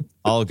 Yep.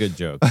 All good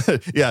jokes.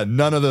 Yeah,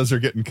 none of those are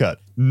getting cut.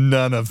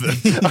 None of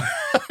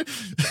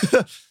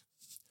them.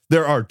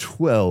 There are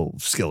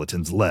 12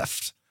 skeletons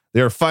left.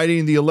 They are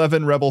fighting the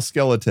 11 rebel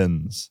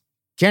skeletons.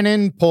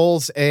 Kenan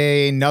pulls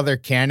another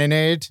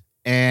cannonade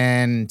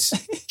and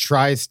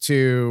tries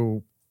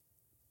to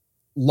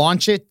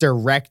launch it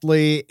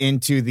directly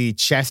into the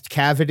chest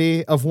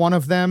cavity of one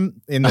of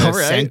them in the All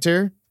right.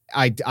 center.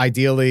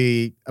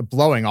 ideally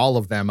blowing all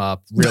of them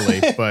up,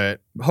 really,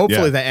 but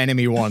hopefully the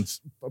enemy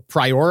one's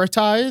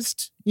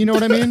prioritized. You know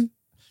what I mean?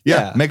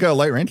 Yeah. Make a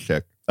light range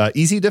check.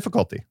 Easy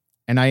difficulty.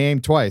 And I aim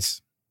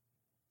twice.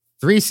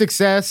 3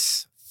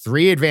 success,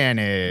 3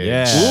 advantage.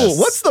 Yes. Ooh,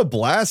 what's the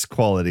blast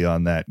quality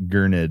on that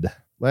Gurnid?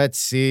 Let's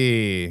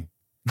see.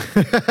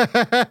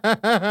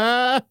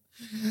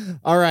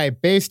 All right,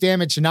 base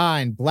damage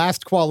 9,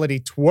 blast quality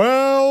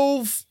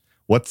 12.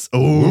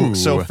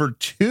 So for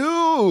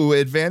 2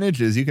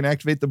 advantages, you can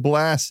activate the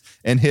blast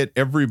and hit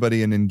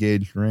everybody in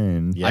engaged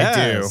range.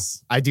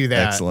 Yes. I do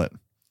that. Excellent.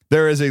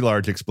 There is a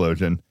large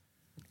explosion.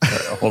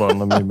 Hold on,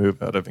 let me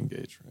move out of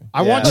engage.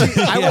 I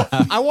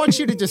want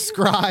you to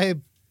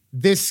describe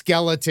this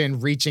skeleton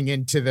reaching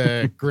into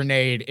the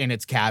grenade in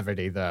its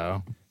cavity,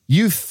 though.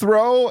 You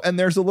throw, and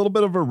there's a little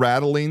bit of a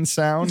rattling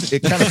sound.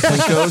 It kind of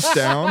plinkos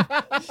down.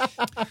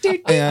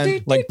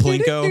 And Like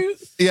Plinko.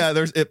 yeah,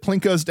 it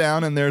plinkos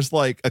down, and there's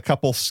like a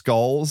couple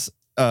skulls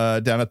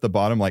down at the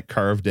bottom, like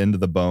carved into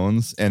the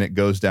bones, and it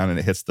goes down and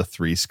it hits the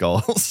 3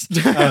 skulls.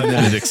 And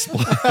then it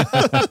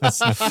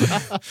explodes.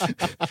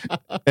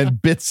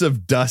 And bits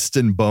of dust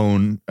and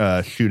bone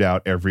shoot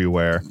out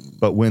everywhere.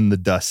 But when the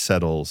dust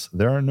settles,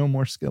 there are no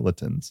more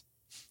skeletons.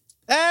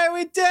 Hey,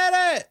 we did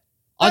it!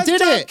 I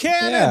did it!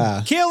 Cannon!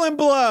 Yeah. Kill and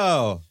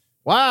blow!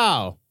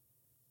 Wow.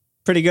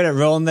 Pretty good at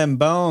rolling them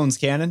bones,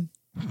 Cannon.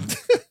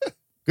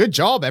 Good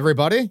job,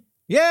 everybody.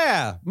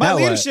 Yeah! My Now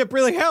what? leadership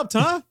really helped,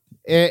 huh?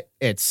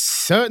 It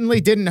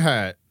certainly didn't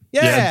hurt.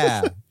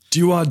 Yeah. Do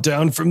you want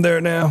down from there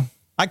now?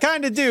 I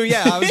kind of do.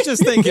 Yeah, I was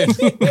just thinking.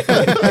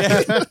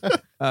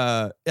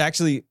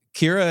 Actually,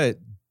 Kira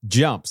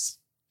jumps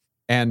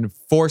and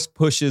force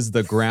pushes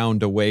the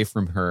ground away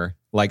from her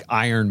like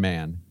Iron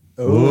Man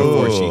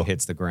before she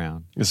hits the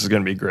ground. This is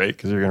going to be great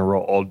because you're going to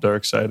roll all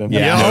dark side. And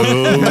Yeah.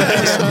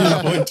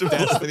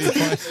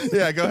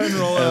 Yeah, go ahead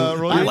and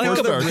roll I your like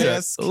first the dark check.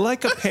 risk.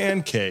 like a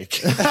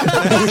pancake.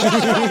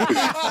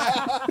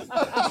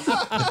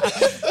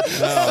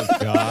 Oh,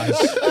 gosh.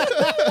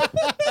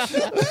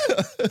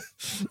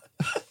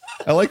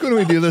 I like when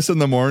we do this in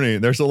the morning.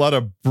 There's a lot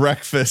of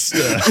breakfast.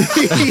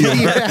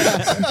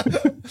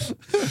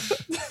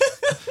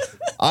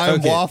 I'm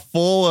Okay.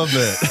 full of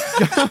it.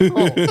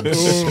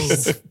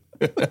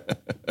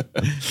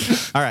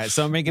 All right,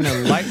 so I'm making a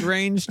light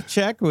range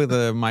check with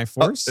my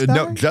force.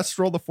 No, die? just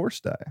roll the force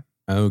die.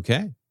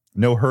 Okay.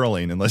 No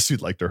hurling unless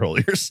you'd like to hurl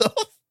yourself.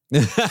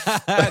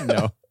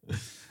 No.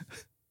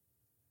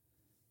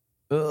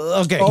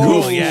 Okay,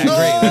 cool. Yeah,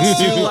 great.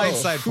 That's 2 light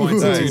side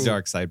points and 2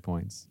 dark side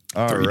points.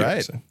 All Three right.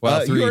 dark side.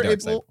 Well, 3 you are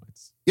dark side able,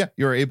 points. yeah,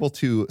 you're able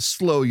to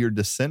slow your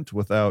descent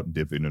without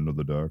dipping into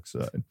the dark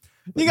side.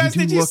 You guys,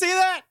 do did you look- see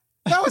that?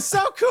 That was so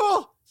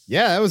cool.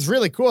 Yeah, that was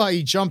really cool how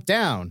you jumped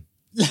down.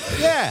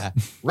 Yeah.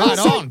 Right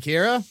on,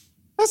 Kira.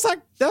 That's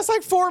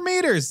like 4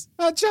 meters.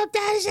 I jumped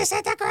out and just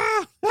hit the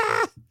ground.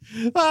 Ah.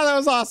 Oh, that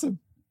was awesome.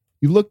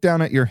 You look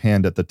down at your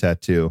hand at the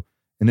tattoo,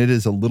 and it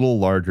is a little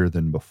larger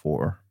than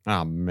before.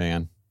 Oh,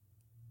 man.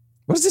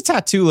 What does the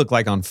tattoo look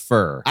like on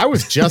fur? I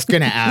was just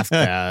going to ask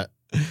that.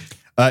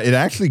 It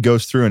actually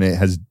goes through and it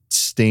has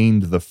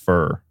stained the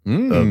fur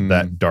Mm. of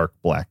that dark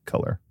black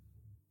color.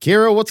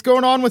 Kira, what's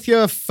going on with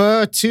your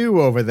fur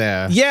too over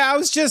there? Yeah, I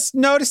was just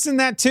noticing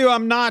that too.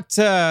 I'm not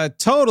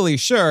totally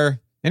sure.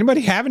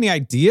 Anybody have any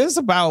ideas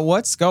about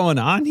what's going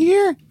on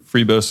here?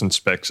 Freebos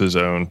inspects his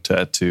own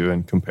tattoo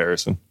in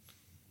comparison.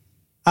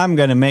 I'm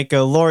going to make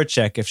a lore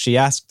check if she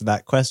asked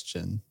that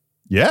question.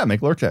 Yeah,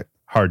 make lore check.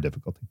 Hard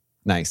difficulty.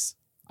 Nice.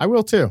 I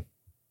will too.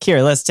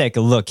 Kira, let's take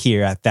a look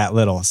here at that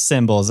little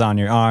symbols on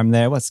your arm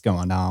there. What's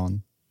going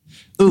on?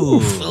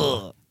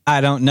 Ooh.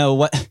 I don't know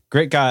what.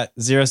 Grit got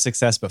 0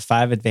 success, but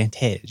 5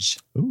 advantage.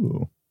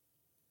 Ooh.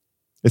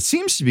 It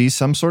seems to be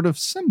some sort of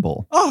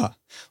symbol. Oh,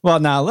 well,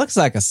 now it looks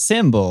like a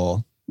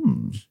symbol.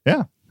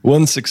 Yeah.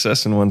 1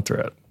 success and 1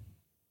 threat.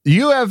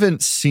 You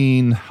haven't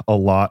seen a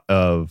lot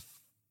of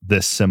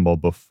this symbol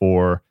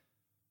before,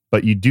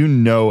 but you do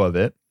know of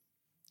it.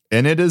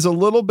 And it is a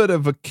little bit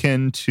of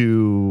akin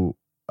to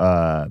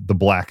the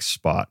black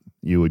spot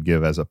you would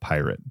give as a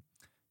pirate.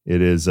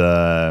 It is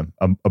a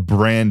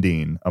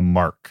branding, a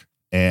mark.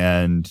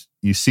 And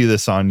you see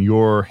this on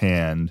your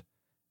hand,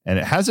 and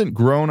it hasn't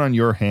grown on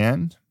your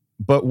hand,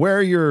 but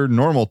where your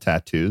normal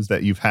tattoos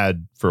that you've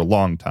had for a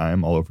long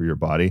time all over your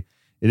body,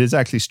 it is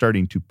actually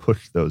starting to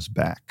push those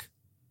back.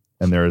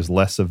 And there is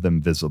less of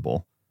them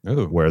visible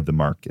Ooh. where the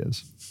mark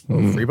is.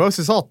 Freebos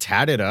is all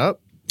tatted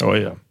up. Oh,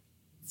 yeah.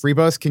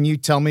 Freebos, can you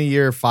tell me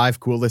your 5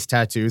 coolest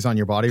tattoos on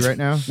your body right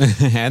now?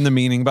 And the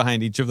meaning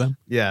behind each of them.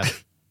 Yeah.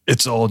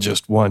 It's all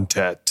just one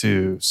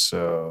tattoo,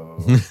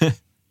 so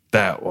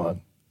that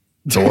one.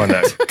 The one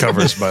that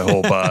covers my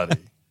whole body.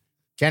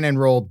 Kenan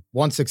rolled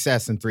 1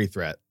 success and 3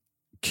 threat.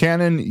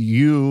 Cannon,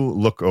 you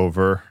look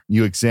over,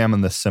 you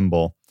examine the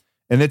symbol,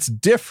 and it's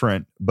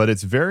different, but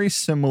it's very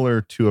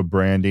similar to a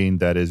branding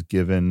that is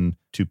given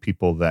to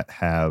people that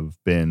have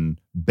been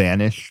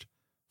banished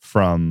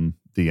from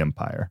the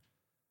Empire.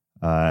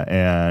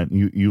 And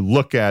you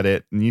look at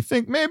it and you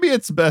think maybe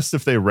it's best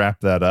if they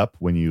wrap that up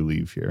when you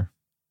leave here.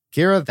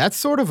 Kira, that's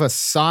sort of a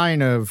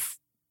sign of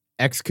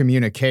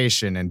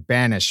excommunication and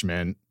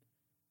banishment.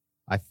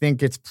 I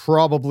think it's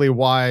probably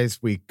wise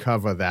we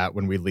cover that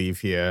when we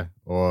leave here,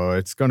 or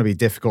it's going to be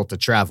difficult to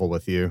travel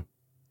with you.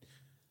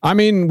 I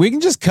mean, we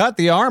can just cut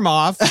the arm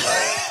off.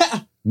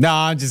 No,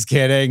 I'm just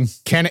kidding.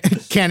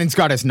 Cannon's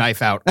got his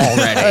knife out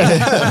already.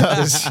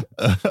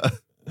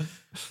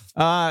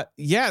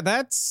 Yeah,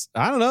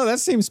 I don't know. That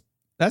seems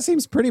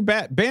pretty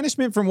bad.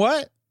 Banishment from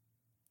what?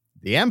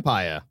 The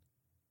Empire.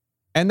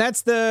 And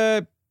that's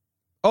the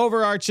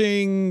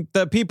overarching,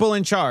 the people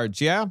in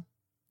charge, yeah?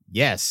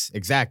 Yes,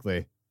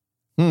 exactly.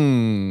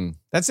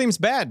 That seems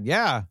bad,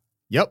 yeah.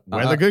 Yep,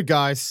 we're the good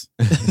guys.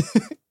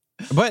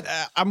 But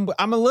I'm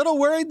a little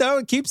worried though.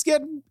 It keeps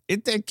getting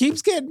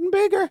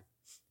bigger,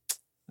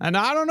 and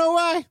I don't know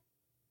why.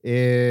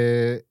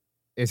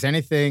 Is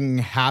anything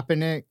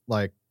happening?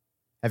 Like,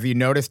 have you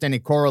noticed any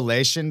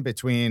correlation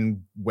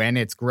between when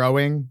it's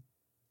growing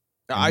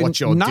and what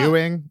you're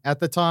doing at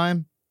the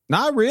time?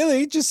 Not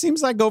really. It just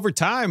seems like over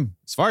time,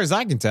 as far as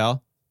I can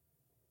tell.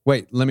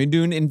 Wait, let me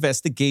do an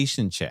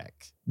investigation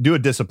check. Do a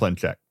discipline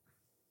check.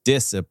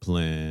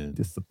 Discipline.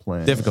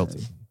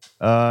 Difficulty.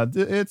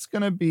 It's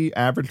going to be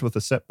average with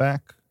a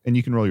setback, and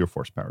you can roll your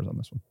force powers on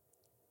this one.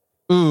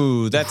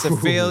 Ooh, that's a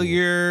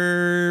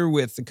failure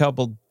with a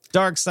couple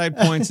dark side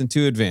points and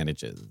 2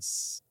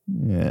 advantages.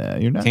 Yeah,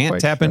 you're not. Can't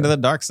quite tap sure. into the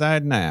dark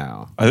side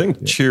now. I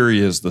think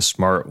Cheery is the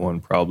smart one,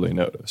 probably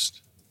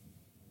noticed.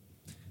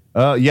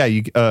 Yeah,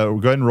 you go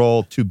ahead and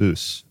roll 2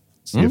 boosts.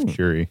 See if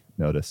Curie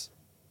notice.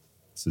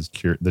 This is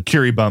the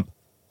Curie bump.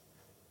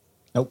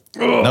 Nope.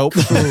 Nope.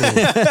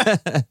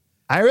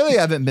 I really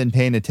haven't been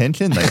paying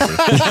attention lately.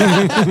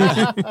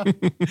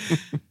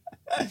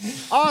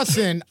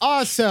 Arson,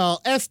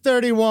 Arcel,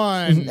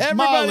 S31, Everybody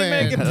Marlin,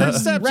 make a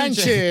perception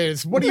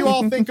wrenches. What do you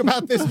all think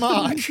about this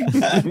mark?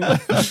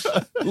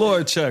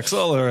 Lore checks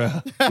all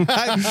around.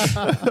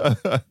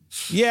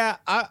 Yeah,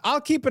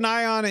 I'll keep an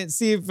eye on it,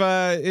 see if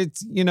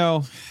it's,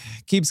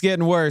 keeps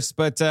getting worse.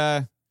 But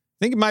I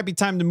think it might be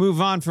time to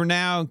move on for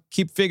now.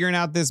 Keep figuring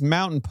out this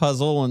mountain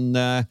puzzle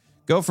and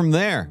go from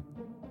there.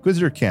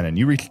 Inquisitor Cannon,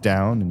 you reach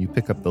down and you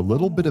pick up the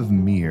little bit of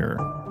mirror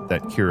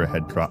that Kira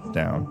had dropped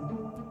down.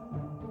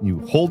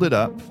 You hold it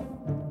up,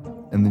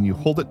 and then you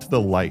hold it to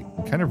the light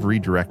and kind of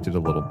redirect it a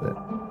little bit.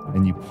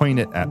 And you point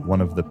it at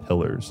one of the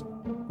pillars.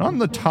 On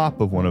the top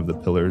of one of the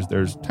pillars,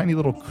 there's tiny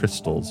little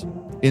crystals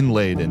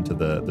inlaid into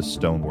the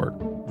stonework.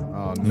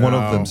 Oh, no. One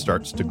of them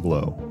starts to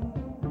glow.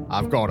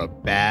 I've got a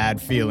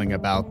bad feeling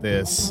about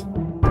this.